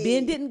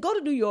 Ben didn't go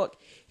to New York.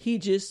 He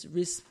just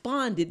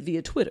responded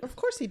via Twitter. Of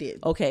course he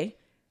did. Okay.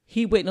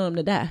 He waiting on him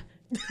to die.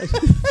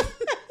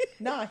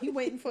 Nah, he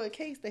waiting for a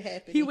case to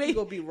happen. He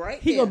gonna be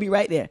right there. He gonna be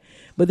right there.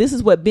 But this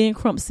is what Ben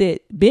Crump said.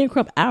 Ben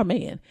Crump, our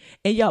man.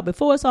 And y'all,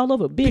 before it's all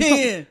over,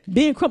 Ben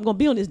Crump gonna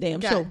be on this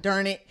damn show.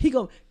 Darn it. He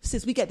gonna,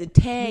 since we got to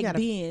tag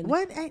Ben.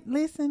 What? Hey,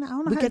 listen, I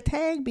don't know how to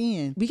tag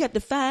Ben. We got to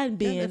find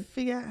Ben. Got to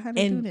figure out how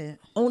to do that.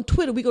 On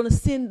Twitter, we're gonna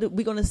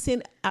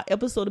send our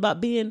episode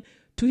about Ben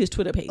to his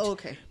Twitter page.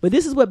 Okay. But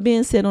this is what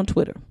Ben said on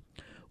Twitter.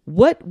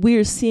 What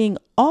we're seeing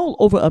all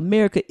over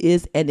America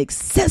is an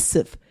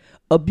excessive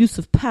abuse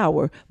of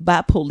power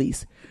by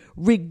police.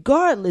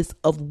 Regardless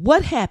of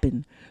what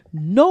happened,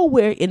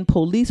 nowhere in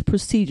police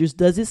procedures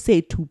does it say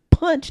to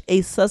punch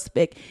a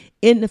suspect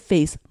in the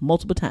face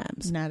multiple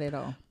times. Not at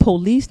all.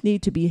 Police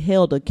need to be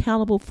held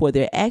accountable for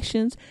their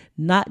actions,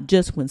 not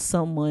just when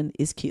someone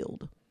is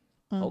killed.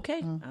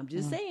 Okay? I'm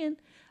just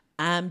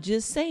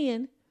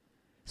saying.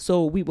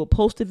 So we will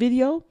post a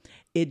video.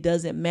 It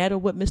doesn't matter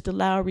what Mr.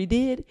 Lowry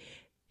did.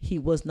 He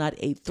was not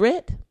a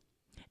threat.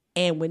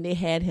 And when they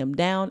had him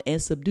down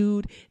and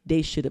subdued,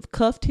 they should have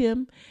cuffed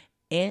him.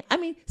 And I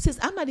mean, sis,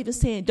 I'm not even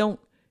saying don't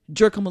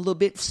jerk him a little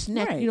bit,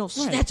 snatch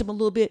him a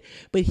little bit,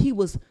 but he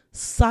was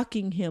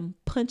socking him,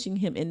 punching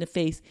him in the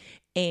face,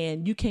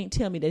 and you can't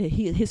tell me that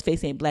his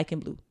face ain't black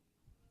and blue.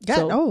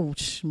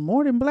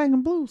 More than black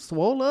and blue,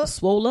 swole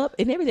up,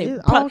 and everything.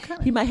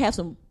 He might have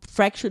some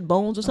fractured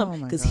bones or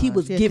something because he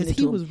was giving it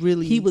to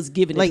him. He was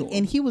giving it to him,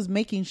 and he was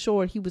making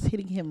sure he was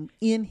hitting him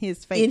in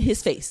his face. In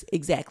his face,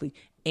 exactly.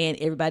 And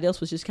everybody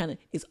else was just kind of,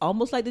 it's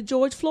almost like the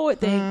George Floyd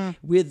thing.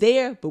 We're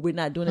there, but we're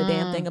not doing a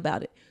damn thing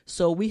about it.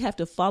 So we have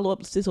to follow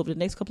up this over the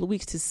next couple of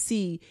weeks to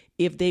see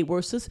if they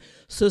were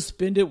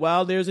suspended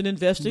while there's an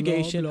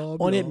investigation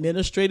on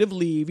administrative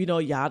leave,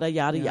 yada,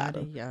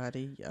 yada.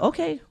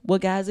 Okay. Well,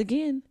 guys,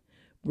 again,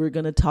 we're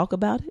going to talk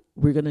about it.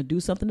 We're going to do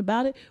something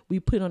about it.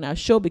 We put it on our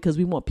show because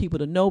we want people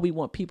to know. We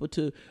want people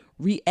to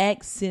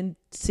react, send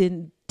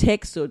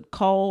text or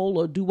call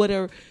or do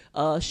whatever.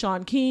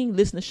 Sean King,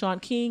 listen to Sean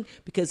King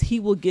because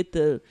he will get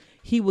the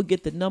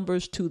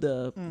numbers to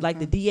the like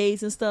the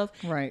DAs and stuff.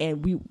 Right.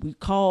 And we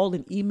call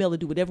and email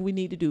and do whatever we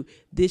need to do.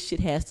 This shit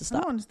has to stop.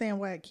 I don't understand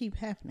why it keep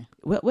happening.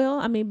 Well,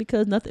 I mean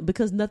because nothing's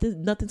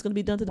going to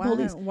be done to the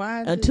police.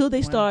 Until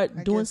they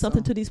start doing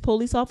something to these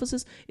police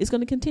officers, it's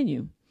going to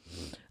continue.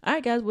 All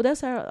right, guys. Well,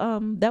 that's our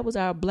that was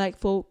our Black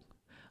Folk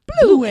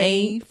Blue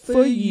ain't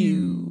for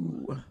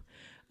you.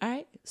 All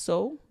right.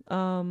 So,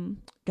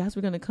 guys,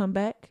 we're going to come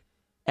back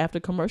after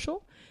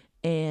commercial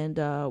and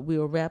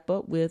we'll wrap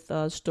up with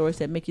stories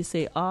that make you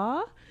say,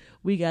 ah.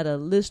 We got a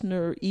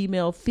listener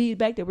email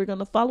feedback that we're going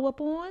to follow up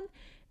on.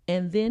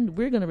 And then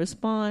we're going to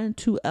respond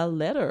to a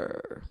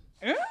letter.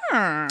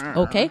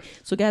 Okay.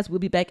 So, guys, we'll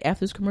be back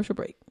after this commercial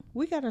break.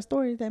 We got a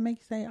story that make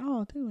you say,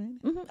 oh, too,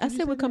 ain't it? Mm-hmm. I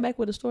said we'll come back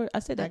with a story. I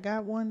said that. I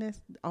got one that's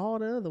all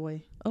the other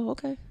way. Oh,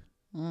 okay.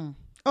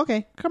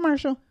 Okay.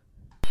 Commercial.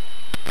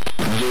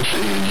 This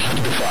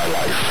is Defy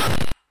Life.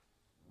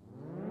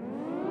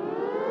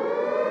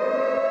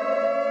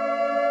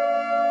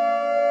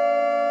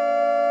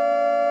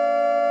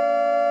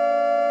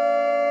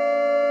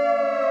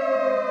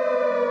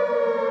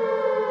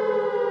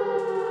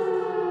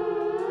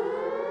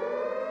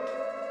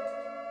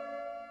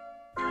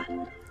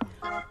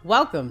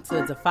 Welcome to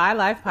the Defy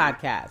Life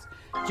podcast.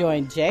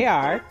 Join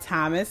JR,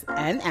 Thomas,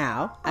 and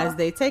Al as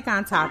they take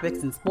on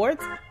topics in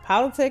sports,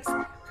 politics,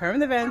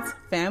 current events,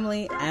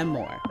 family, and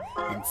more.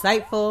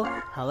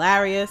 Insightful,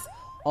 hilarious,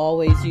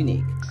 always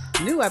unique.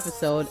 New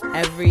episode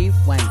every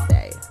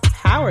Wednesday.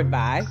 powered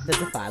by the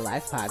Defy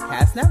Life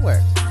Podcast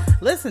Network.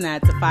 Listen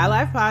at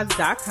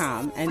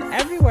DefyLifePods.com and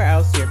everywhere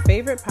else your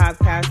favorite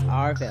podcasts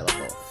are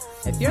available.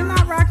 If you're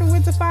not rocking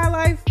with Defy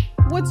Life,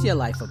 what's your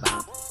life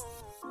about?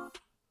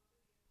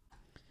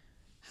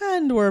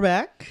 And we're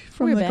back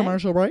from the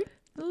commercial break.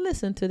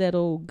 Listen to that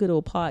good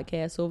old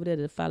podcast over there,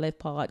 the Defy Life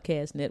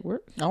Podcast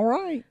Network. All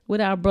right.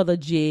 With our brother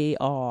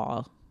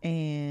J.R.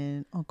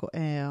 and Uncle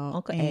Al.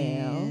 Uncle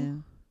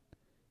Al.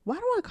 Why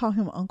do I call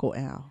him Uncle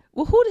Al?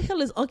 Well, who the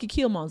hell is Uncle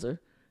Killmonster?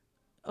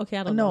 Okay,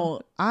 I don't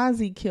know. No,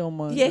 Ozzy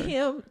Killmonster. Yeah,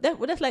 him.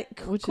 That's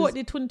like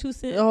Courtney 22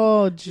 Cent.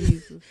 Oh,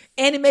 Jesus.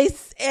 Anime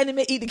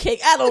eat the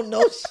cake. I don't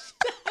know.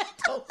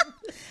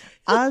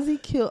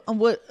 Ozzy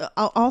what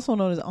also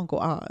known as Uncle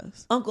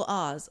Oz. Uncle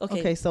Oz.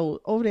 Okay,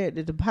 so over there at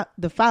the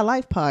Defy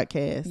Life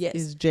Podcast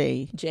is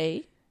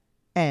J,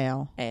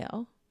 Al,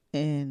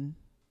 and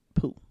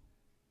Pooh.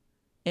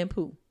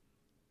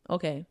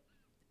 Okay.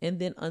 And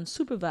then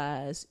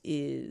unsupervised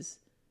is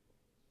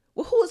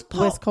who is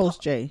Paul? West Coast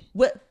J.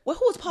 Who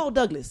is Paul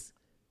Douglas?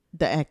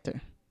 The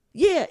actor.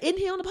 Yeah, isn't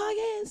he on the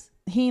podcast?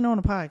 He ain't on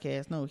the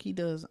podcast. No, he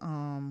does.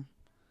 I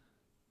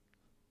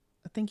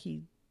think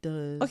he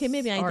does. Okay,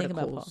 maybe I ain't thinking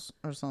about Paul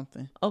or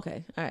something.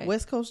 Okay, all right.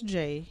 West Coast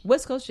J.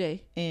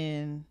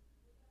 And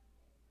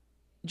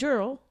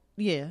Gerald.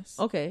 Yes.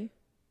 Okay.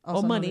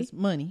 Also Money.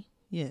 Money.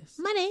 Yes.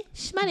 Money.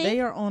 They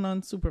are on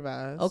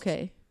unsupervised.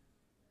 Okay.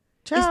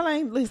 Child, I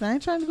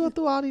ain't trying to go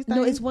through all these things.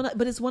 No, it's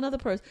one other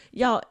person,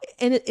 y'all,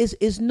 and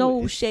it's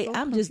no shade. So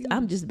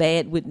I'm just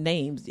bad with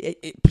names.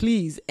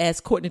 Please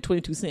ask Courtney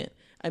 22 Cent.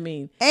 I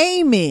mean,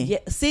 Amy. Yeah,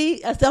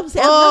 see, I'm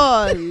saying.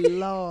 Oh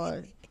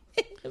Lord.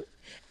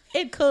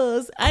 And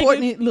cause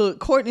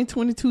Courtney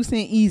 22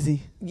 Cent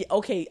easy. Yeah,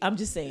 okay, I'm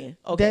just saying.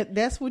 Okay,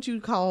 that's what you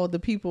call the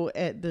people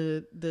at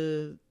the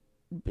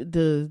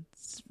DJ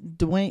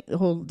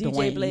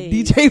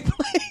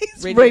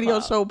Blaze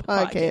radio show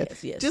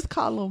podcast. Yes. Just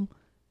call them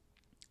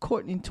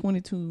Courtney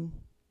 22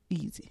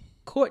 Easy.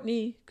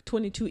 Courtney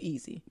 22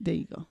 Easy. There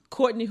you go.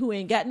 Courtney who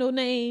ain't got no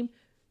name.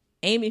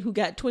 Amy who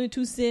got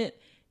 22 Cent.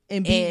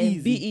 And Be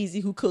Easy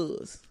who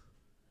cuz.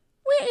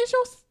 Where is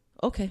your...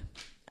 Okay.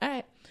 All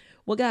right.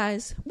 Well,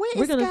 guys. Where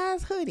is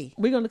Sky's hoodie?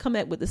 We're going to come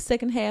back with the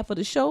second half of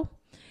the show.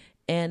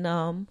 And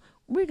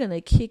we're going to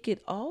kick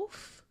it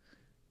off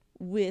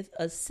with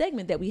a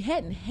segment that we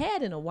hadn't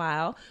had in a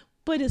while.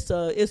 But it's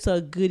a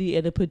goodie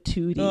and a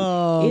patootie.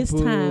 Oh, it's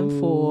time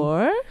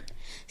for...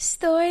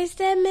 Stories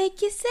that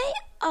make you say,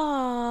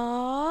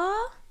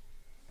 aww.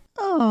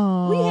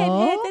 Aww. We hadn't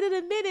had that in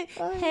a minute.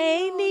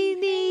 Hey,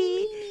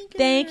 Nene.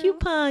 Thank you,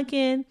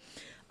 Pumpkin.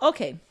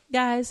 Okay,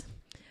 guys.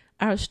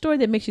 Our story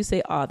that makes you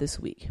say, aw, this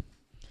week.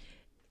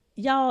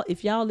 Y'all,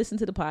 if y'all listen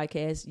to the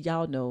podcast,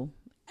 y'all know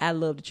I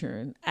love to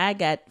churn. I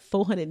got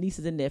 400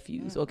 nieces and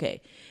nephews,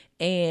 okay?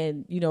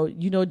 And, you know,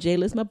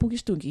 Jayla's my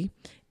Pookie Stunky.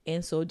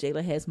 And so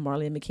Jayla has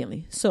Marley and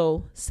McKinley.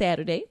 So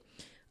Saturday,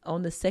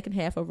 on the second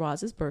half of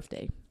Roz's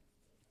birthday,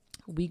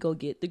 we go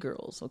get the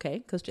girls, okay?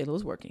 Because Jayla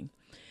was working.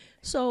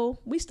 So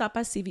we stop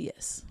by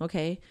CVS,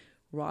 okay?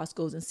 Ross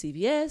goes in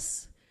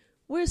CVS.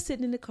 We're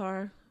sitting in the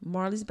car.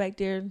 Marley's back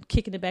there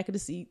kicking the back of the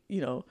seat,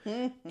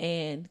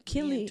 and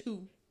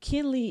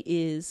Kinley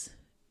is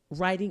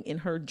writing in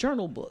her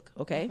journal book,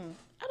 okay?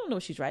 I don't know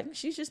what she's writing.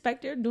 She's just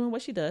back there doing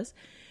what she does.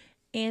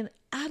 And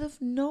out of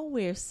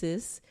nowhere,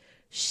 sis,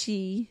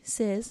 she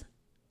says,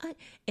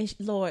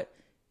 Lord,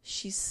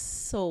 she's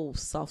so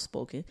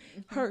soft-spoken.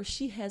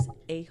 She has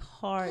a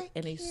heart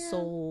and a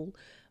soul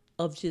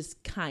of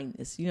just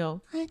kindness,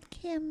 Aunt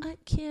Kim,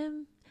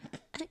 can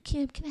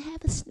I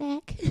have a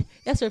snack?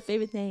 That's her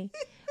favorite thing.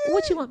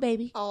 What you want,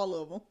 baby? All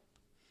of them.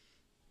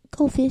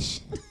 Goldfish.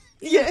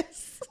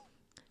 Yes.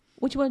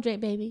 What you want to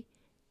drink, baby?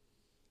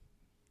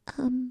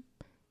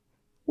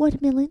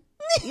 Watermelon.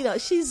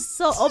 She's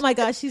so, oh my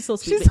God, she's so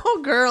sweet. She's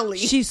so girly.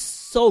 She's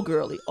so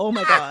girly. Oh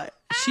my God.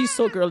 She's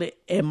so girly.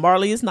 And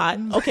Marley is not.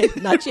 Okay,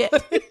 not yet.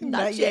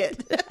 Not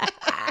yet.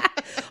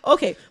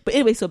 Okay, but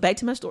anyway, so back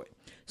to my story.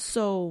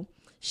 So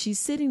she's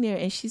sitting there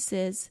and she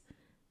says,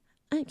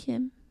 Aunt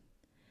Kim.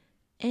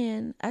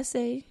 And I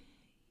say,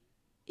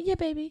 yeah,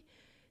 baby.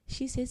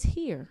 She says,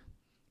 here.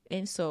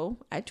 And so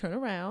I turn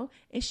around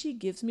and she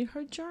gives me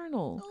her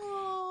journal.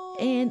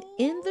 Aww. And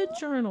in the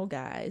journal,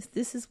 guys,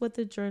 this is what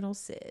the journal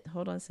said.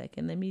 Hold on a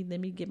second. Let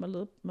me get my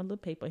little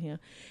paper here.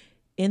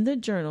 In the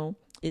journal,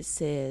 it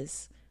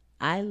says,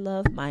 I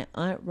love my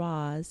Aunt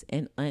Roz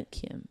and Aunt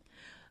Kim.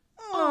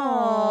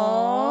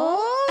 Aww.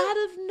 Out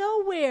of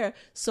nowhere.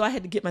 So I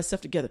had to get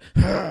myself together.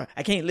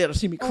 I can't let her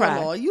see me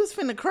cry. Oh, you was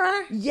finna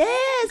cry?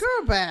 Yes.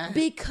 Girl, bye.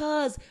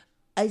 Because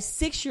a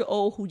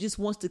 6-year-old who just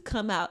wants to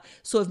come out.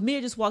 So if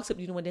Mia just walks up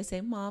to you one day and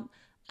say, Mom,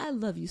 I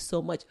love you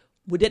so much.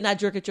 Would that not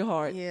jerk at your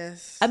heart?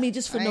 Yes. I mean,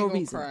 just for no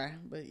reason. Cry,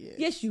 but yes.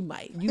 Yes, you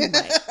might. You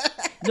might.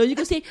 No, you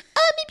can say,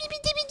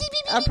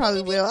 I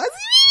probably will.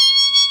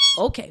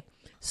 Okay.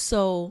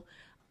 So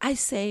I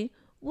say,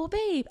 well,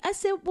 babe. I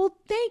said, well,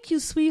 thank you,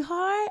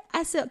 sweetheart.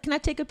 I said, can I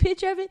take a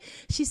picture of it?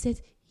 She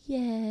says,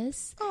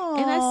 yes. Aww.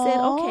 And I said,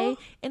 okay.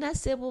 And I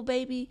said, well,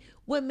 baby,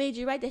 what made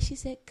you write that? She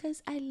said,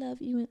 because I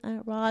love you and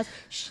Aunt Roz.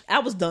 I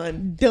was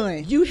done.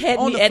 You had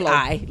on me the at floor.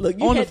 I. Look,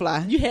 you on had, the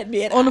fly. You had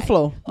me at on I. the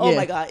floor. Oh yeah.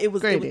 my God. It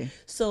was great.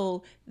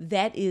 So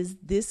that is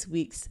this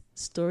week's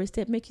Stories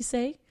That Make You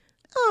Say,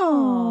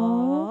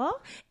 Aww.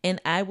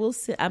 And I will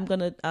say,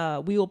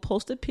 we will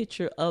post a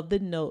picture of the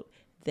note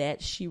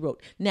that she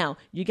wrote. Now,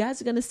 you guys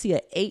are going to see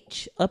a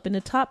H up in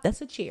the top.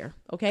 That's a chair.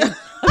 Okay.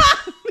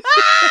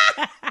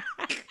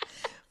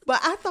 But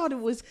I thought it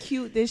was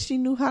cute that she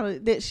knew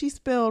that she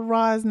spelled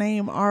Roz's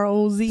name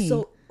R-O-Z.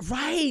 So,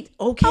 right.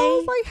 Okay. I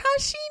was like, how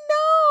she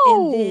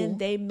know? And then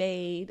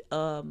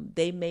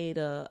they made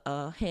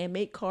a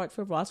handmade card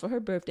for Roz for her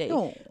birthday.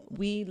 Oh.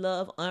 We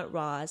love Aunt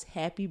Roz.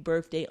 Happy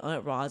birthday,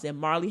 Aunt Roz. And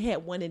Marley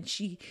had one, and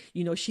she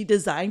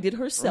designed it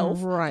herself.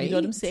 Right. You know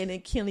what I'm saying?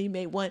 And Kinley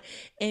made one.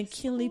 And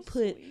Kinley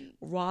put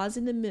Roz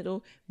in the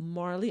middle,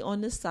 Marley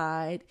on the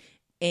side,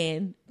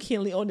 and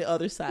Kinley on the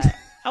other side.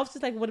 I was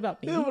just like, what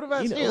about me? Yeah, what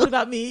about you? What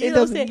about me? It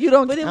doesn't. You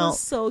don't. But count. it was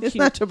so cute. It's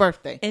not your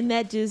birthday. And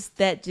that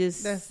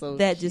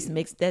just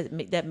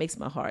makes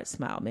my heart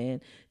smile,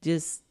 man.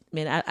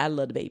 I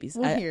love the babies.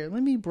 Well, here,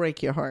 let me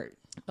break your heart.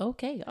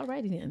 Okay, all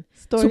righty then.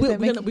 Stories so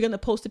that we're gonna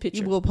post a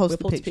picture. We'll post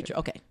a picture.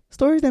 Okay.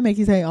 Stories that make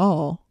you say,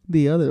 "Oh,"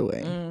 the other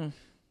way.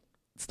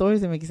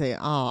 Stories that make you say,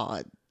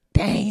 "Oh,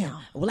 damn."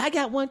 Well, I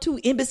got one too.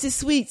 Embassy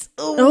Suites.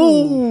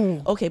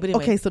 Oh. Okay, but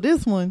anyway. Okay, so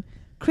this one,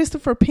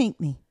 Christopher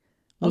Pinckney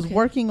was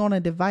working on a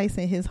device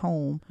in his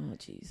home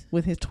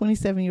with his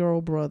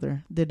 27-year-old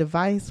brother. The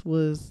device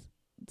was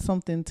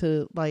something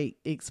to like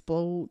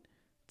explode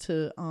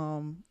to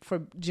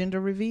for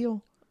gender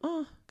reveal.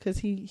 Because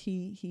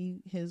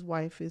his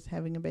wife is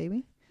having a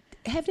baby.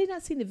 Have they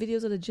not seen the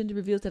videos of the gender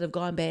reveals that have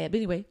gone bad? But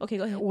anyway, okay,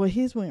 go ahead. Well,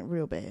 his went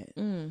real bad.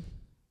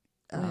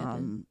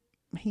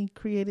 He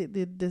created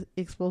the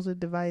explosive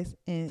device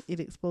and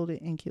it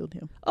exploded and killed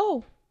him.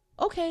 Oh,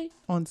 okay.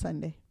 On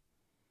Sunday.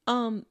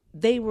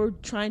 They were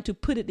trying to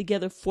put it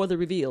together for the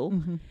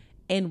reveal,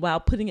 and while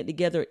putting it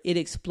together, it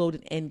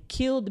exploded and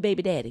killed the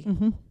baby daddy.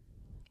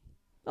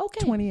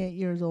 Okay. 28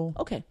 years old.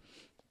 Okay.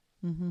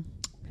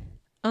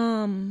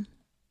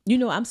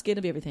 I'm scared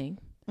of everything.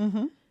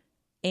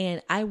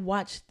 And I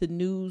watch the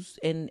news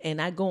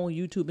and I go on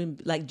YouTube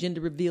and like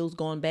gender reveals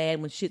gone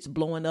bad when shit's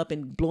blowing up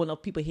and blowing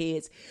up people's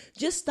heads.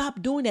 Just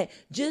stop doing that.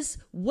 Just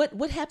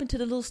what happened to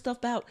the little stuff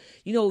about,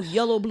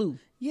 yellow, blue?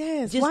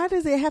 Yes. Why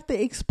does it have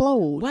to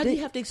explode? Why do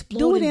you have to explode?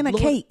 Do it in a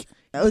cake.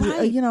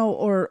 Right.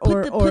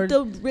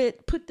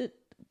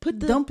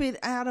 Dump it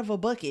out of a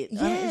bucket.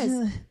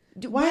 Yes.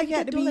 Why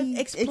got to be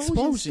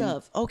explosion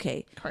stuff?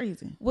 Okay.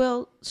 Crazy.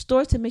 Well,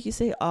 stories to make you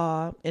say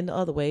in the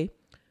other way.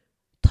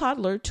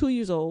 Toddler, 2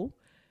 years old,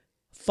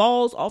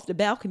 falls off the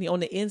balcony on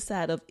the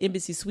inside of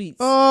Embassy Suites.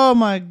 Oh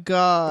my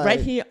God.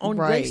 Right here on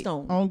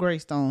Greystone. On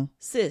Greystone.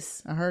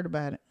 Sis. I heard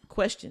about it.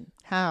 Question.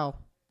 How?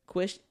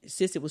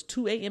 Sis, it was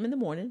 2 a.m. in the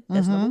morning.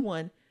 That's number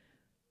one.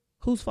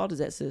 Whose fault is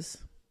that, sis?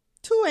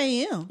 2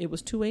 a.m. It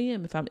was 2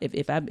 a.m. If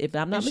I'm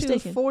not mistaken.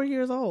 She was 4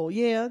 years old.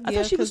 Yeah. I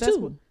thought she was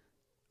 2.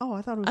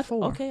 I thought it was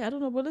 4. Okay, I don't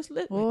know. Well, let's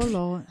let. Oh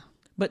Lord.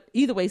 But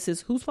either way,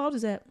 sis, whose fault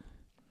is that?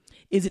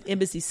 Is it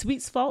Embassy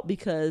Suites' fault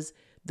because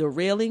the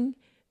railing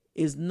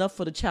is enough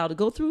for the child to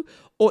go through,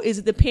 or is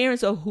it the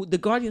parents or the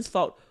guardian's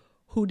fault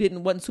who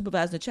wasn't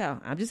supervising the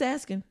child? I'm just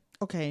asking.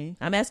 Okay.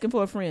 I'm asking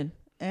for a friend.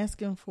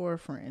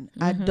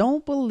 I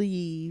don't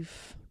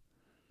believe,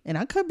 and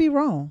I could be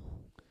wrong.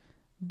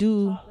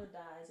 Toddler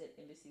dies at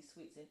Embassy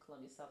Suites in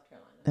Columbia, South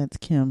Carolina. That's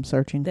Kim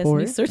searching That's for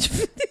me it.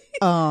 Searching.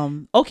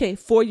 Okay,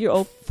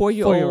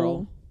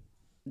 4-year-old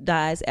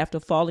dies after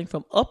falling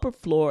from upper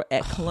floor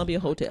at Columbia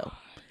Hotel.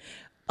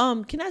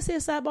 Can I say a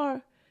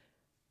sidebar?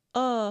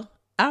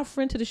 Our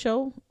friend to the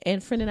show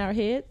and friend in our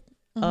head,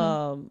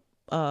 Nada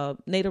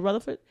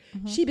Rutherford,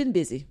 she been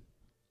busy.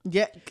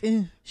 Yeah,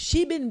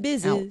 she been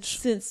busy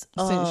since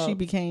she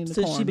became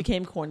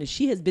coroner.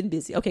 She has been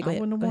busy. Okay, go ahead.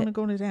 I wouldn't want to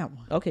go to that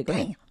one. Okay, go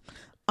ahead.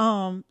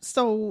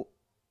 So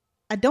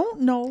I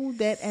don't know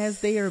that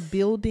as they are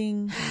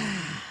building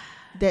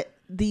that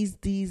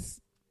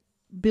these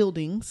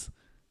buildings,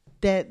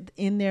 that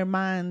in their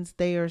minds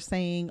they are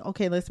saying,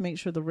 okay, let's make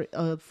sure the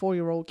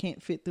 4-year-old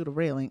can't fit through the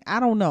railing. I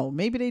don't know.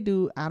 Maybe they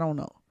do. I don't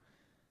know.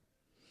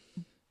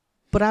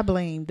 But I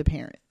blame the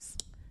parents.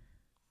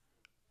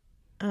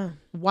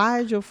 Why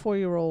is your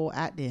 4-year-old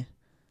out there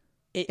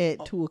at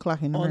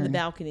 2:00 in the morning on the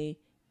balcony?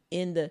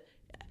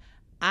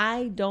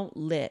 I don't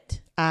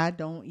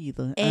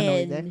either. And I know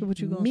exactly what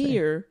you're going to say.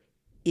 Mir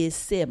is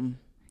 7.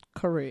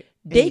 Correct.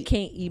 They 8.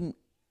 can't even.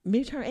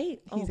 Mir turned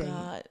 8. He's oh 8.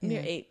 God, Yeah.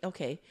 Mir 8.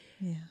 Okay.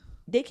 Yeah.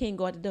 They can't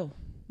go out the door.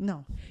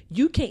 No.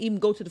 You can't even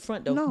go to the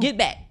front door. No. Get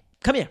back.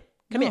 Come here.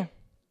 Come No.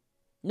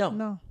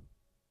 here.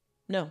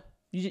 No.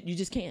 You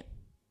just can't.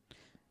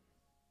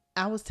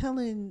 I was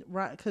telling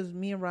because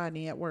me and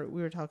Rodney at work,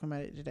 we were talking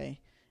about it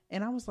today,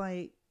 and I was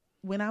like,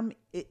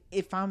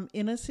 if I'm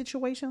in a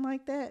situation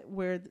like that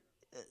where,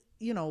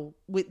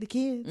 with the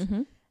kids,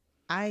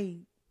 I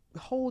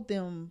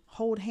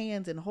hold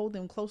hands and hold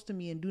them close to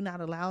me and do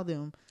not allow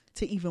them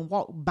to even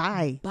walk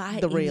by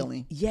the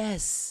railing.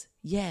 Yes.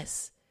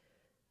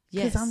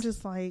 Because I'm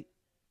just like,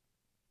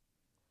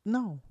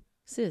 no.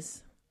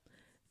 Sis,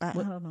 I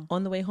don't know.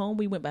 On the way home,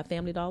 we went by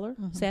Family Dollar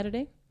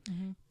Saturday,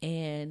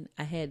 and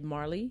I had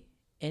Marley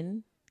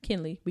and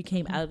Kinley. We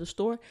came out of the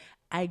store.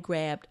 I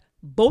grabbed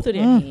both of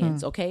their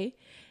hands, okay?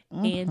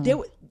 And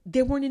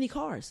there weren't any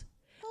cars.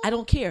 I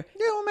don't care. It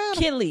don't matter.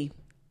 Kinley,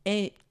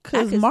 and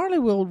because Marley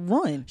will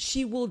run.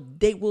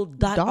 They will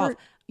dart off.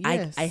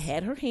 Yes. I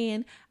had her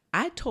hand.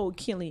 I told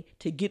Kinley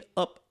to get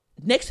up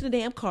next to the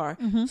damn car,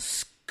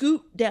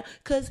 scoot down,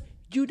 because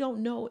you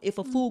don't know if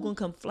a fool gonna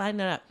come flying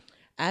out.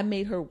 I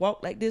made her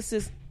walk like this,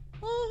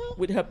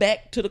 with her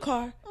back to the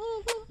car,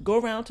 go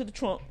around to the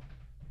trunk,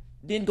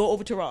 then go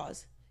over to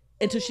Roz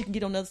until she can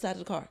get on the other side of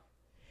the car.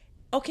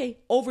 Okay,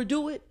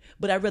 overdo it,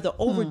 but I'd rather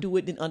overdo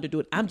it than underdo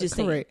it. I'm just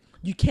saying,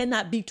 you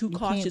cannot be too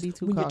cautious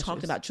when you're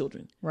talking about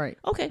children. Right.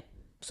 Okay,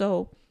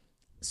 so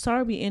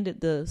sorry we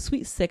ended the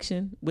sweet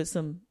section with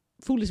some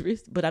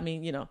foolishness, but I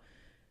mean, man,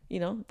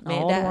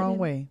 all the wrong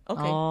way.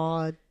 Okay.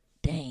 Oh,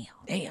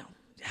 damn.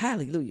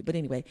 Hallelujah. But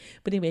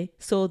anyway,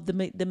 so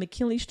the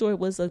McKinley story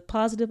was a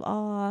positive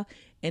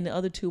and the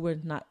other two were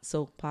not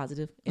so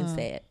positive and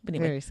sad. But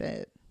anyway, very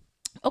sad.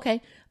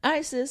 Okay. All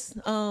right, sis.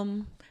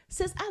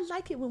 Sis, I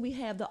like it when we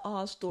have the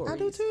stories. I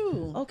do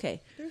too.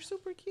 Okay. They're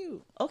super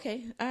cute.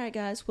 Okay. All right,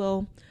 guys.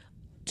 Well,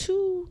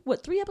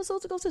 3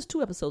 episodes ago? Sis,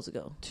 2 episodes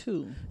ago.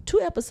 2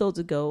 episodes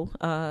ago.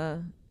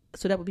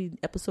 So that would be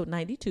episode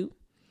 92.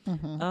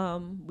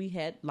 We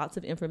had lots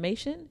of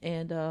information,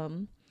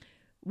 and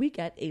we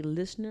got a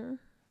listener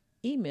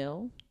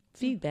email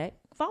feedback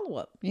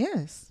follow-up.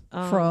 Yes.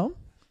 From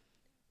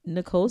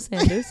Nicole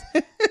Sanders.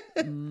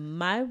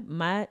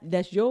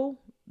 That's your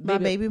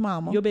baby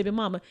mama. Your baby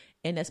mama,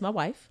 and that's my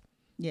wife.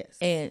 Yes.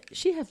 And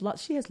she has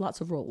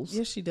lots of roles.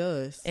 Yes, she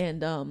does.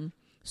 And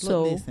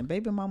so listen,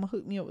 baby mama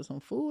hooked me up with some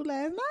food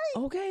last night.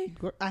 Okay.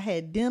 I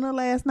had dinner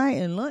last night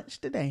and lunch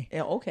today.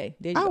 Yeah, okay.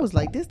 There you I go. was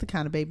like, this the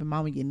kind of baby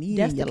mama you need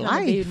That's in your the life.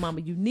 kind of baby mama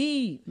you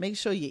need. Make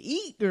sure you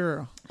eat,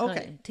 girl. Okay.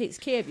 Honey, takes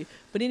care of you.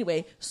 But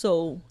anyway,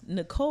 so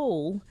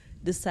Nicole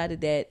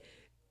decided that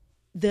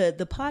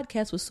the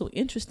podcast was so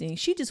interesting.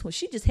 She just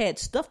had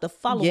stuff to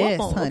follow up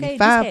on. Honey, okay,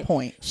 5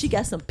 points. She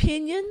got some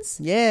opinions.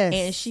 Yes,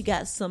 and she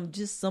got some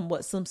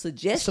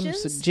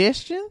suggestions,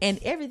 and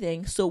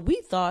everything. So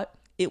we thought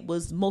it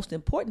was most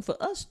important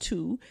for us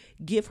to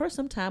give her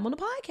some time on the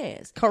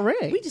podcast.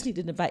 Correct. We just need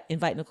to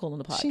invite Nicole on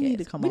the podcast. She need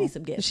to come on. We need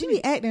some guests. She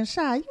be acting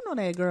shy. You know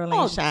that girl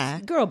ain't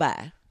shy. Girl,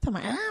 bye. I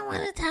don't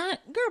want to talk.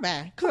 Girl,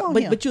 bye. Come on,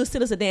 but you'll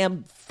send us a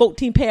damn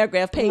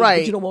 14-paragraph page, right?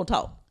 But you don't want to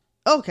talk.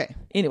 Okay.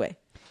 Anyway.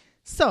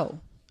 So,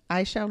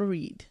 I shall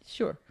read.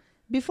 Sure.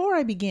 Before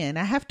I begin,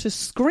 I have to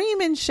scream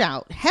and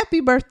shout,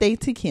 happy birthday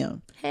to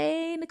Kim.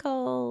 Hey,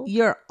 Nicole.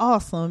 You're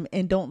awesome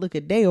and don't look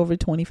a day over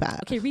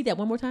 25. Okay, read that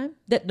one more time.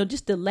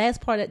 Just the last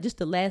part, just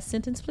the last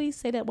sentence, please.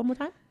 Say that one more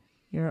time.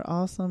 You're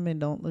awesome and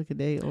don't look a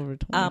day over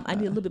 25. I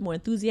need a little bit more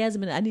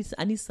enthusiasm, and I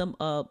need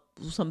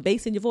some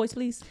bass in your voice,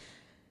 please.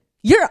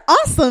 You're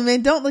awesome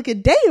and don't look a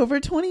day over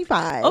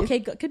 25.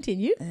 Okay,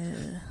 continue.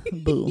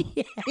 Boo.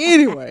 Yeah.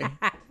 Anyway,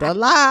 the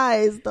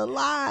lies.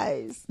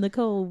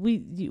 Nicole,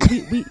 we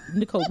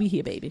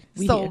here, baby.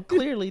 We so here.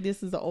 Clearly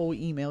this is an old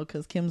email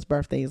because Kim's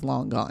birthday is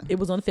long gone. It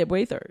was on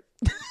February 3rd.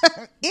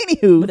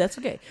 Anywho. But that's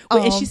okay.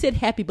 And she said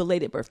happy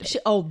belated birthday.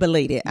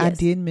 Belated. Yes. I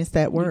did miss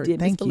that word.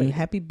 Thank you.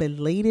 Happy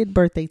belated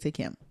birthday to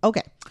Kim.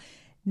 Okay.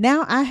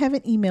 Now I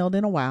haven't emailed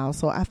in a while,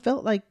 so I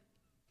felt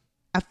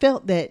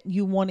that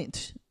you wanted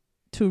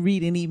to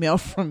read an email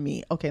from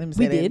me. Okay, let me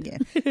say that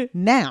again.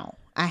 Now,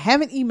 I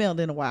haven't emailed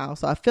in a while,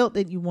 so I felt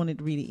that you wanted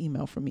to read an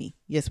email from me.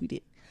 Yes, we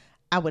did.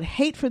 I would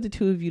hate for the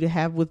two of you to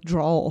have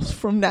withdrawals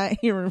from not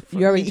hearing from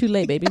me. You're already too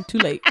late, baby. Too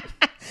late.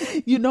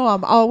 You know,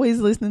 I'm always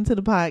listening to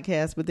the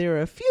podcast, but there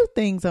are a few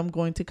things I'm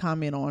going to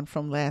comment on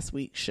from last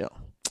week's show.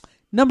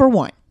 Number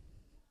 1,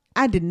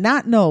 I did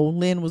not know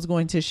Lynn was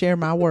going to share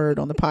my word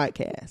on the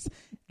podcast.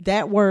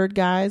 That word,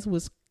 guys,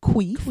 was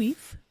queef.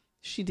 Queef.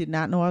 She did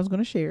not know I was going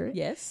to share it.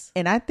 Yes.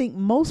 And I think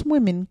most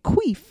women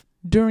queef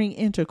during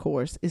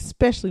intercourse,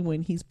 especially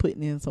when he's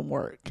putting in some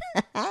work.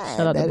 Shout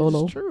out to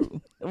Bolo. That's true.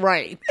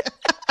 Right.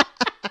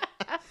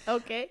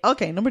 Okay.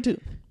 Okay, number 2.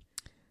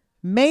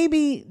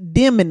 Maybe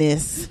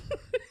Demonis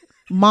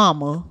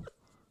mama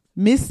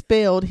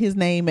misspelled his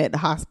name at the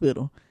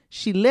hospital.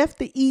 She left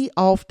the E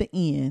off the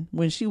N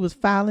when she was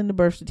filing the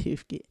birth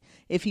certificate.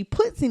 If he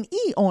puts an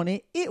E on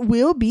it, it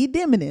will be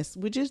Demonis,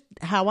 which is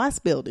how I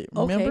spelled it.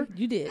 Remember? Okay,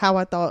 you did. How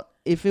I thought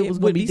if it was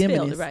going to be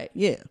Demonis. Right.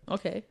 Yeah.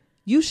 Okay.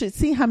 You should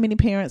see how many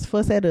parents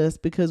fuss at us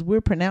because we're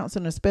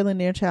pronouncing or spelling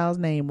their child's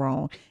name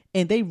wrong.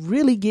 And they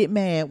really get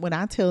mad when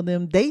I tell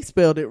them they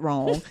spelled it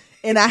wrong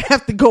and I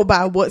have to go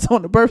by what's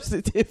on the birth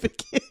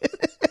certificate.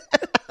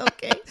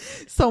 Okay.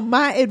 So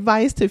my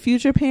advice to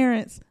future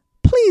parents,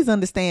 please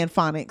understand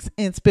phonics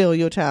and spell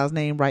your child's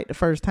name right the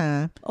first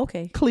time.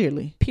 Okay.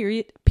 Clearly.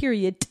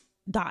 Period.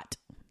 Dot.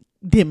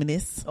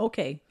 Demonis.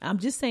 Okay. I'm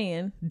just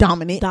saying.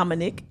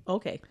 Dominic.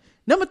 Okay.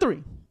 Number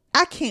 3.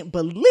 I can't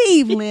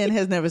believe Lynn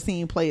has never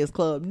seen Players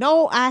Club.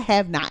 No, I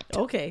have not.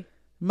 Okay.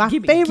 My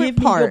give favorite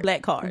me part. your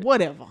black card.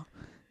 Whatever.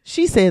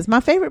 She says, my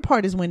favorite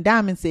part is when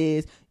Diamond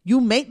says, you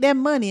make that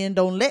money and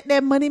don't let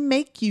that money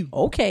make you.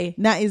 Okay.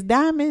 Now, is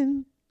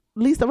Diamond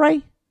Lisa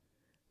Ray?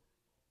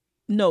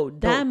 No,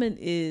 Diamond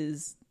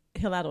is...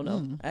 Hell, I don't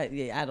know.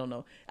 I don't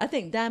know. I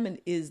think Diamond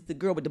is the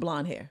girl with the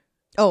blonde hair.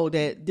 Oh,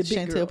 that The big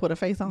Chantel girl. put her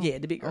face on? Yeah,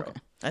 the big girl. Okay.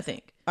 I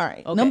think. All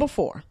right. Okay. Number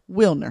 4,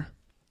 Wilner.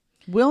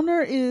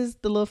 Wilner is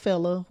the little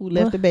fella who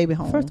left the baby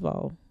home. First of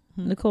all,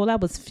 Nicole, I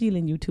was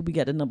feeling you till we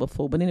got to number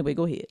 4. But anyway,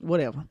 go ahead.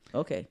 Whatever.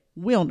 Okay.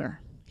 Wilner.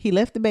 He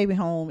left the baby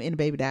home and the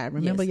baby died.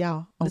 Remember,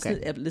 Yes. y'all?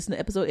 Okay. Listen to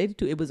episode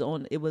 82. It was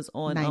on.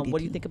 What do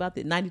 92. you think about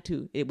this?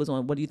 92. It was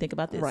on. What do you think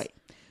about this? Right.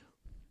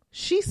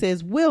 She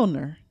says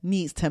Wilner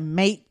needs to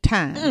make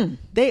time.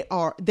 There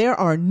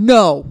are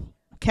no,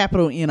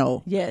 capital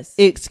N-O, Yes.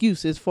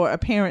 excuses for a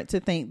parent to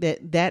think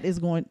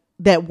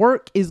that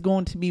work is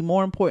going to be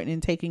more important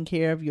in taking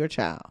care of your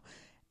child.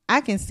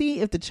 I can see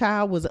if the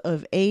child was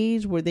of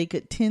age where they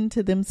could tend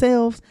to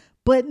themselves,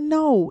 but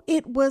no,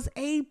 it was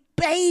a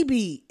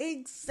baby.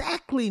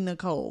 Exactly,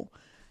 Nicole.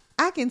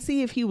 I can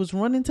see if he was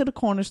running to the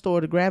corner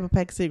store to grab a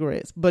pack of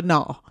cigarettes, but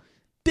no,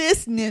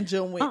 this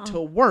ninja went to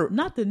work.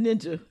 Not the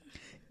ninja.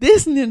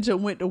 This ninja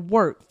went to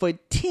work for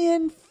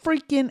 10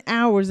 freaking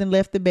hours and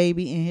left the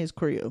baby in his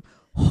crib.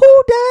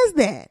 Who does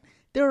that?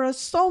 There are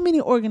so many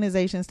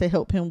organizations to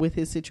help him with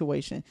his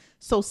situation.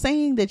 So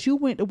saying that you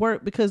went to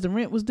work because the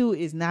rent was due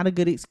is not a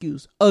good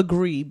excuse.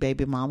 Agree,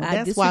 baby mama.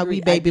 That's why we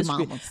baby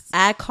mamas.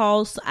 I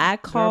called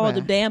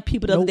the damn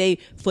people the other day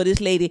for this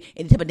lady,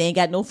 and they ain't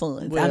got no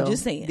funds. Well, I'm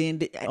just saying.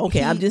 then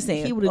I'm just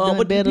saying. He would have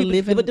done better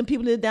living. But them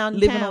people that downtown,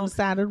 living on the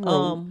side of the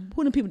road.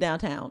 Who them people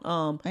downtown?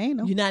 I ain't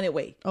know. United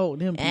Way. Oh,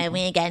 them people. We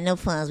ain't got no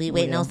funds. We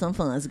waiting on some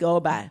funds. Go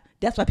by.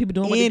 That's why people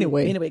doing what they do.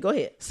 Anyway, go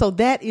ahead. So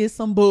that is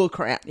some bull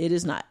crap. It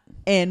is not.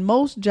 And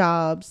most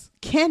jobs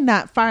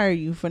cannot fire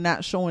you for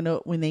not showing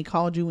up when they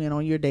called you in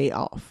on your day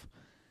off.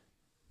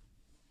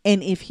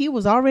 And if he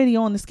was already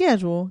on the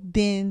schedule,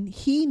 then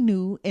he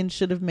knew and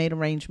should have made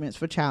arrangements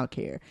for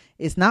childcare.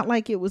 It's not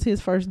like it was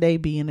his first day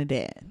being a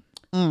dad.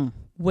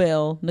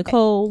 Well,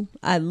 Nicole,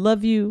 I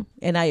love you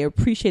and I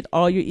appreciate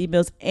all your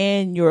emails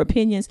and your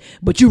opinions,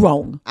 but you're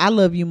wrong. I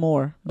love you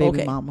more,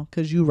 baby mama,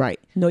 because you're right.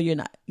 No, you're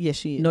not. Yes,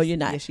 she is. No, you're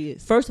not. Yes, she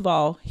is. First of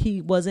all,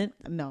 he wasn't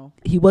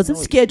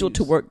excuse. scheduled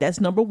to work. That's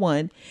number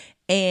one.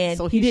 And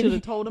so he should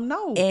have told him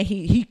no. And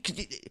he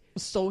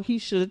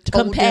should have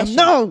told him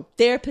no.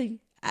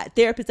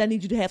 Therapist, I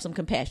need you to have some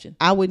compassion.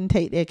 I wouldn't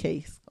take that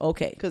case.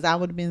 Okay. Because I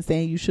would have been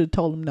saying you should have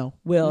told him no.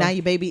 Well, now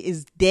your baby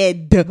is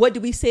dead. What do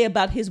we say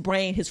about his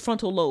brain, his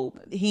frontal lobe?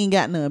 He ain't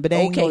got none, but that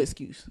ain't no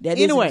excuse. That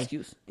is an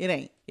excuse. It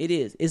ain't. It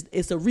is.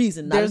 It's a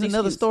reason, not There's an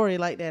another excuse. story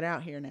like that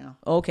out here now.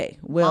 Okay.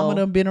 Well, Mama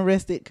done been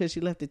arrested because she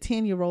left a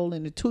 10-year-old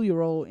and a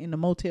 2-year-old in the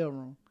motel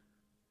room.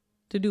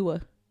 To do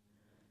what?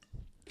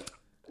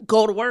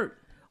 Go to work.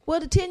 Well,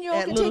 the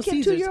 10-year-old can take care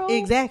of 2-year-old.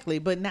 Exactly,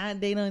 but now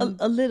they done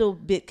a little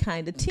bit,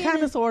 kind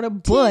of, sort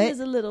of. But is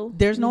a little.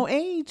 There's no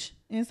age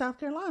in South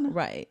Carolina,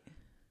 right?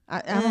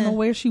 I don't know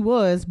where she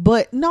was,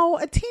 but no,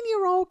 a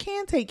 10-year-old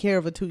can take care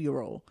of a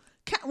 2-year-old.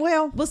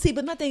 Well, see,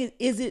 but my thing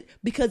is it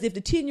because if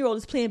the 10-year-old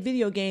is playing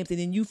video games and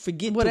then you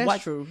forget to that's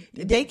watch, true.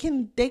 They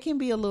can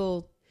be a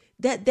little.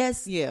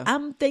 That's yeah.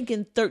 I'm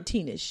thinking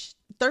 13ish.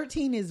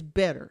 13 is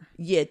better.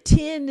 Yeah,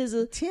 10 is a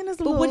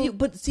little. What do you?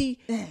 But see,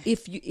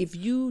 if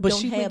you but don't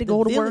she have went to the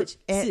go to village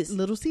work at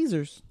Little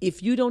Caesars.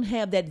 If you don't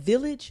have that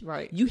village,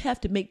 right, you have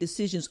to make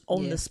decisions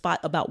on the spot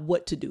about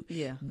what to do.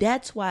 Yeah,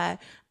 that's why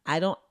I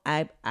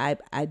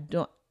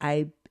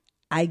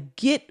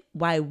get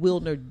why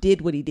Wilner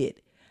did what he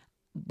did,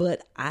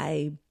 but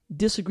I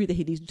disagree that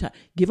he needs to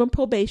give him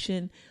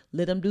probation,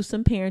 let him do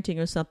some parenting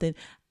or something.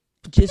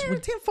 Just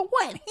parenting for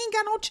what? He ain't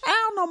got no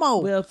child no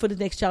more. Well, for the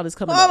next child is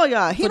coming. Oh my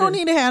God, he don't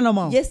need to have no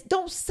more. Yes,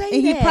 don't say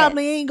and that. He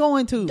probably ain't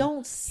going to.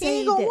 Don't say he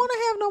ain't gonna want to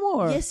have no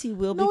more. Yes, he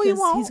will. No, because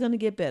he won't. He's going to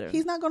get better.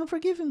 He's not going to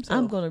forgive himself.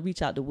 I'm going to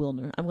reach out to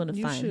Wilner. I'm going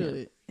to find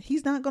him.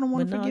 He's not going to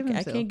want to forgive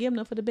himself. I can't give him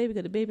enough for the baby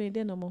because the baby ain't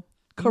there no more.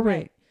 Correct.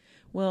 Right.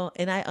 Well,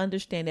 and I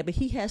understand that, but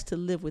he has to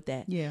live with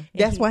that. Yeah,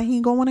 that's why he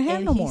ain't gonna want to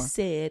have no more. He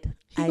said,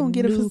 "He gonna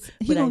get a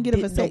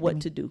vasectomy. Know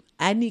what to do.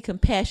 I need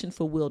compassion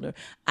for Wilner.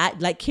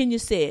 Like Kenya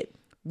said."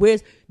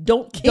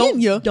 Don't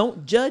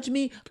judge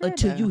me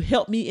until you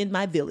help me in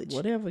my village.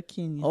 Whatever,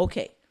 Kenya.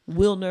 Okay,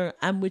 Wilner,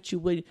 I'm with you.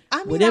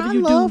 Whatever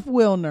you love do,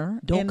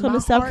 Wilner. Don't come to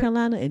South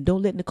Carolina and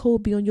don't let Nicole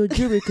be on your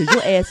jury because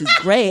your ass is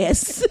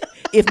grass.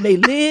 If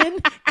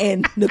Maylin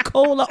and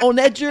Nicole are on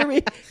that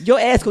jury, your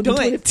ass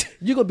gonna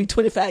you're gonna be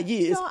 25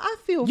 years. No, I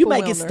feel you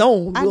might get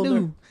stoned. I Wilner.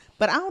 do,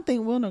 but I don't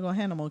think Wilner gonna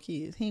have no more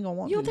kids. He ain't gonna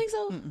want. You don't to. think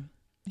so? Mm-mm.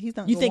 He's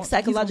not. You think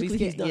psychologically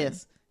he's done?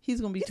 Yes,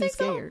 he's gonna be too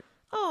scared.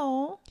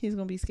 Oh, he's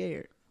gonna be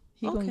scared.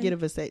 He's going to get a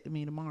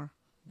vasectomy tomorrow.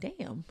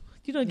 Damn.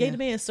 You done gave the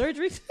man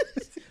surgery?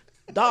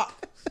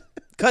 Doc,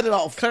 cut it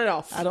off. Cut it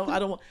off. I don't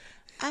want.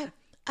 I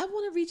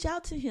want to reach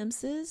out to him,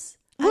 sis.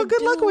 Well,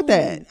 good luck with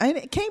that.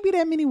 It can't be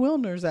that many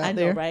Wilners out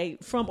there. I know,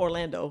 right? From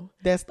Orlando.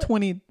 That's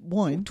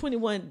 21.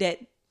 21 that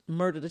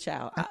murdered a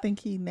child. I think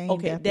he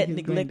named after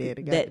his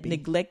granddaddy.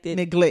 Neglected.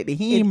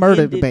 He ain't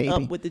murdered the baby.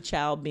 Up with the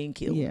child being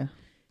killed. Yeah.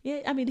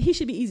 Yeah, I mean, he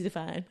should be easy to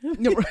find.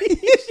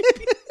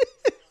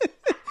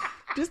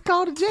 Just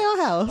call the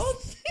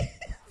jailhouse.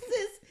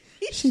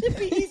 He should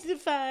be easy to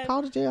find.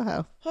 Call the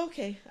jailhouse.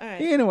 Okay, all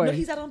right. Anyway. No,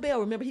 he's out on bail.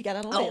 Remember, he got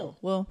out on bail.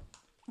 Well,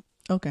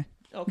 okay.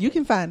 You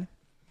can find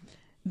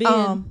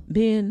him.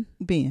 Ben.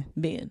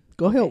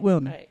 Go help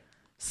Wilner. All right.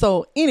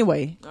 So,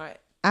 anyway. All right.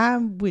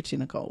 I'm with you,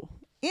 Nicole.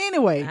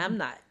 Anyway. I'm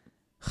not.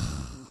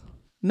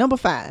 Number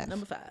 5.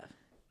 Number 5.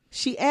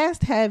 She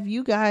asked, have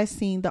you guys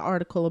seen the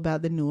article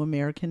about the new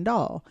American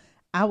Doll?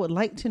 I would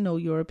like to know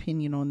your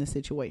opinion on the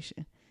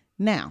situation.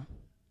 Now,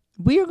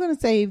 we are going to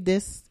save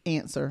this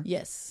answer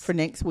for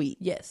next week.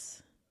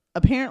 Yes.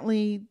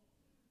 Apparently,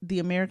 the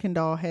American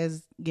Doll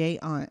has gay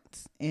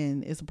aunts,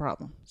 and it's a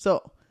problem.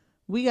 So,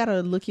 we got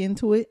to look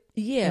into it.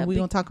 Yeah. And we're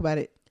going to talk about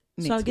it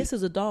next So, I guess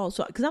it's a doll.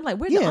 So, because I'm like,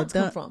 where did the aunts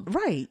come from?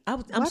 Right.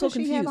 I'm so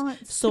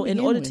confused. So,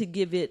 in order to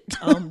give it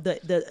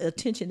the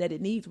attention that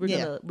it needs,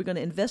 we're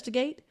gonna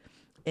investigate.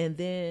 And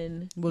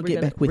then we're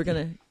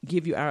gonna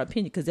give you our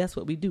opinion, because that's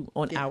what we do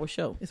on our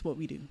show. It's what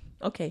we do.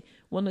 Okay.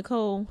 Well,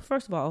 Nicole,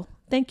 first of all,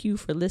 thank you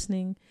for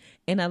listening,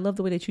 and I love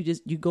the way that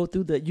you go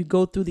through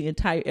the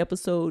entire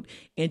episode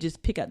and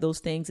just pick out those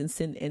things and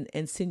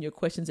send your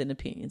questions and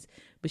opinions.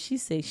 But she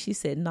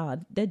said, nah,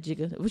 that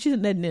jigger. Well, she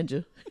said that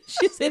ninja.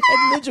 She said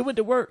that ninja went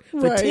to work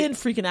for 10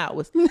 freaking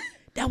hours.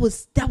 That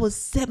was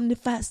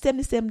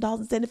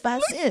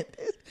 $77.75.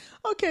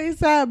 Okay,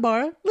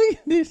 sidebar. Look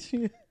at this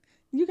shit.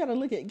 You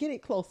gotta get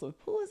it closer.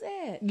 Who is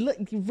that? Look,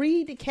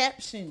 read the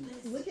caption.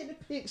 Look at the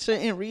picture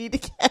and read the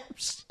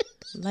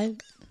caption.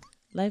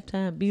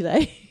 Lifetime be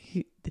like,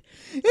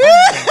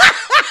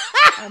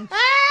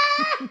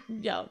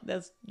 yo,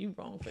 that's you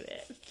wrong for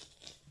that.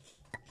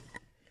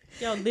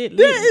 Yo, Lynn,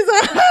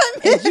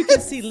 as you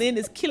can see, Lynn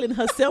is killing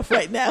herself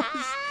right now.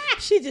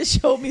 She just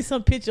showed me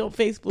some picture on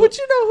Facebook. But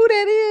you know who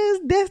that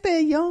is? That's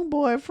that young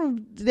boy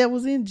that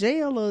was in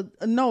jail, or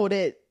no,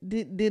 that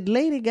the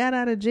lady got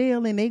out of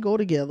jail and they go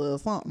together or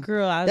something.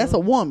 Girl, that's a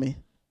woman.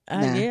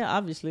 Yeah,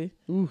 obviously.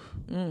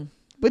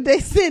 But they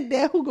said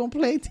that who gonna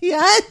play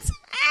T.I.?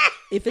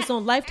 If it's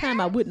on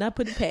Lifetime, I would not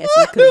put it past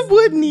it.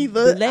 Wouldn't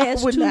either. The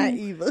last not two,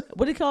 either.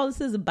 What do they call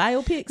this? Is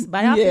biopics?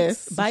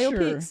 Yes,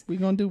 biopics. Sure. We're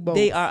gonna do both.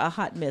 They are a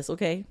hot mess.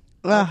 Okay,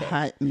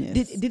 hot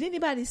mess. Did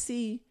anybody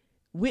see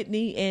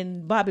Whitney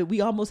and Bobby?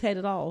 We almost had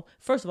it all.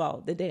 First of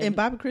all, and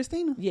Bobby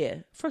Christina. Yeah.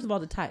 First of all,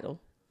 the title.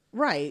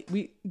 Right.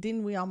 We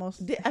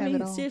almost. Have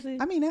it all? Seriously.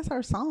 I mean, that's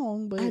her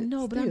song, but I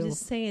know. But I'm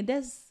just saying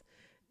that's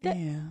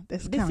kind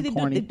of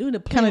corny. Doing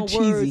the kind of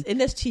cheesy,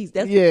 and that's cheesy.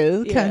 That's,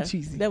 it's kind of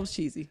cheesy.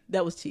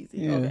 That was cheesy.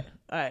 Yeah. Okay.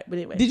 All right. But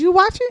anyway, did you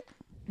watch it?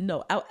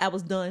 No, I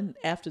was done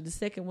after the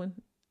second one.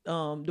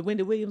 The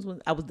Wendy Williams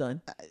one, I was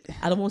done.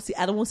 I don't want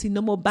to see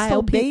no more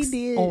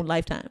biopics on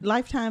Lifetime.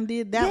 Lifetime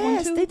did that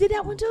one too? Yes, they did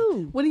that one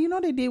too. Well, you know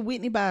they did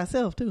Whitney by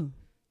herself too.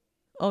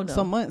 Oh no,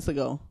 some months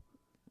ago.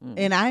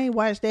 And I ain't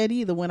watched that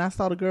either. When I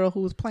saw the girl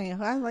who was playing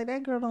her, I was like,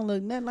 that girl don't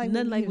look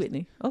nothing like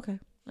Whitney. Okay,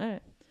 all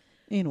right.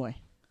 Anyway,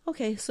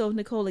 okay. So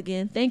Nicole,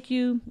 again, thank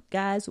you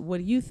guys. What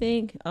do you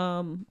think?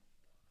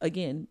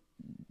 Again,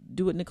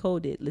 do what Nicole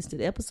did. Listen to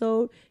the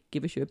episode.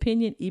 Give us your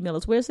opinion. Email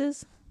us where,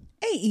 sis?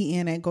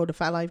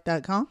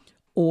 AEN@godefylife.com.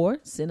 Or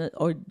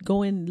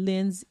go in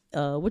Lynn's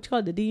what you call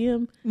it, the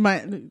DM?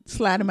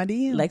 Slide in my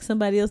DM. Like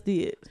somebody else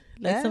did.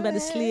 Like somebody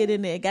slid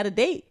in there and got a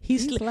date. He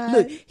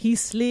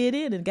slid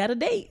in and got a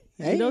date.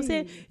 You know what I'm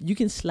saying? You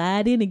can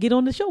slide in and get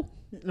on the show.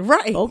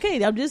 Right.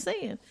 Okay, I'm just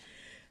saying.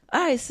 All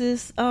right,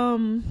 sis.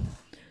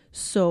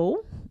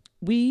 So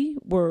we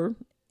were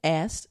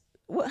asked,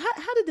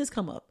 how did this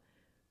come up?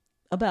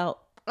 About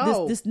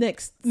this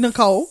next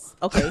Nicole.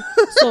 Okay.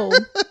 So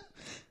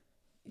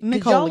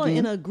Nicole y'all again. are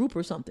in a group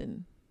or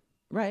something,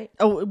 right?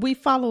 Oh, we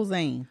follow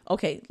Zane.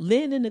 Okay,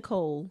 Lynn and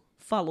Nicole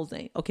follow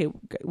Zane. Okay,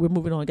 we're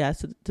moving on,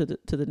 guys, to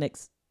the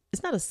next.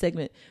 It's not a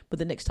segment, but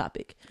the next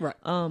topic. Right.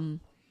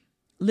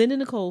 Lynn and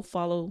Nicole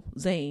follow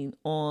Zane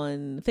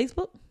on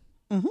Facebook.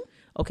 Mm-hmm.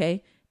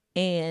 Okay,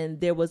 and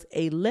there was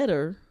a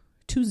letter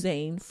to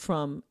Zane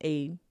from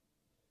a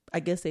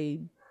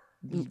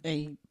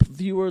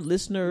viewer,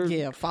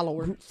 listener,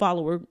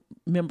 follower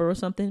member or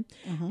something.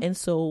 Mm-hmm. And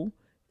so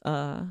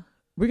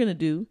we're gonna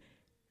do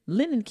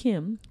Lynn and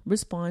Kim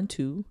respond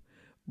to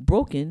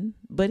Broken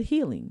But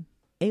Healing,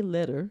 a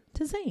letter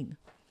to Zane.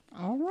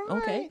 All right.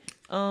 Okay.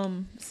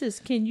 Sis,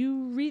 can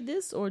you read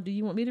this, or do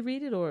you want me to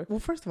read it? Or well,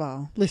 first of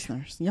all,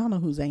 listeners, y'all know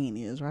who Zane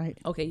is, right?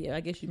 Okay, yeah, I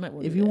guess you might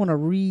want to. If you want to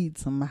read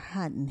some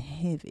hot and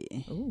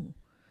heavy, ooh.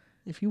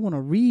 If you want to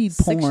read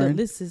porn, right?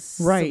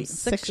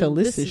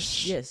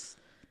 Sexualicious, yes.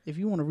 If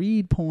you want to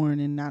read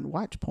porn and not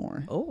watch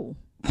porn, oh,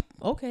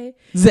 okay.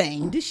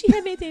 Zane, did she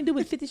have anything to do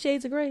with 50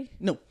 Shades of Grey?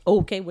 No.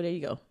 Okay, well there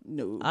you go.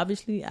 No,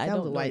 obviously I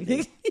don't know. White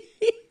lady.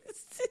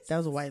 That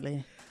was a white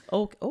lady.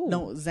 Okay. Oh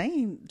no,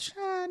 Zane.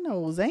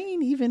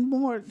 Zane even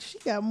more. She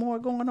got more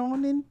going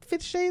on than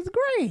 50 Shades of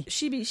Grey.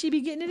 She be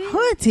getting it in.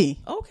 Hunty.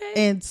 Okay.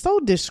 And so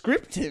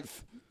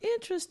descriptive.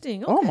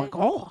 Interesting. Okay. Oh my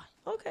God.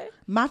 Okay.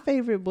 My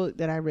favorite book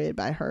that I read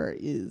by her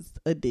is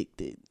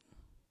Addicted,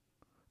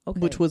 Okay.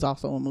 which was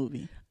also a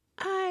movie.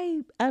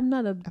 I'm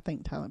not a I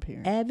think Tyler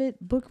Perry. avid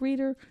book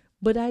reader,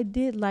 but I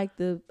did like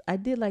the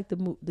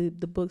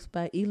books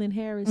by Elin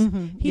Harris.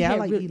 Mm-hmm. He I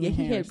like Elin He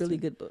Harris had really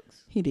too. good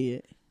books. He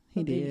did.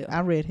 He Okay, did. yeah.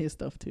 I read his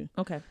stuff too.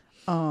 Okay.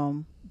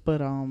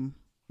 But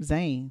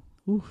Zane,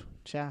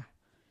 child.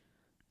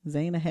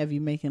 Zane will have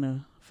you making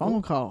a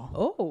phone call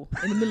Oh,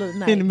 in the middle of the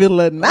night. in the middle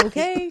of the night.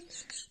 Okay.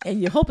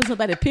 And you're hoping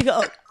somebody pick her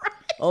up.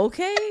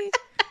 Okay.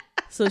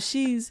 So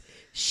wait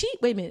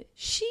a minute.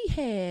 She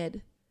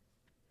had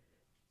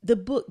the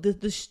book,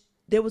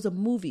 there was a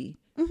movie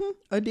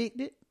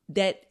Addicted.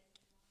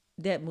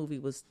 that movie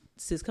was,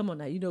 sis, come on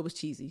now. You know it was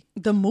cheesy.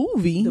 The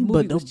movie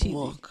was the cheesy.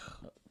 book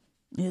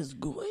is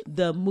good.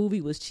 The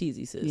movie was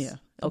cheesy, sis. Yeah.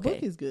 The Okay.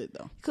 book is good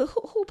though.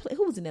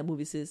 Who was in that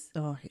movie, sis?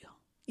 Oh hell.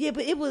 Yeah,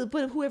 but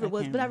whoever it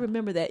was, can't but I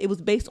remember that it was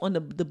based on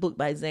the book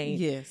by Zane.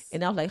 Yes.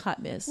 And I was like,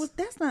 hot mess. Well,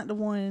 that's not the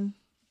one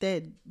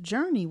that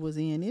Journey was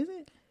in, is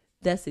it?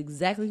 That's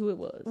exactly who it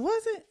was.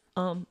 Was it?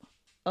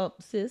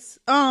 Sis.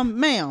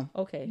 Ma'am.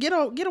 Okay. Get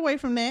away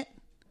from that.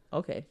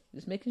 Okay.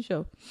 Just making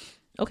sure.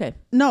 Okay.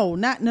 No.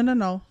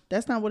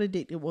 That's not what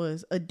Addicted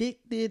was.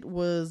 Addicted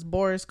was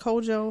Boris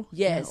Kojo.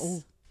 Yes.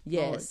 Oh,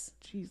 yes.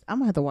 Jeez, I'm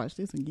gonna have to watch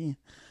this again.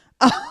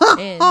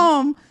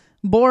 And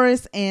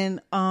Boris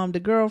and the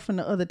girl from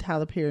the other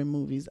Tyler Perry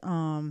movies.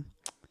 Oh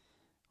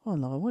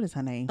Lord, what is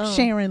her name?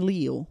 Sharon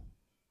Leal.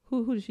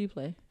 who did she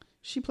play?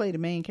 She played the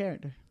main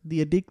character,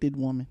 the addicted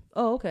woman.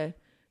 Oh, okay.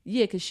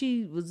 Yeah, because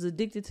she was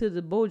addicted to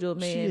the Bojo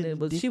man,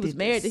 and she was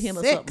married to him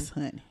or sex,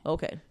 something. Honey.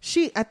 Okay.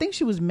 I think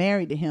she was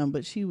married to him,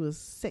 but she was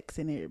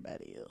sexing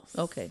everybody else.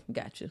 Okay,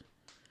 gotcha.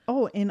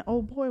 Oh, and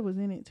old boy was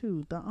in it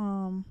too.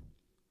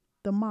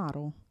 The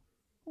model.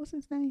 What's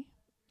his name?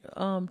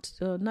 Not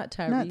Tyrese. Not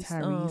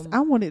Tyrese. I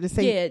wanted to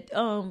say.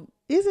 Yeah.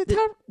 Is it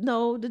Tyrese?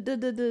 No.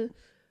 The.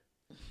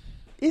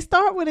 It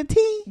start with a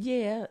T.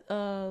 Yeah.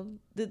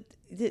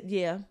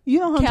 Yeah. You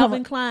know how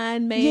Calvin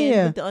Klein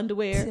man with the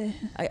underwear. T-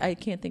 I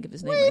can't think of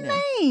his name What right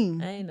now.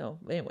 name? I ain't know.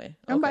 Anyway,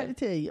 I'm about to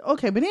tell you.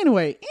 Okay, but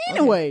anyway,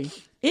 Anywho.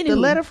 the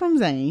letter from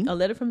Zane. A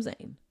letter from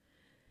Zane.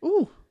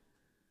 Ooh.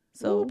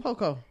 So Ooh,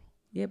 Poco.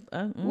 Yep.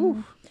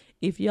 Ooh.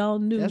 If y'all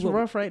knew, That's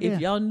rough right there. If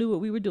y'all knew what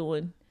we were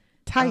doing,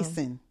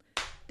 Tyson.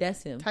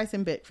 that's him.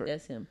 Tyson Beckford.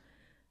 That's him.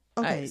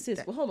 Okay, All right,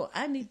 sis. Well, hold on.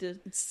 I need to.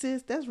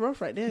 Sis, that's rough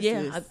right there.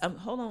 Yeah. Sis. I'm.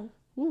 Hold on.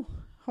 Ooh,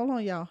 hold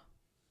on, y'all.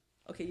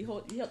 Okay.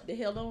 They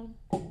held on.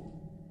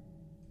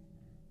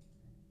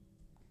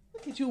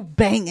 Look at you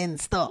banging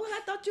stuff. Well,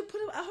 I thought you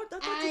put it. I thought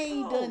I you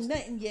ain't paused. done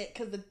nothing yet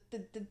because the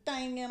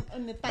thing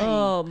on the thing.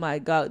 Oh my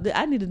God!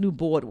 I need a new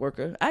board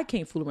worker. I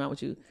can't fool around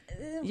with you,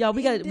 y'all.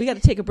 We got to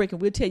take a break,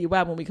 and we'll tell you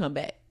why when we come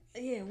back.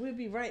 Yeah, we'll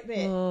be right back.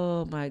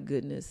 Oh my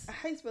goodness!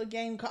 How you spell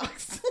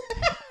Gamecocks?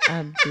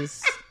 I'm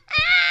just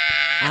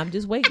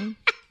waiting.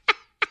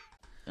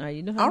 All right,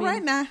 you know how. All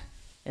right now.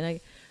 And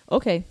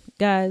okay,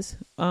 guys.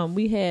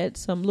 We had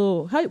some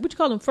little what you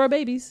call them, fur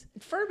babies.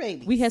 Fur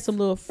baby. We had some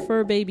little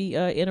fur baby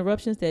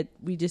interruptions that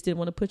we just didn't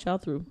want to put y'all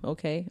through.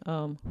 Okay.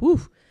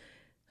 Whew.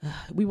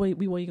 We won't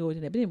go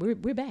into that, but then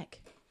we're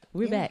back.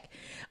 We're back.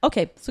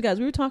 Okay, so guys,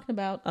 we were talking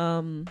about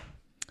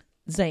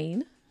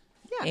Zane.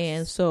 Yes.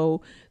 And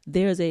so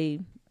there's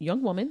a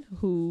young woman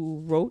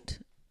who wrote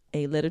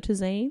a letter to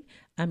Zane.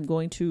 I'm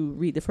going to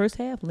read the first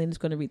half. Lynn's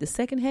going to read the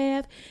second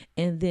half,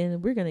 and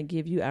then we're going to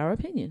give you our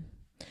opinion.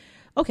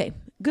 Okay.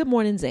 Good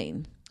morning,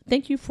 Zane.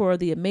 Thank you for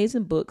the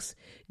amazing books.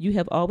 You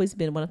have always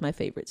been one of my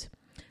favorites.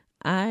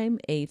 I'm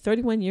a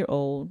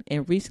 31-year-old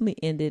and recently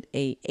ended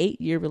a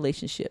 8-year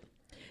relationship.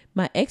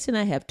 My ex and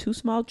I have 2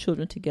 small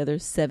children together,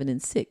 7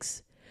 and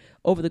 6.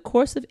 Over the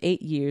course of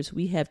 8 years,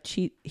 we have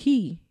cheated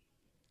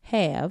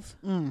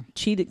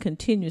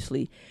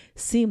continuously.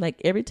 Seemed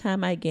like every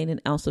time I gain an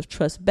ounce of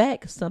trust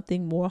back,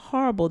 something more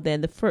horrible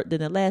than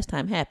the last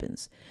time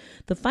happens.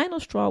 The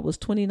final straw was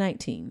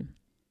 2019.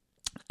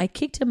 I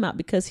kicked him out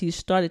because he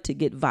started to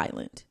get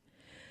violent.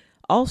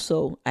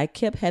 Also, I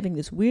kept having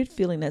this weird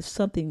feeling that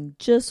something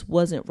just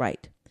wasn't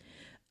right.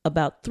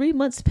 About 3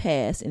 months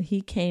passed and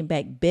he came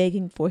back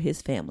begging for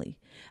his family.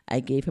 I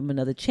gave him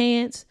another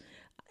chance.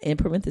 In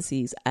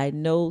parentheses, I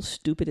know,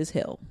 stupid as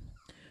hell.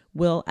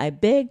 Well, I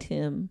begged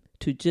him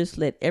to just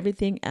let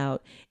everything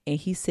out, and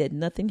he said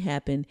nothing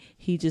happened.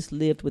 He just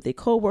lived with a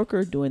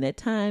coworker during that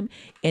time,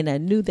 and I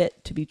knew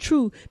that to be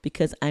true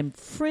because I'm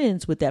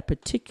friends with that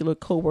particular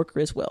coworker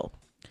as well.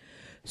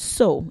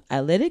 So I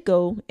let it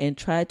go and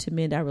tried to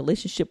mend our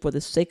relationship for the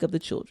sake of the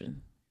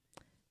children.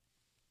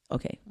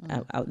 Okay,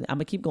 I'm going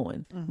to keep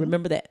going. Mm-hmm.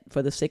 Remember that,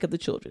 for the sake of the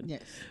children.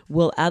 Yes.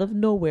 Well, out of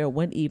nowhere,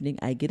 one evening,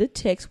 I get a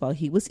text while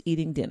he was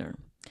eating dinner.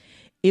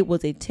 It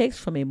was a text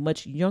from a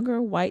much younger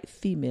white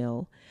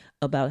female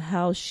about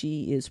how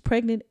she is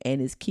pregnant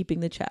and is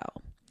keeping the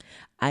child.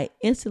 I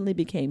instantly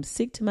became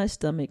sick to my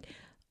stomach.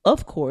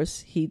 Of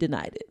course, he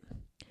denied it.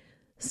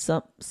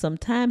 Some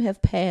time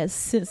have passed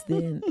since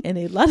then, and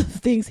a lot of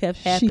things have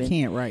happened. She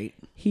can't write.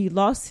 He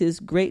lost his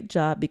great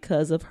job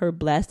because of her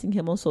blasting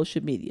him on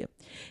social media.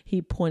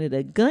 He pointed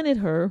a gun at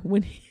her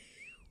when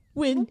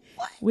when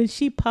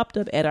she popped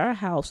up at our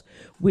house,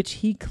 which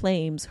he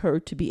claims her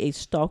to be a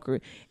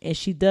stalker, and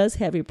she does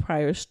have a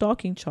prior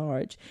stalking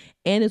charge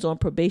and is on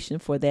probation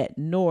for that,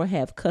 nor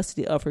have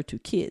custody of her 2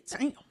 kids.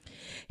 Damn.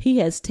 He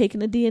has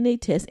taken a DNA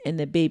test and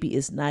the baby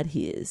is not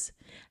his.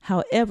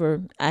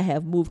 However, I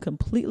have moved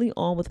completely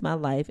on with my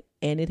life,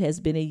 and it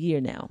has been a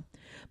year now.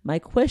 My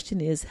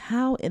question is,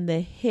 how in the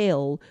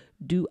hell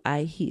do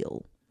I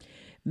heal?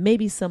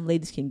 Maybe some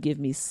ladies can give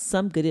me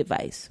some good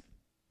advice.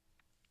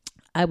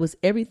 I was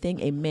everything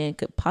a man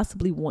could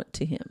possibly want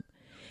to him.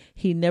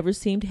 He never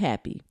seemed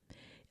happy.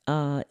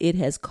 It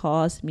has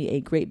caused me a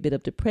great bit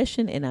of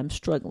depression, and I'm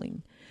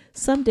struggling.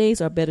 Some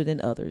days are better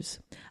than others.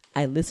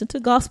 I listen to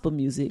gospel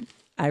music.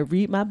 I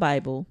read my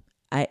Bible.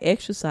 I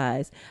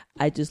exercise.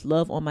 I just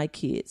love on my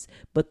kids,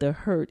 but the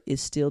hurt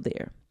is still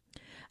there.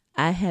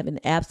 I have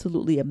an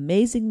absolutely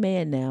amazing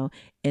man now,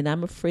 and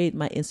I'm afraid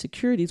my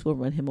insecurities will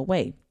run him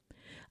away.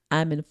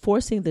 I'm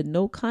enforcing the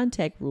no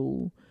contact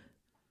rule,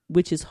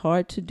 which is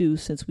hard to do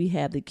since we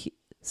have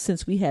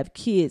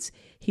kids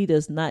he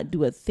does not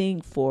do a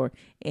thing for,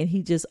 and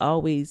he just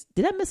always...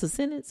 Did I miss a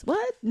sentence?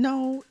 What?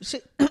 No.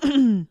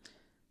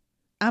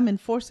 I'm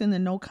enforcing the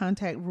no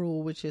contact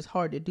rule, which is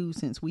hard to do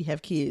since we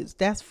have kids.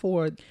 That's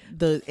for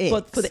the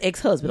ex. For the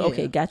ex-husband. Yeah.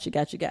 Okay, gotcha.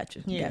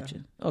 Yeah.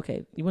 Gotcha.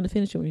 Okay, you want to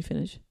finish or want me to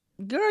finish?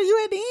 Girl,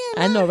 you at the end.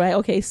 I know, right?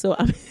 Okay, so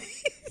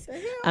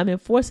I'm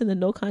enforcing the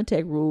no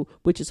contact rule,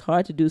 which is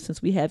hard to do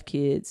since we have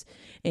kids,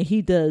 and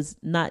he does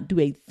not do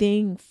a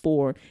thing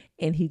for,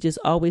 and he just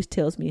always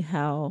tells me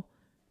how,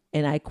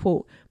 and I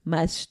quote,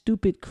 my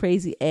stupid,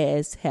 crazy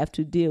ass have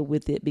to deal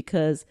with it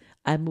because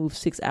I moved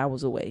 6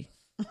 hours away.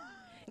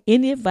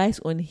 Any advice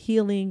on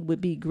healing would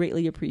be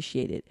greatly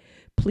appreciated.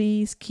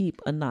 Please keep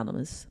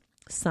anonymous.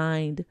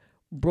 Signed,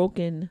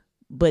 Broken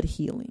But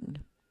Healing.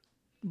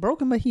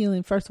 Broken But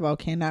Healing, first of all,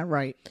 cannot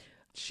write.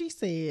 She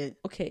said,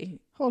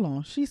 okay, hold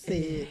on. She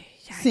said,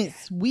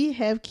 since we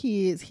have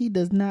kids, he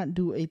does not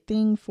do a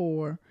thing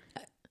for,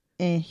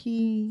 and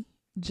he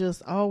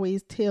just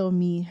always tell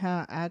me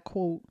how I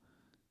quote,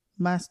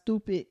 my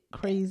stupid,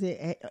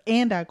 crazy,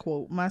 and I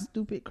quote, my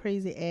stupid,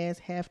 crazy ass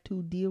have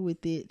to deal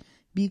with it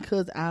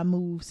because I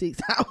moved 6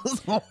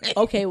 hours away.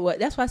 Okay, well,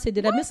 that's why I said,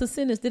 did I miss a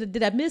sentence?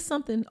 Did I miss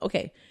something?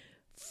 Okay,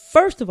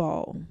 first of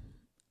all,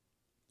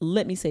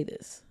 let me say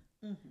this.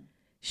 Mm-hmm.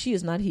 She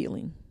is not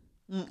healing.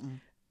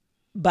 Mm-mm.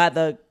 By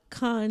the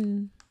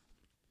contents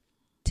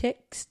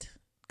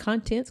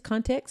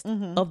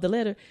mm-hmm. of the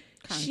letter,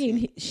 she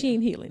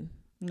ain't healing.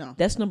 No.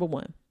 That's number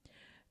one.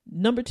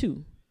 Number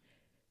two,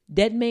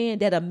 that man,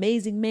 that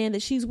amazing man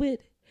that she's with,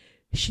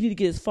 she need to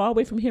get as far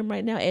away from him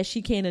right now as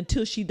she can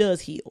until she does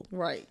heal.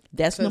 Right.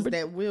 That's number.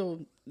 That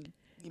will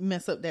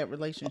mess up that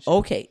relationship.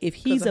 Okay. If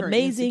he's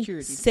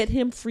amazing, set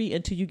him free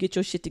until you get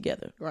your shit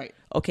together. Right.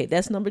 Okay.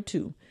 That's number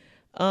two.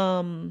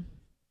 Can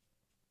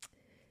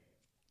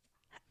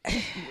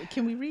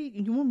we read?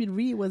 You want me to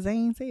read what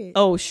Zane said?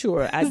 Oh,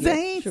 sure.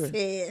 Zane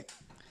said,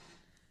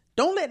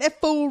 don't let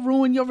that fool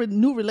ruin your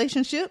new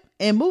relationship.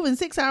 And moving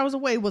 6 hours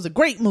away was a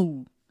great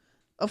move.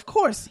 Of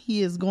course,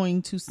 he is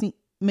going to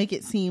make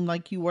it seem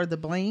like you are the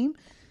blame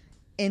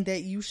and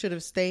that you should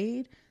have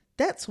stayed.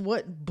 That's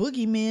what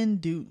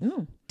boogeymen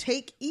do.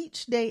 Take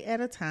each day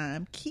at a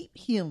time, keep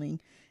healing,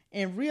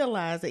 and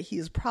realize that he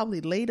is probably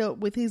laid up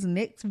with his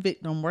next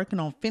victim working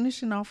on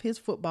finishing off his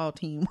football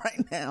team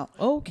right now.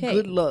 Okay.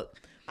 Good luck.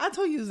 I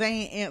told you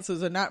Zane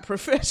answers are not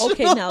professional.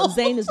 Okay, now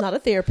Zane is not a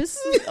therapist.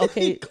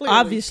 Okay,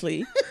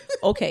 obviously.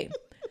 Okay.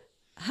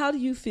 How do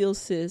you feel,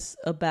 sis,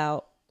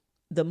 about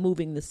the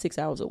moving the 6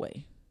 hours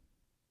away?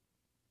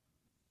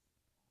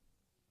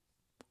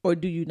 Or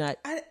do you not?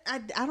 I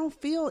don't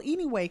feel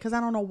anyway because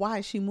I don't know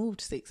why she moved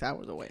 6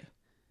 hours away.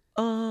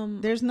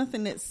 There's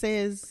nothing that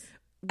says.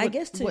 I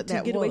guess to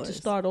get away, to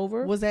start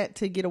over. Was that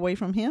to get away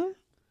from him?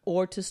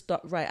 Or to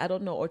start, right, I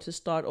don't know, or to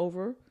start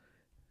over.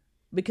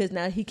 Because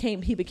now he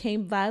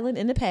became violent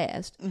in the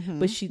past, mm-hmm.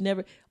 but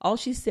all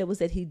she said was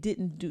that he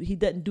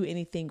doesn't do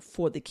anything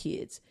for the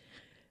kids.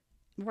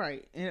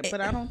 Right. But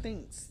I don't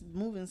think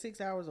moving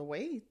 6 hours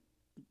away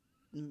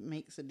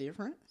makes a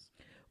difference.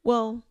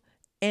 Well,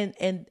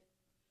 and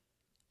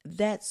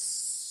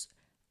this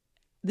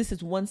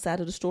is one side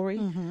of the story.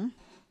 Mm-hmm.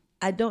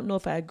 I don't know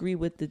if I agree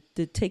with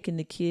the taking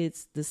the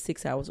kids the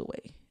 6 hours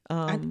away.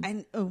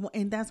 And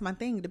that's my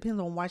thing. It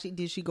depends on why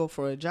did she go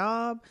for a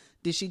job?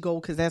 Did she go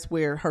because that's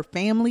where her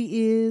family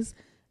is?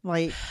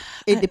 Like,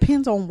 it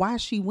depends on why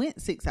she went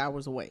 6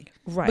 hours away.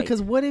 Right.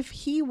 Because what if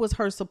he was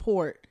her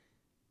support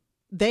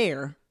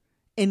there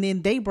and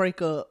then they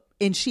break up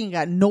and she ain't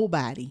got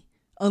nobody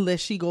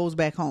unless she goes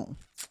back home?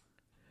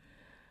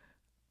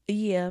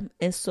 Yeah.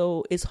 And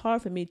so it's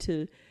hard for me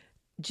to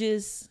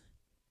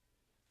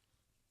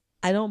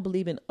I don't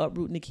believe in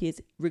uprooting the kids,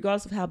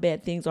 regardless of how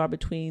bad things are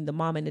between the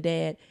mom and the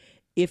dad.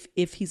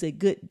 If he's a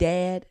good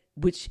dad,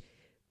 which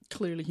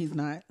clearly he's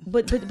not,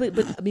 but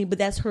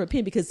that's her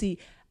opinion. Because see,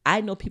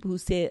 I know people who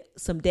said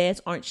some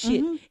dads aren't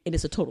shit, mm-hmm. and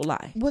it's a total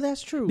lie. Well,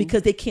 that's true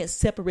because they can't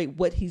separate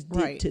what he's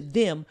did to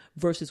them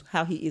versus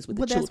how he is with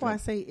the children. Well,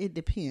 that's why I say it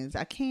depends.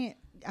 I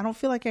don't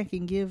feel like I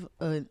can give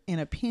an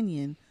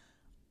opinion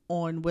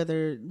on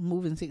whether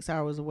moving 6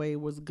 hours away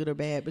was good or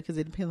bad, because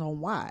it depends on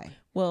why.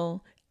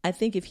 Well, I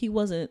think if he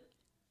wasn't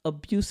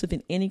abusive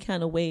in any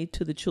kind of way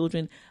to the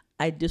children,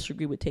 I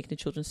disagree with taking the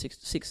children six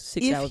hours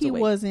away. If he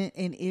wasn't,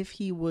 and if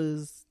he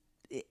was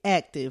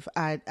active,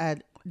 I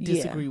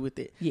disagree with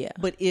it. Yeah.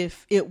 But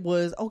if it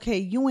was, okay,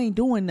 you ain't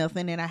doing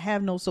nothing and I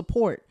have no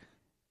support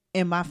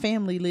and my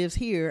family lives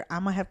here,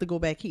 I'm going to have to go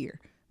back here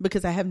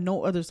because I have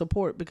no other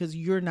support because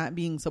you're not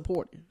being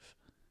supportive.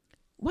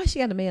 Why she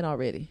got a man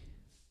already?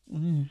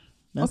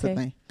 That's the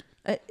thing.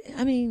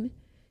 I mean,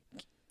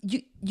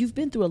 you've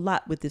been through a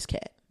lot with this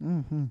cat.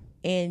 Mm-hmm.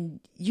 And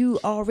you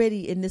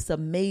already in this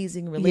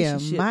amazing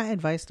relationship. Yeah, my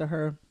advice to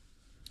her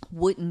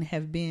wouldn't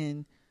have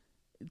been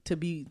to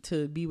be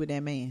with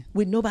that man.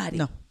 With nobody.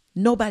 No.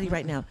 Nobody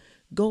right now.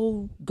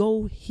 Go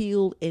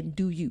heal and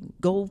do you.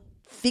 Go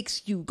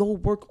fix you. Go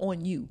work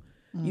on you.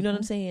 Mm-hmm. You know what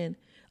I'm saying?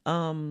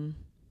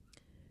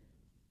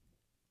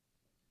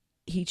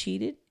 He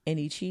cheated and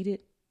he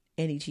cheated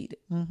and he cheated.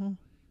 Mm-hmm.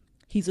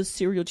 He's a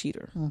serial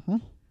cheater. Mm-hmm.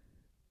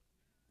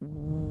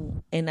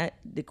 And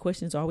the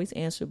question is always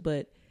answered,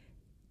 but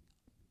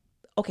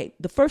okay,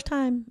 the first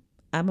time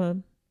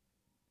I'm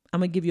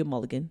gonna give you a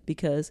mulligan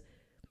because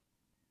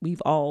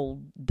we've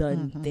all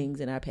done things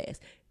in our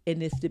past,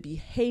 and it's the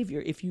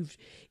behavior. If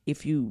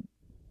you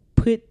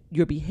put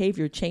your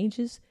behavior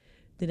changes,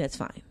 then that's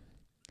fine.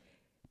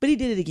 But he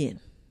did it again.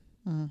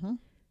 Mm-hmm.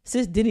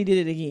 Then he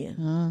did it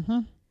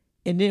again,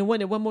 and then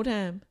one more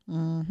time.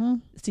 Mm-hmm.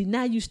 See,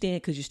 now you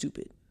stand because you're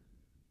stupid.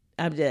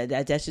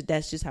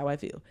 That's just how I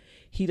feel.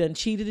 He done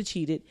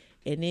cheated,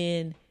 and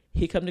then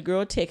here come the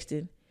girl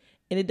texting.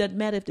 And it doesn't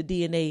matter if the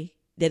DNA,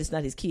 that it's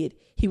not his kid,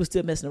 he was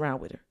still messing around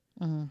with her.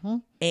 Mm-hmm.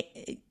 And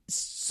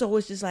so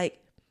it's just like,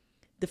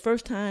 the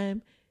first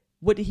time,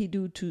 what did he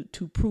do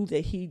to prove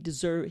that he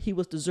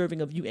was deserving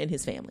of you and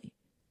his family?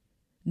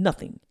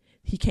 Nothing.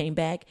 He came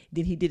back,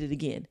 then he did it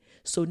again.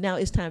 So now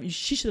it's time.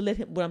 She should have let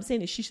him, what I'm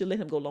saying is she should have let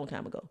him go a long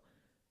time ago.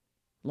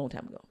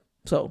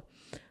 So,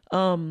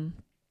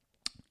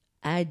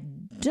 I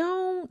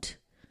don't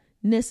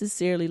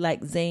necessarily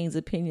like Zane's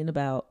opinion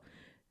about,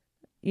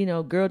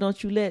 girl,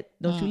 don't you let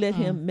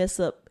him mess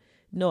up.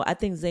 No, I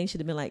think Zane should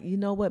have been like, you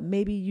know what?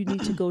 Maybe you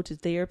need to go to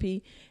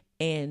therapy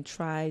and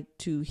try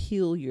to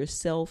heal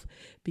yourself,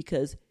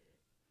 because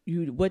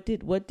what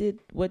did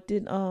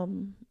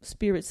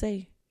Spirit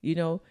say?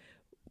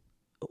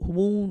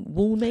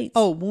 Wound mates.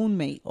 Oh, wound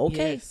mate.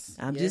 Okay. Yes.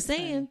 I'm just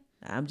saying.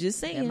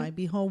 That might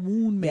be her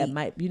wound mate. That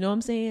might, you know what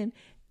I'm saying?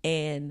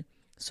 And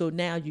so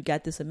now you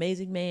got this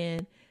amazing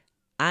man.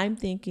 I'm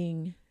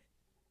thinking,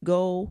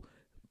 go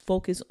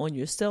focus on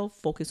yourself,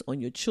 focus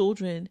on your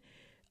children.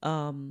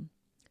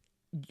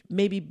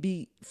 Maybe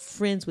be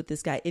friends with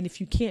this guy. And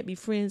if you can't be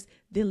friends,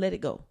 then let it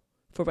go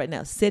for right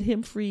now. Set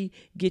him free.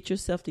 Get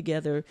yourself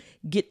together.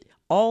 Get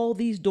all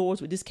these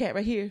doors with this cat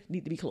right here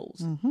need to be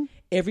closed. Mm-hmm.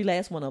 Every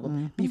last one of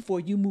them before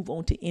you move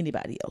on to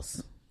anybody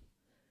else.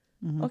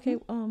 Mm-hmm. Okay.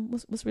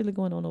 What's really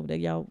going on over there,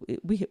 y'all?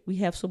 We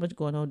have so much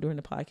going on during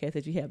the podcast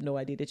that you have no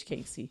idea, that you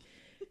can't see.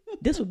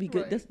 This would be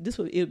good.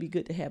 Right. It would be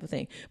good to have a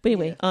thing. But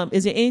anyway,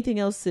 is there anything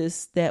else,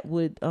 sis, that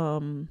would?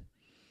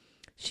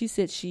 She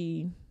said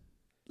she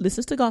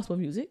listens to gospel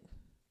music.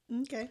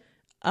 Okay.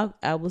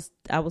 I was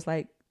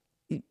like,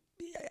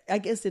 I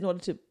guess in order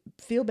to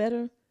feel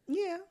better.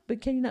 Yeah.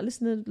 But can you not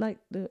listen to like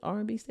the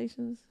R&B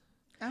stations?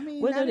 I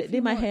mean, well,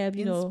 they might have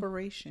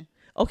inspiration.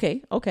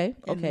 Okay.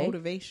 And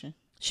motivation.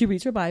 She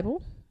reads her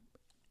Bible.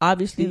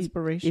 Obviously,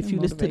 inspiration, if you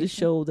listen to the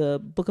show, the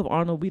Book of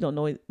Arnold, we don't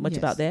know much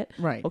about that.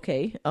 Right.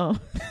 Okay.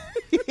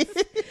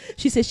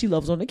 She says she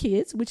loves on the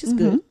kids, which is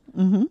good.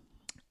 Mm-hmm.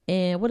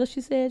 And what else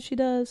she said she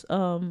does?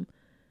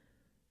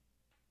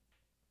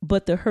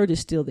 But the hurt is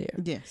still there.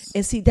 Yes.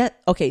 And see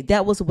that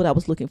was what I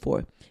was looking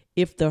for.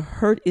 If the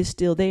hurt is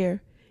still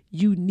there,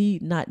 you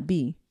need not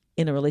be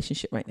in a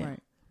relationship right now. Right.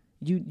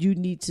 You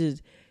need to,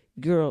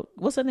 girl,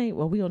 what's her name?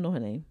 Well, we don't know her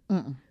name.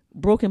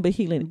 Broken but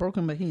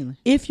healing.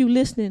 If you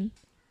listening,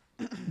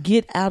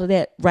 get out of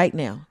that right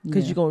now,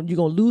 because you're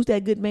gonna lose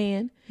that good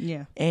man.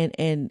 Yeah.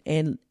 And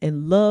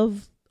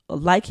love,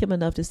 like him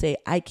enough to say,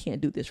 I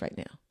can't do this right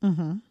now.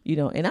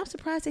 Mm-hmm. And I'm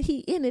surprised that he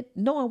in it,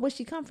 knowing where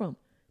she come from,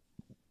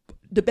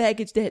 the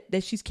baggage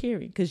that she's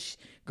carrying. Because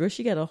girl,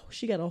 she got a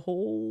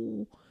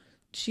whole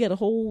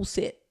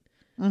set.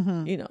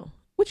 Mm-hmm.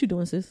 What you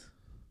doing, sis?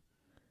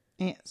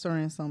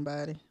 Answering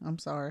somebody. I'm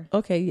sorry.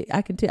 Okay,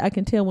 I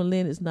can tell when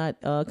Lynn is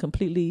not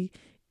completely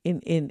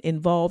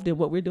involved in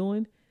what we're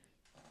doing.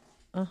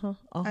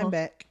 I'm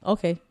back.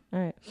 Okay, all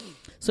right.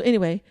 So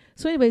anyway,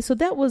 so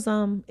that was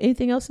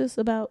anything else is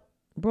about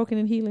broken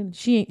and healing?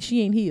 She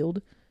ain't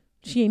healed.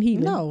 She ain't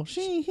healing. No,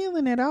 she ain't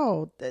healing at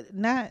all.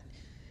 Not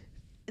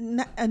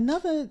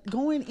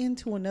going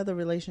into another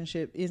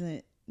relationship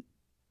isn't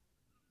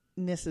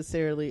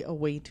necessarily a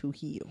way to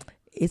heal.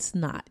 It's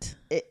not.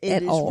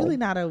 It's really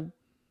not a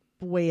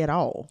way at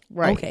all.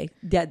 Right. Okay.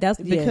 That's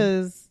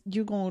because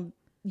you're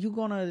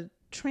gonna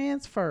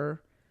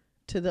transfer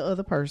to the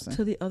other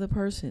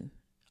person.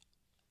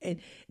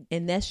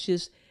 And that's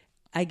just,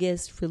 I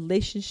guess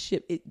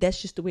relationship.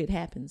 That's just the way it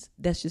happens.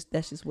 That's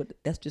just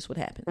what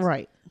happens.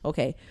 Right.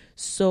 Okay.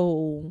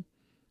 So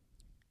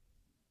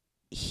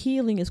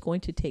healing is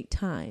going to take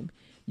time.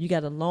 You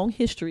got a long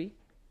history.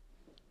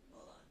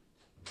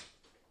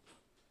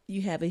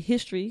 You have a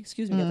history.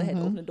 Excuse me, because I had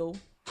to open the door.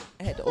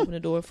 I had to open the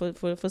door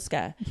for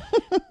Sky.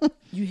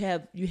 You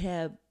have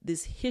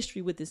this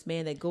history with this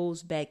man that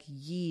goes back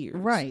years,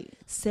 right?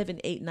 7,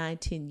 8, 9,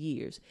 10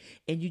 years,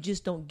 and you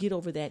just don't get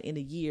over that in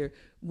a year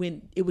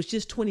when it was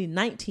just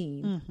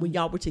 2019 when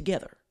y'all were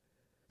together.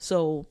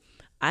 So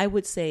I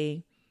would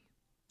say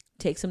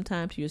take some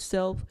time to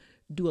yourself,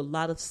 do a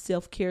lot of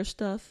self-care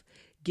stuff,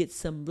 get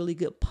some really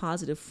good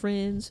positive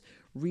friends,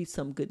 read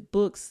some good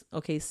books.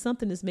 Okay,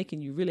 something is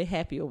making you really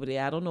happy over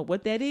there. I don't know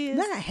what that is.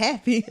 Not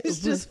happy. It's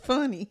just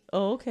funny.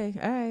 Oh, okay.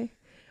 All right.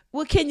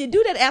 Well, can you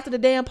do that after the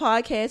damn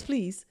podcast,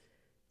 please?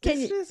 Can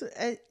it's you? Just,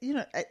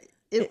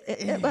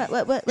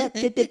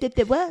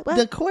 What?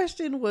 The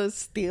question was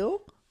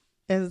still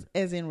as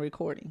in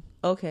recording.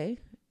 Okay.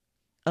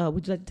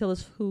 Would you like to tell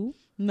us who?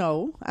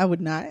 No, I would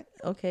not.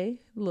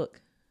 Okay.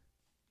 Look.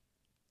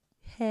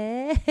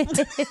 Hey.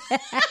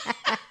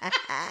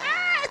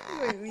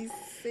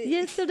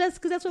 Yeah, so that's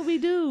what we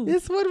do.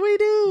 It's what we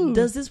do.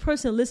 Does this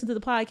person listen to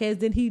the podcast?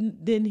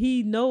 Then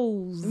he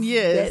knows.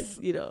 Yes.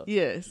 That,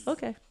 Yes.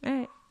 Okay. All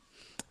right.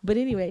 But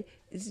anyway,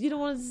 you don't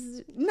want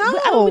to.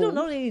 No. We don't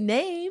know any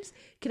names.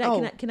 Can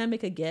I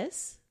make a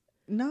guess?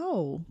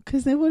 No,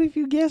 because then what if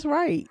you guess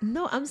right?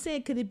 No, I'm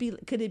saying it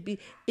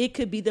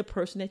could be the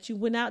person that you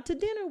went out to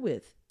dinner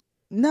with.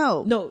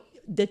 No,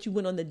 that you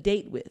went on the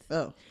date with.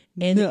 Oh,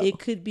 and no. it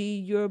could be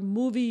your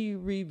movie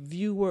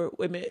reviewer.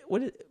 Wait a minute,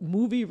 what is it?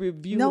 Movie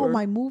reviewer? No,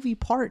 my movie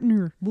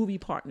partner. Movie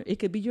partner. It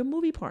could be your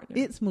movie partner.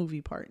 It's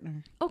movie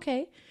partner.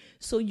 Okay,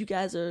 so you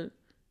guys are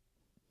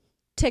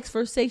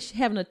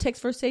having a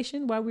text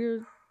conversation while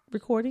we're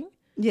recording.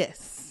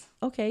 Yes.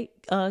 Okay.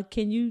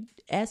 Can you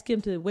ask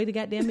him to wait a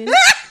goddamn minute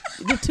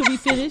till we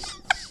finish?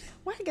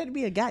 Why it got to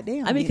be a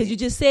goddamn? I mean, because you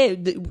just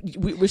said that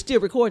we're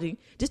still recording.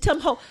 Just tell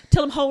him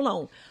hold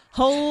on,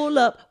 hold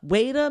up,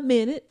 wait a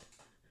minute.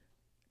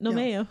 No,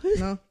 ma'am.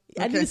 No.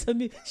 I Okay. need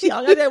some.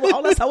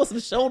 All I saw was some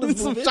shoulders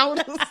Some moving.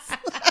 shoulders. All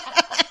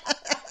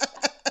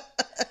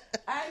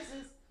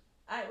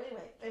right, wait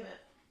a minute.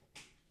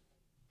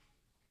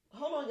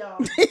 Hold on, y'all.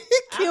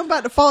 Kim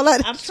about to fall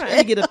out. I'm trying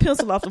to get a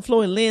pencil off the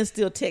floor, and Lynn's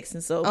still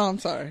texting. So, Oh, I'm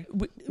sorry.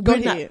 Go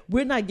ahead.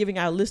 We're not giving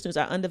our listeners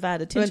our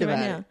undivided attention right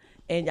now.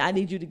 And I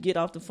need you to get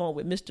off the phone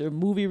with Mr.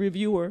 Movie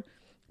Reviewer.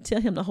 Tell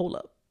him to hold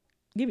up.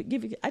 Give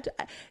it.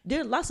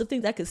 There are lots of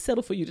things I could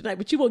settle for you tonight,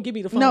 but you won't give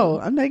me the phone. No,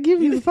 I'm not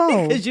giving you the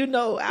phone. Because I'll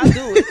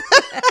do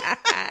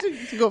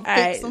it. You go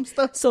fix some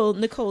stuff. So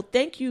Nicole,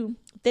 thank you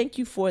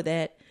for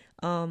that.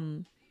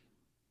 You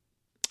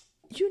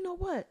know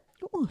what?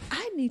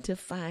 I need to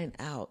find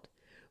out.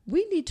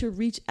 We need to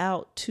reach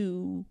out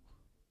to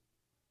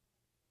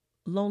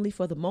Lonely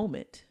for the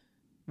Moment.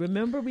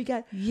 Remember, we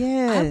got.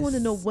 Yes. I want to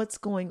know what's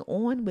going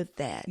on with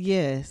that.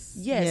 Yes.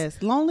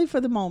 Lonely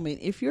for the Moment.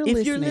 If you're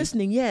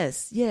listening,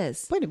 yes.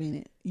 Wait a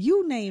minute.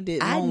 You named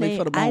it Lonely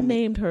for the Moment. I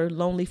named her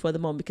Lonely for the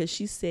Moment because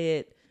she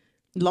said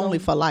Lonely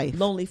for Life.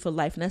 Lonely for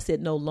Life, and I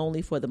said no,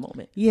 Lonely for the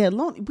Moment. Yeah,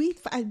 we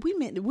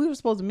were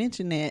supposed to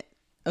mention that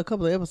a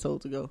couple of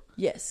episodes ago.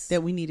 Yes,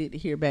 that we needed to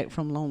hear back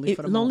from Lonely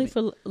for the Moment.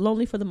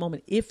 Lonely for the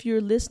Moment. If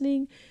you're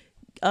listening,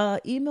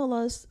 email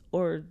us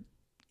or.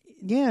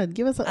 Yeah,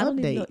 give us an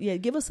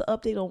update. Give us an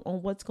update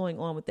on what's going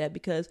on with that,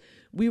 because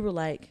we were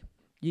like,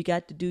 you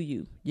got to do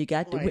you. You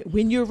got to, right.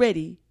 When you're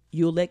ready,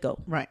 you'll let go.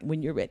 Right.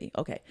 When you're ready.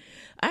 Okay.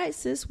 All right,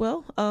 sis.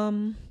 Well,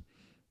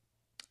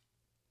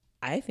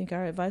 I think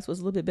our advice was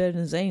a little bit better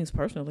than Zane's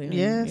personally.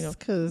 Yes,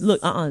 because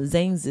look,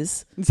 Zane's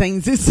is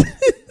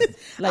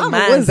like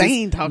what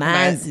Zane talking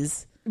about.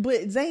 Is.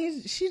 But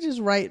Zane, she just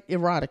write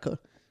erotica.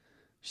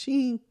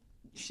 She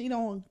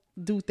don't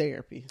do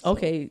therapy. So.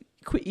 Okay.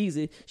 Quit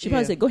easy. She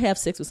probably said, "Go have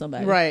sex with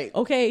somebody." Right.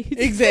 Okay.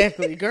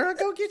 Exactly, girl.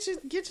 Go get your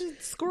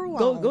screw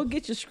on. Go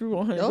get your screw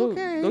on. Honey.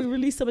 Okay. Go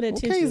release some of that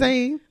tension. Okay,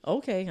 Zane.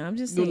 Okay, I'm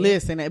just saying.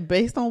 Listen,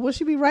 based on what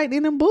she be writing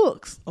in them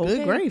books, okay.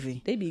 Good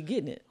gravy. They be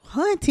getting it,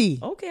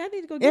 hunty. Okay, I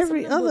need to go get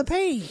every some of them other books.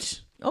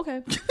 page.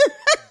 Okay.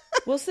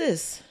 Well,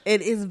 sis,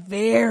 it is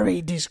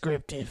very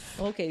descriptive.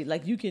 Okay,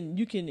 like you can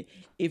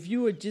if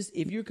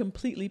you're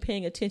completely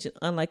paying attention,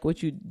 unlike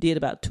what you did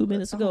about 2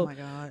 minutes ago. Oh my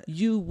God.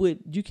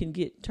 You can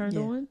get turned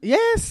on.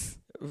 Yes.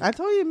 I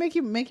told you make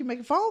you make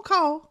a phone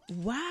call.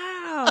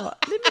 Wow.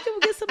 Let me go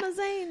get some of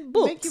Zane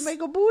books. Make you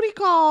make a booty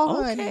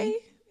call, okay. honey.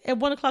 At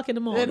 1:00 in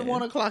the morning. At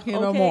 1:00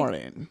 in the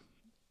morning.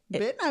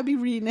 Bet not be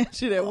reading that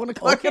shit at 1:00 in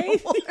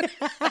the morning.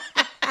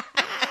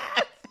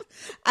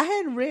 I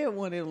hadn't read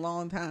one in a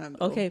long time.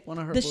 Though, okay. One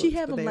of her Does books, she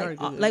have them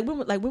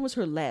when was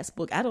her last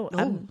book? I don't.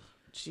 Oh,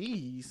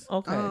 jeez.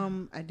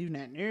 Okay. I do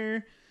not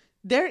know.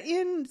 They're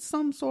in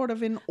some sort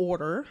of in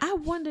order. I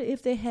wonder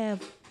if they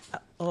have.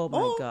 Oh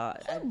my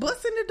God!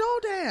 Busting the door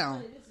down.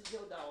 Honey, this is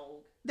your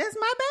dog. That's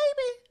my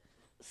baby.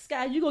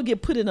 Sky, you gonna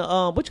get put in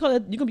a what you call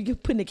it? You gonna be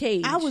put in a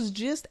cage. I was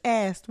just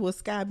asked was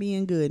Sky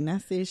being good, and I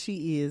said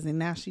she is, and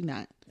now she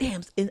not.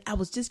 Damn, and I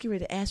was just getting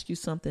ready to ask you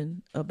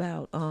something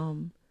about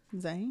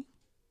Zane.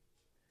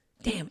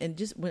 Damn, and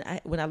just when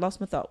I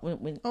lost my thought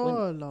when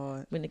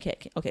Lord, when the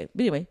cat came. Okay,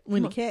 but anyway,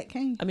 when the cat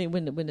came. I mean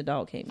when the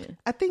dog came in.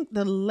 I think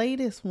the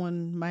latest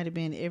one might have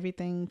been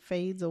Everything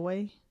Fades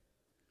Away.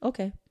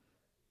 Okay,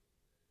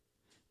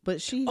 but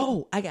she.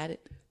 Oh, I got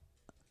it.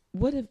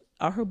 What if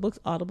are her books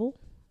Audible?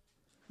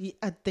 Yeah,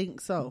 I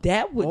think so.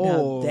 That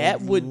would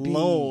that would be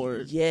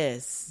Lord.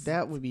 Yes.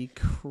 That would be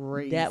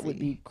crazy. That would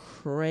be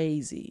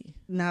crazy.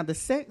 Now the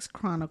Sex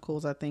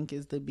Chronicles, I think,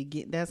 is the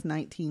begin. That's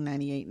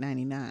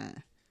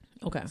 1998-99.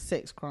 Okay.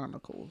 Sex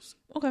Chronicles.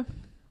 Okay.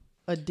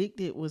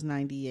 Addicted was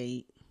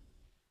 98.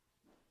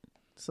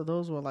 So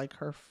those were like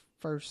her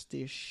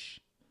first-ish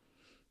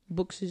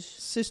books-ish.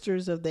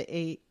 Sisters of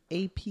the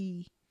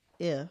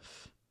APF.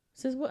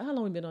 Sis, what? How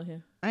long we been on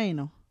here? I ain't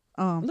know.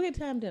 Look at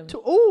time, Devin.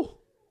 Two.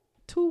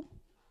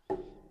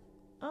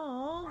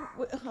 Oh,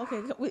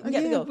 okay. We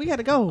got to go. We got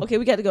to go. Okay,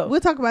 we got to go. We'll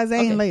talk about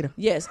Zane later.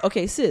 Yes.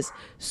 Okay, sis.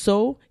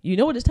 So you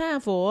know what it's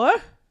time for?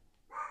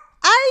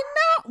 I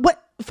know.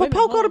 What for?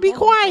 Poco to be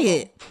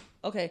quiet.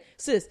 Okay,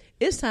 sis.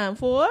 It's time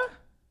for.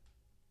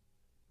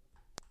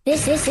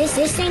 This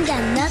ain't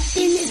got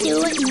nothing to do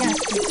with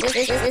nothing.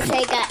 This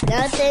ain't got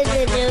nothing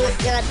to do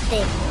with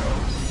nothing.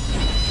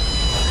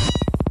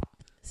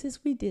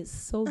 Sis, we did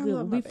so good.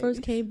 When we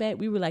first came back,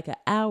 we were like an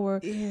hour.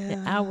 Yeah.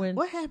 An hour. And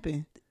what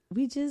happened?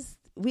 This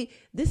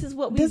is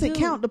what we Does do. it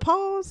count the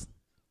pause?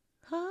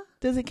 Huh?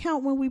 Does it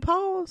count when we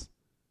pause?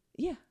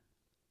 Yeah.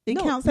 It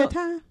counts that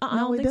time?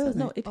 No, it doesn't. So.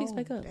 No, it picks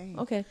back up. Dang.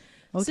 Okay.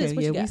 Okay, Sis,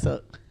 what you got? we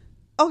suck.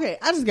 Okay,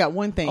 I just got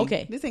one thing.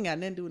 Okay. This ain't got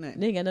nothing to do with nothing.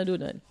 They ain't got nothing to do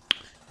with nothing.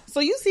 So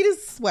you see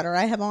this sweater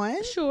I have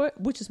on? Sure,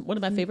 which is one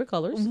of my favorite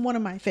colors. One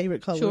of my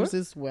favorite colors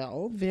as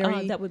well.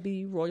 Very that would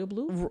be royal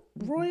blue.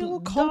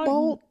 Royal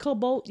cobalt.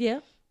 Cobalt,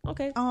 yeah.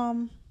 Okay.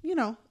 You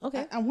know.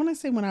 Okay. I want to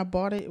say when I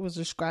bought it, it was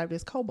described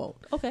as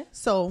cobalt. Okay.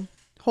 So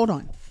hold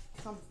on.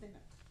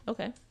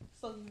 Okay.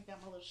 So you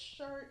got my little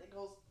shirt that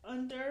goes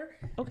under.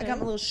 Okay. I got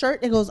my little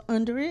shirt that goes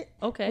under it.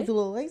 Okay. With a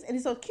little lace, and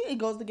it's so cute. It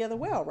goes together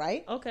well,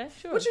 right? Okay.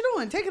 Sure. What you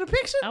doing? Taking a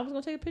picture? I was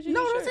gonna take a picture.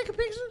 No, of your don't shirt. take a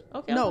picture.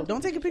 Okay. No,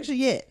 don't take a picture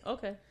yet.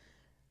 Okay.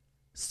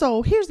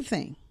 So here's the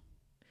thing.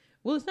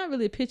 Well, it's not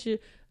really a picture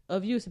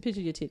of you. It's a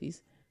picture of your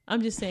titties.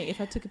 I'm just saying, if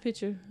I took a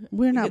picture,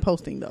 we're not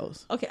posting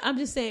those. Okay. I'm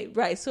just saying,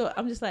 right? So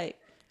I'm just like,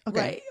 okay.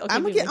 Right. Okay.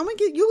 I'm gonna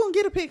get. You gonna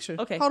get a picture?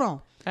 Okay. Hold on.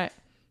 All right.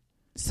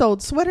 So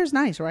the sweater's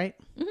nice, right?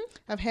 Mm-hmm.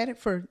 I've had it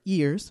for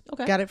years.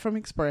 Okay. Got it from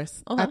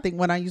Express. Uh-huh. I think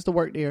when I used to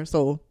work there,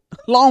 so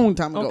long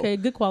time ago. Okay.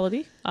 Good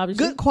quality,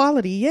 obviously. Good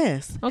quality,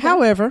 yes. Okay.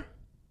 However,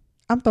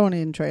 I'm throwing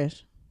it in the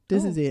trash.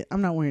 This is it.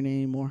 I'm not wearing it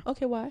anymore.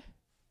 Okay. Why?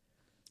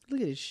 Look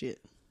at this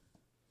shit.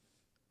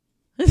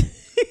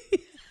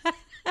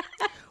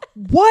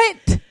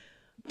 What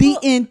the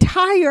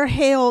entire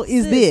hell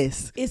is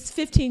this? It's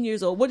 15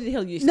 years old. What the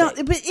hell you expect?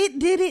 No, but it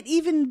did it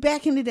even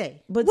back in the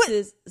day. But what?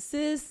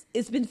 sis,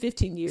 it's been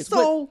 15 years.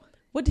 So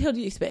what the hell do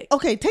you expect?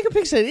 Okay, take a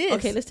picture of this.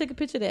 Okay, let's take a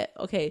picture of that.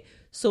 Okay,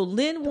 so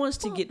Lynn wants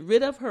to get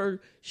rid of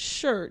her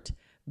shirt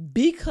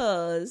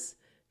because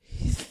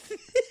what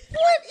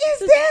is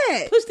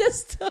that? Push that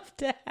stuff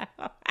down.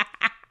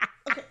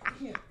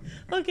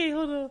 Okay,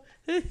 hold on.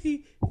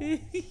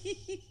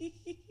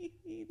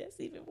 That's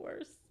even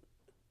worse.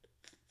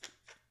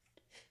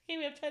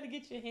 Amy, I'm trying to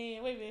get your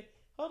hand. Wait a minute.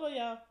 Hold on,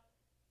 y'all.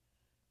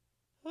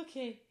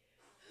 Okay.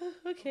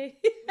 Okay,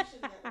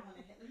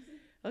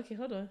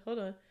 hold on.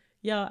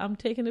 Y'all, I'm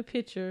taking a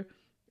picture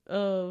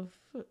of...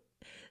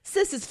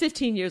 Sis is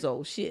 15 years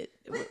old. Shit.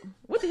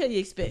 What the hell do you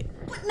expect?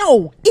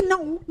 No,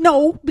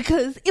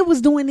 because it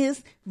was doing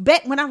this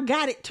back when I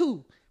got it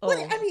too. Oh.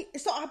 I mean,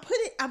 so I put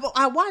it,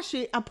 I wash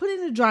it, I put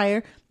it in the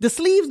dryer, the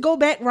sleeves go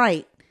back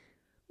right.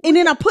 And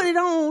then I put it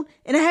on,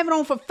 and I have it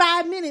on for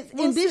 5 minutes,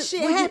 and this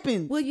shit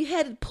happened. You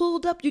had it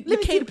pulled up. Let me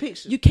take a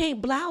picture. You can't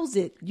blouse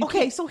it.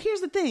 So here's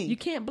the thing. You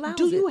can't blouse it.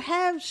 Do you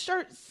have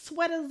shirts,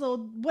 sweaters, or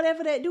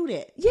whatever that do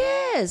that?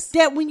 Yes.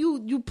 That when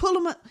you pull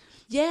them up?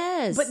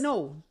 Yes. But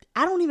no,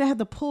 I don't even have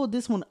to pull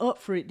this one up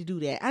for it to do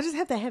that. I just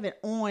have to have it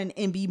on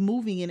and be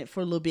moving in it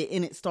for a little bit,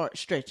 and it starts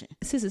stretching.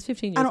 Since it's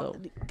 15 years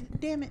old.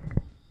 Damn it.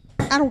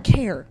 I don't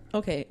care.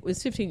 Okay,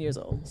 it's 15 years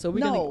old, so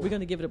we're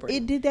gonna give it a break.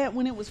 It did that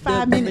when it was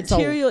 5 minutes. The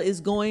material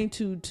is going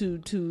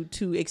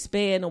to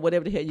expand or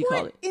whatever the hell you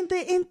call it. In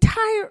the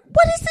entire,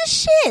 what is this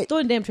shit? Throw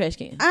it in the damn trash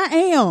can. I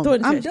am. Throw it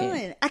in the I'm trash done.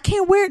 can. I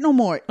can't wear it no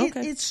more.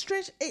 Okay. It's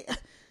stretched.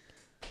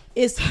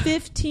 It's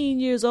 15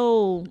 years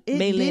old,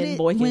 Maylin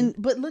Boykin.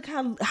 But look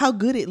how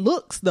good it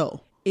looks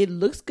though. It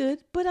looks good,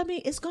 but I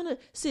mean, it's gonna,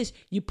 sis,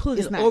 you pulling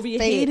it's it not over your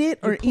faded head.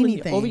 Or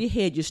anything. Over your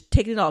head. You're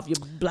taking it off. You're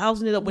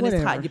blousing it up when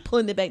it's hot. You're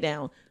pulling it back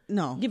down.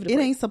 No, give it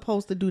ain't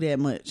supposed to do that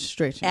much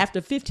stretching. After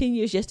 15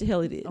 years, yes, the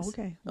hell it is.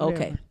 Okay. Whatever.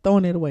 Okay.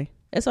 Throwing it away.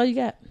 That's all you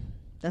got.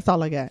 That's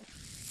all I got.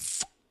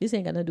 This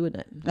ain't got nothing to do with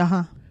nothing.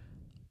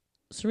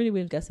 Serena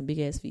Williams got some big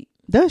ass feet.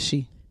 Does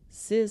she?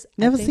 Sis,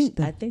 never seen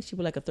them. I think she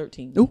was like a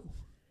 13. Ooh.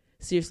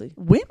 Seriously.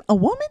 A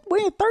woman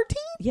wearing 13?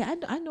 Yeah,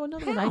 I know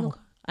another one.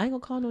 I ain't gonna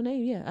call no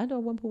name. Yeah, I know a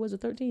woman who was a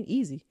 13.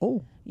 Easy.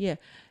 Oh. Yeah.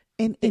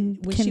 And when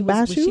can she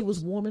buy was shoes? when she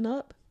was warming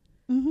up.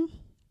 Mm-hmm.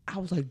 I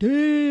was like,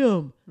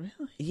 damn.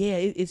 Really? Yeah,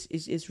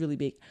 it's really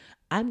big.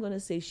 I'm going to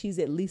say she's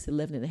at least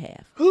 11 and a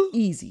half.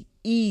 Easy.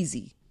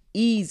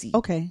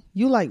 Okay.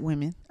 You like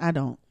women. I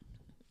don't.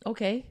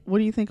 Okay. What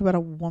do you think about a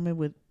woman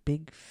with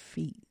big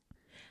feet?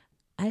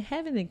 I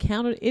haven't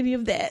encountered any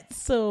of that.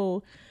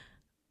 So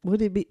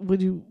would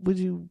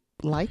you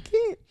like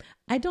it?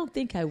 I don't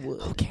think I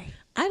would. Okay.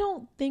 I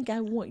don't think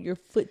I want your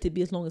foot to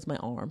be as long as my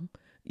arm.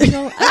 You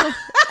know,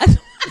 I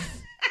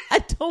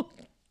don't.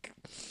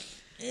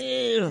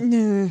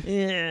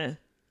 Yeah.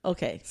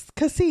 Okay.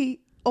 Cause see,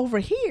 over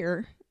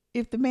here,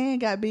 if the man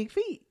got big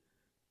feet,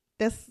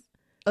 that's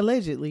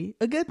allegedly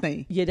a good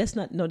thing. Yeah, that's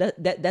not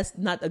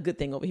a good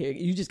thing over here.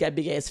 You just got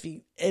big ass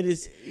feet. It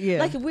is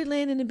like if we're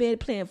laying in the bed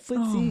playing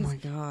footsies. Oh my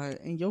God.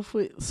 And your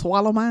foot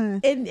swallow mine.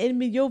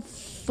 And your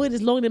foot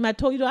is longer than my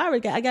toe. You know,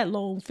 I got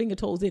long finger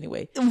toes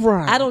anyway.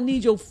 Right. I don't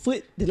need your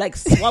foot to like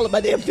swallow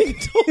my damn finger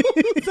toes.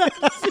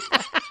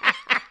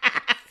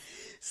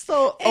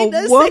 So ain't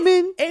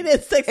nothing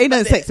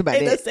sexy about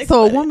that.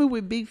 So a woman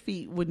with big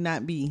feet would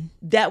not be.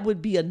 That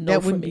would be a no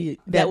for me.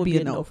 That would be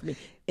a no for me.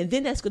 And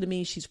then that's going to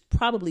mean she's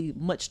probably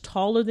much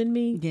taller than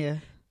me. Yeah.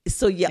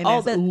 So yeah,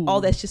 and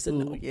all that's just a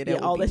no. Yeah,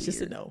 all that's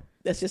just a no.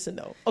 That's just a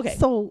no. Okay.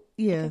 So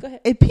yeah, okay, go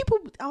ahead. And people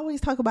always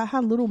talk about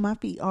how little my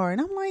feet are,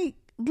 and I'm like,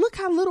 look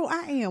how little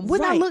I am.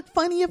 Wouldn't I look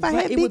funny if I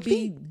had big feet? It would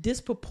be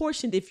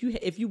disproportionate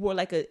if you were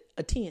like a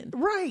 10,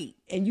 right?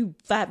 And you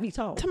 5 feet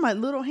tall. Talking about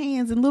little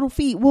hands and little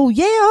feet. Well,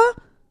 yeah.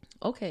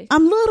 Okay.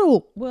 I'm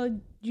little. Well,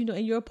 you know,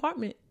 in your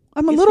apartment,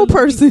 I'm a little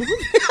person.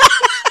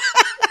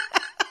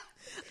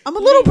 I'm a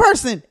little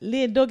person.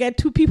 Lynn don't got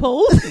 2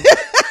 peepholes.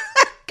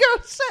 Girl,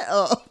 shut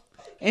up.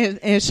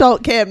 And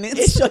short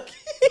cabinets. And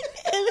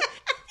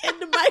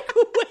the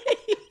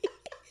microwave.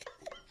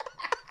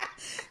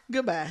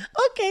 Goodbye.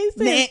 Okay, sis.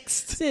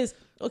 Next. Sis,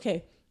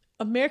 okay.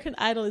 American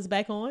Idol is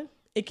back on.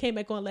 It came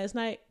back on last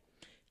night.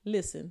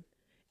 Listen,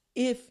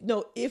 if you're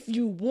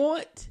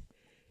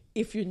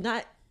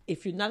not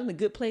in a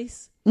good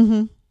place,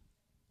 mm-hmm.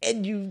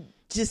 and you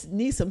just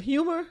need some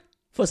humor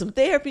for some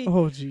therapy,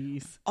 oh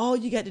geez, all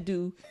you got to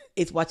do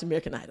is watch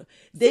American Idol.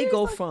 They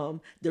go from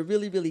the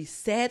really, really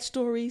sad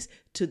stories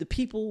to the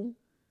people,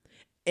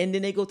 and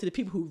then they go to the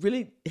people who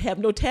really have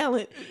no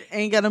talent,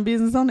 ain't got no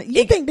business on it.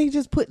 You think they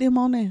just put them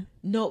on there?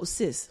 No,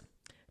 sis.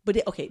 But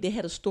they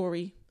had a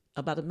story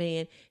about a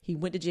man. He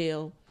went to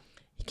jail.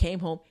 He came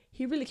home.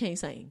 He really can't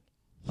sing.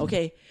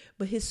 Okay,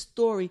 but his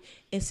story,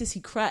 and since he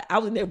cried, I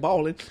was in there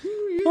bawling.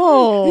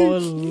 Oh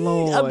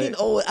Lord, I'm getting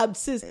old.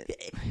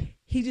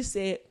 He just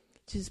said,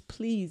 "Just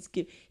please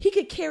give." He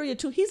could carry a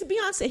tune. He's a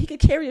Beyonce. He could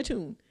carry a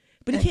tune,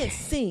 but he can't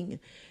sing.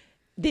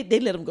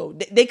 They let him go.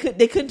 They couldn't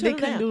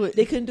do it.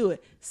 They couldn't do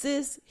it.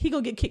 Sis, he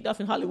gonna get kicked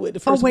off in Hollywood the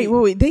first week.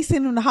 Wait. They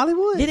sent him to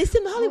Hollywood? Yeah, they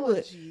sent him to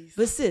Hollywood.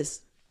 But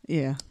sis,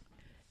 yeah,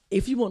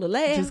 if you want to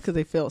laugh, just because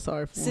they felt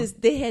sorry for him. Sis,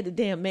 they had the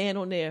damn man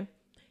on there.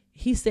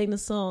 He sang the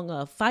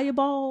song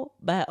 "Fireball"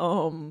 by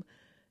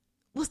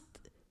what's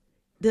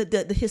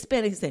the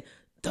Hispanic saying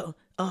not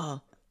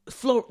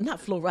Flo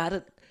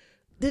Rida,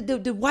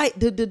 the white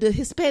the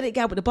Hispanic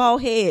guy with the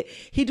bald head.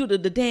 He do the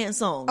dance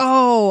song.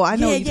 Oh, I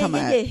know what you're talking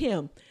about. Yeah,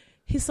 him.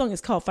 His song is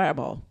called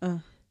 "Fireball."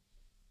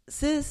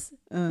 Sis,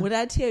 when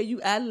I tell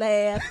you, I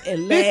laughed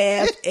and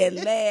laughed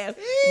and laughed.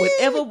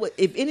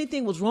 If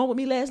anything was wrong with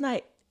me last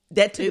night,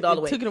 that took it all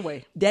away. Took it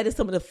away. That is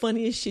some of the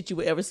funniest shit you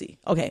will ever see.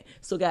 Okay,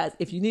 so guys,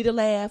 if you need a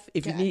laugh,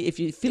 if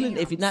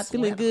you're not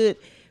feeling good,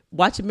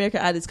 watch American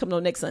Idol. It's coming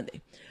on next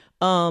Sunday.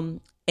 And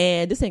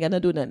this ain't got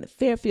nothing to do with nothing.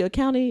 Fairfield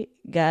County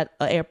got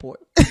an airport.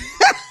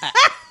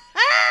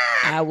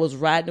 I was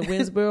riding to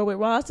Winsboro with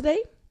Ross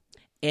today,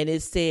 and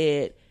it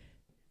said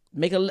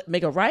make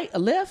a right, a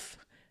left,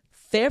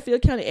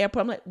 Fairfield County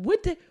Airport. I'm like,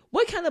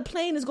 what kind of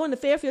plane is going to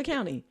Fairfield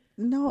County?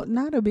 No,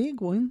 not a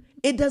big one.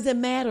 It doesn't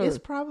matter. It's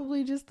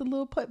probably just a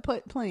little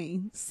putt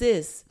plane.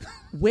 Sis,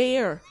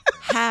 where,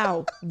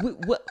 how,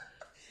 what?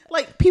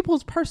 Like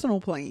people's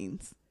personal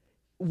planes.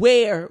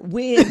 Where,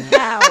 when,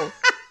 how?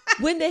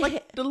 When they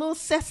like the little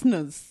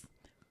Cessnas.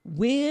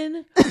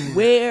 When,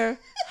 where,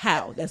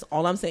 how? That's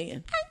all I'm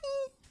saying.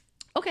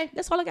 Okay,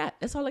 that's all I got.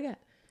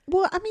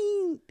 Well, I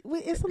mean,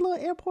 it's a little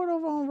airport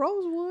over on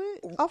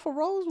Rosewood, off of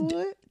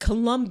Rosewood.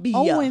 Columbia.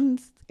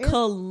 Owens.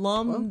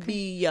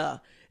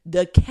 Columbia. Okay.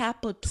 The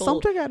capital.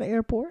 Sumter got an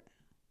airport.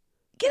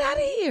 Get out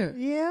of here.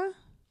 Yeah.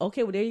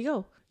 Okay, well there you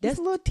go. That's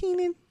a little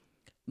teeny.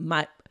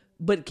 But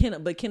can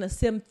a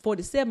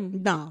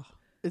 747? No.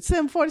 The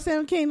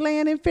 747 can't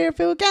land in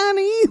Fairfield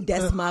County.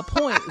 That's my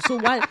point.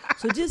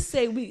 So just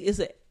say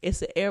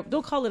it's a air.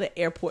 Don't call it an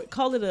airport.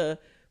 Call it a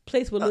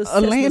place where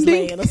little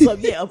landing land or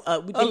something. Yeah, a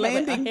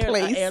landing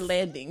place. Air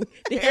landing.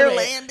 They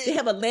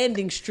have a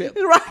landing strip.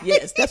 Right.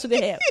 Yes, that's what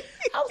they have.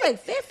 I was like,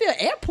 Fairfield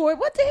Airport.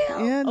 What the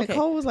hell? Yeah,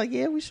 Nicole was like,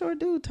 yeah, we sure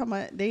do. Talking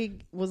about they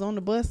was on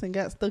the bus and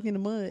got stuck in the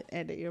mud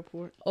at the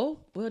airport. Oh,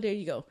 well, there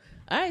you go.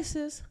 All right,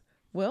 sis.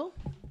 Well,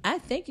 I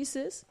thank you,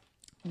 sis.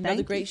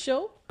 Another great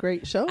show.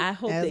 Great show. I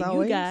hope that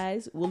always. You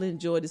guys will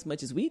enjoy it as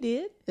much as we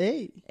did.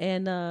 Hey.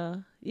 And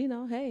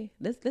hey,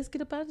 let's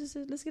get up out of this.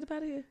 Let's get up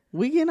out of here.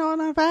 We getting on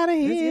up out of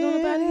here. Let's get on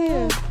up out of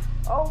here.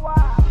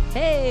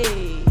 Hey.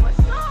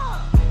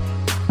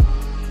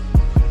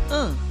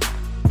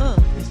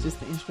 It's just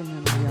the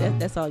instrumental, y'all.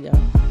 That's all, y'all.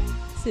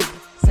 Sing.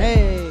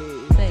 Hey.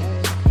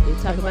 Sing. They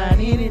talk about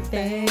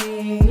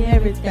anything,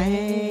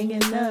 everything,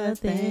 and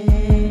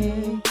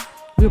nothing.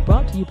 We're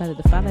brought to you by the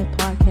Defy Life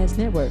Podcast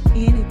Network.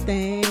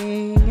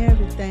 Anything,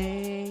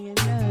 everything,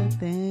 and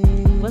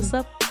nothing. What's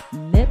up,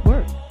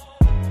 network?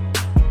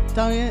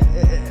 Tony,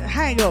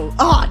 how you go?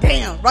 Oh,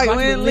 damn. Rockin'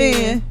 with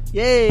Lynn.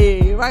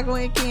 Yay. Rockin'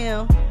 with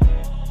Kim.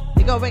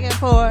 They go back and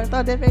forth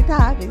on different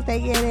topics. They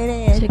get it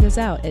in. Check us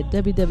out at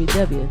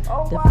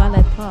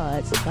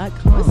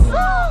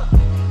www.defylifepods.com.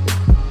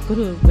 Go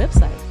to the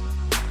website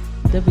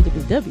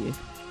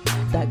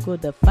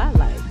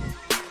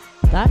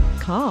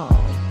www.godefylife.com.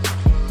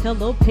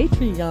 Hello,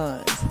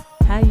 Patreons.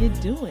 How you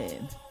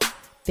doing?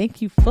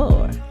 Thank you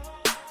for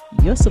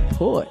your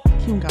support.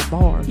 Kim got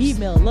bars.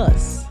 Email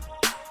us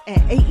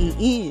at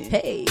AEN.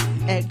 Hey.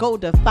 At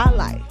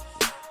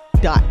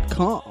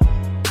godefylife.com.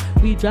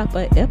 We drop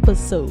an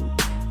episode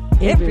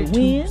every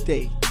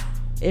Tuesday.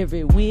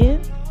 Every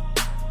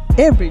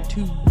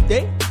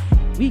Tuesday.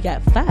 We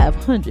got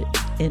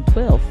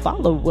 512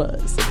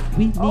 followers.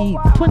 We need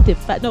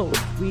 25. No,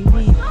 we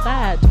need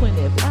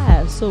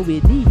 525. So we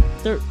need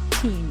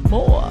 13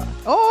 more.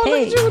 Oh,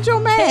 hey, look at you with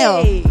your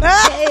mail.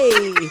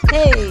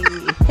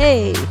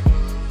 Hey.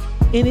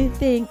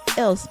 Anything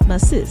else, my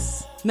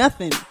sis?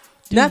 Nothing.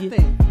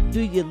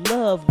 Do you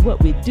love what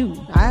we do?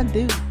 I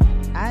do.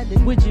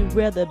 Would you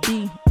rather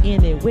be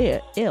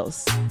anywhere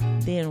else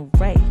than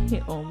right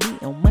here on me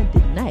on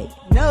Monday night?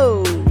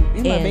 No.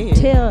 In my bed.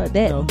 Tell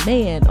that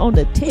man on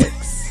the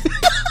text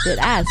that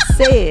I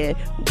said,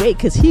 wait,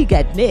 because he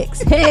got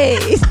next. Hey.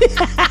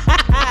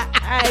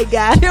 I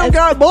got Kim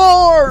got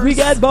bars. We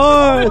got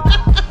bars.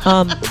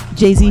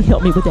 Jay-Z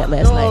helped me with that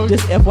last night.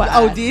 Just FYI.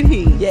 Oh, did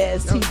he?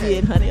 Yes, he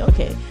did, honey.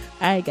 Okay.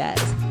 All right,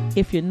 guys.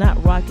 If you're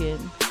not rocking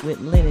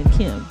with Lynn and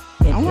Kim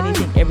and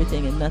anything,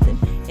 everything, and nothing,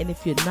 and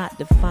if you're not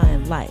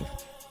defying life,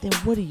 then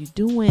what are you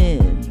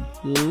doing?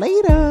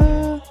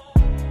 Later.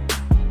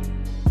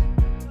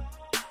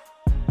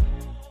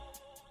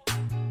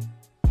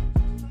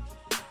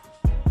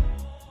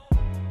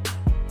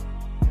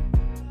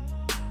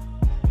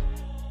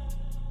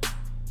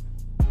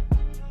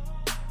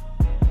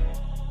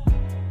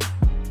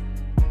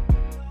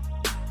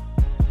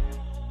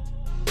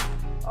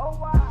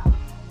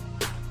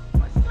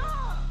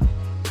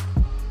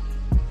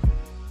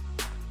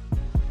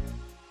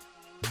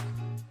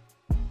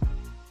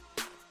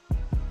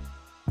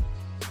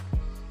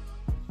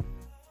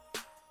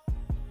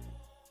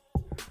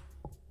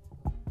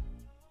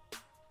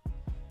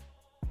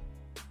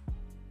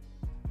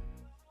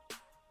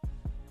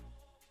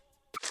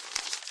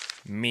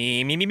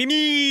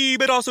 Me,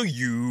 but also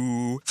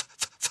you.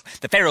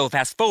 The Pharaoh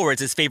fast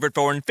forwards his favorite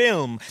foreign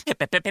film,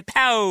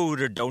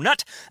 Powder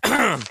Donut.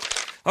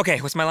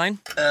 Okay, what's my line?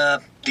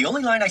 The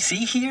only line I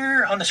see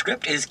here on the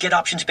script is get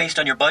options based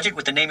on your budget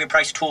with the Name Your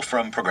Price tool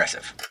from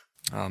Progressive.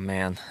 Oh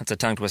man, that's a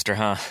tongue twister,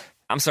 huh?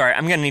 I'm sorry,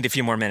 I'm gonna need a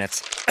few more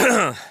minutes.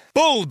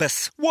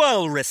 Bulbous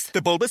Walrus,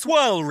 the Bulbous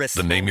Walrus.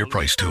 The Name Your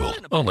Price tool,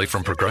 only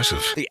from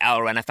Progressive. The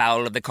owl ran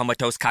afoul of the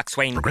comatose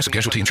coxswain. Progressive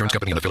Casualty Insurance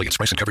Company and affiliates.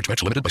 Price and coverage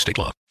match limited by state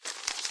law.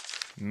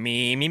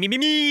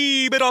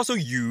 Me, but also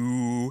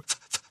you.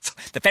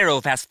 The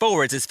Pharaoh fast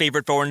forwards his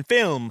favorite foreign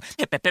film,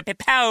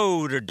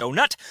 Powder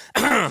Donut.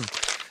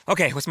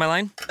 Okay, what's my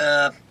line?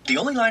 The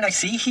only line I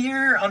see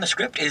here on the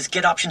script is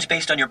get options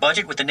based on your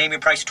budget with the Name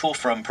Your Price tool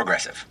from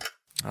Progressive.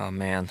 Oh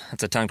man,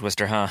 that's a tongue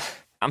twister, huh?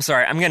 I'm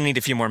sorry, I'm gonna need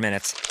a few more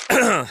minutes.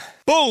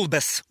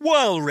 Bulbous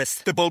Walrus,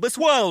 the Bulbous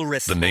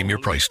Walrus. The Name Your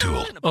Price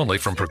tool, only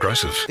from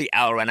Progressive. The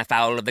owl ran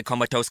afoul of the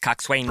comatose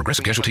coxswain.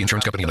 Progressive Casualty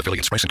Insurance Company and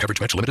affiliates. Price and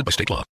coverage match limited by state law.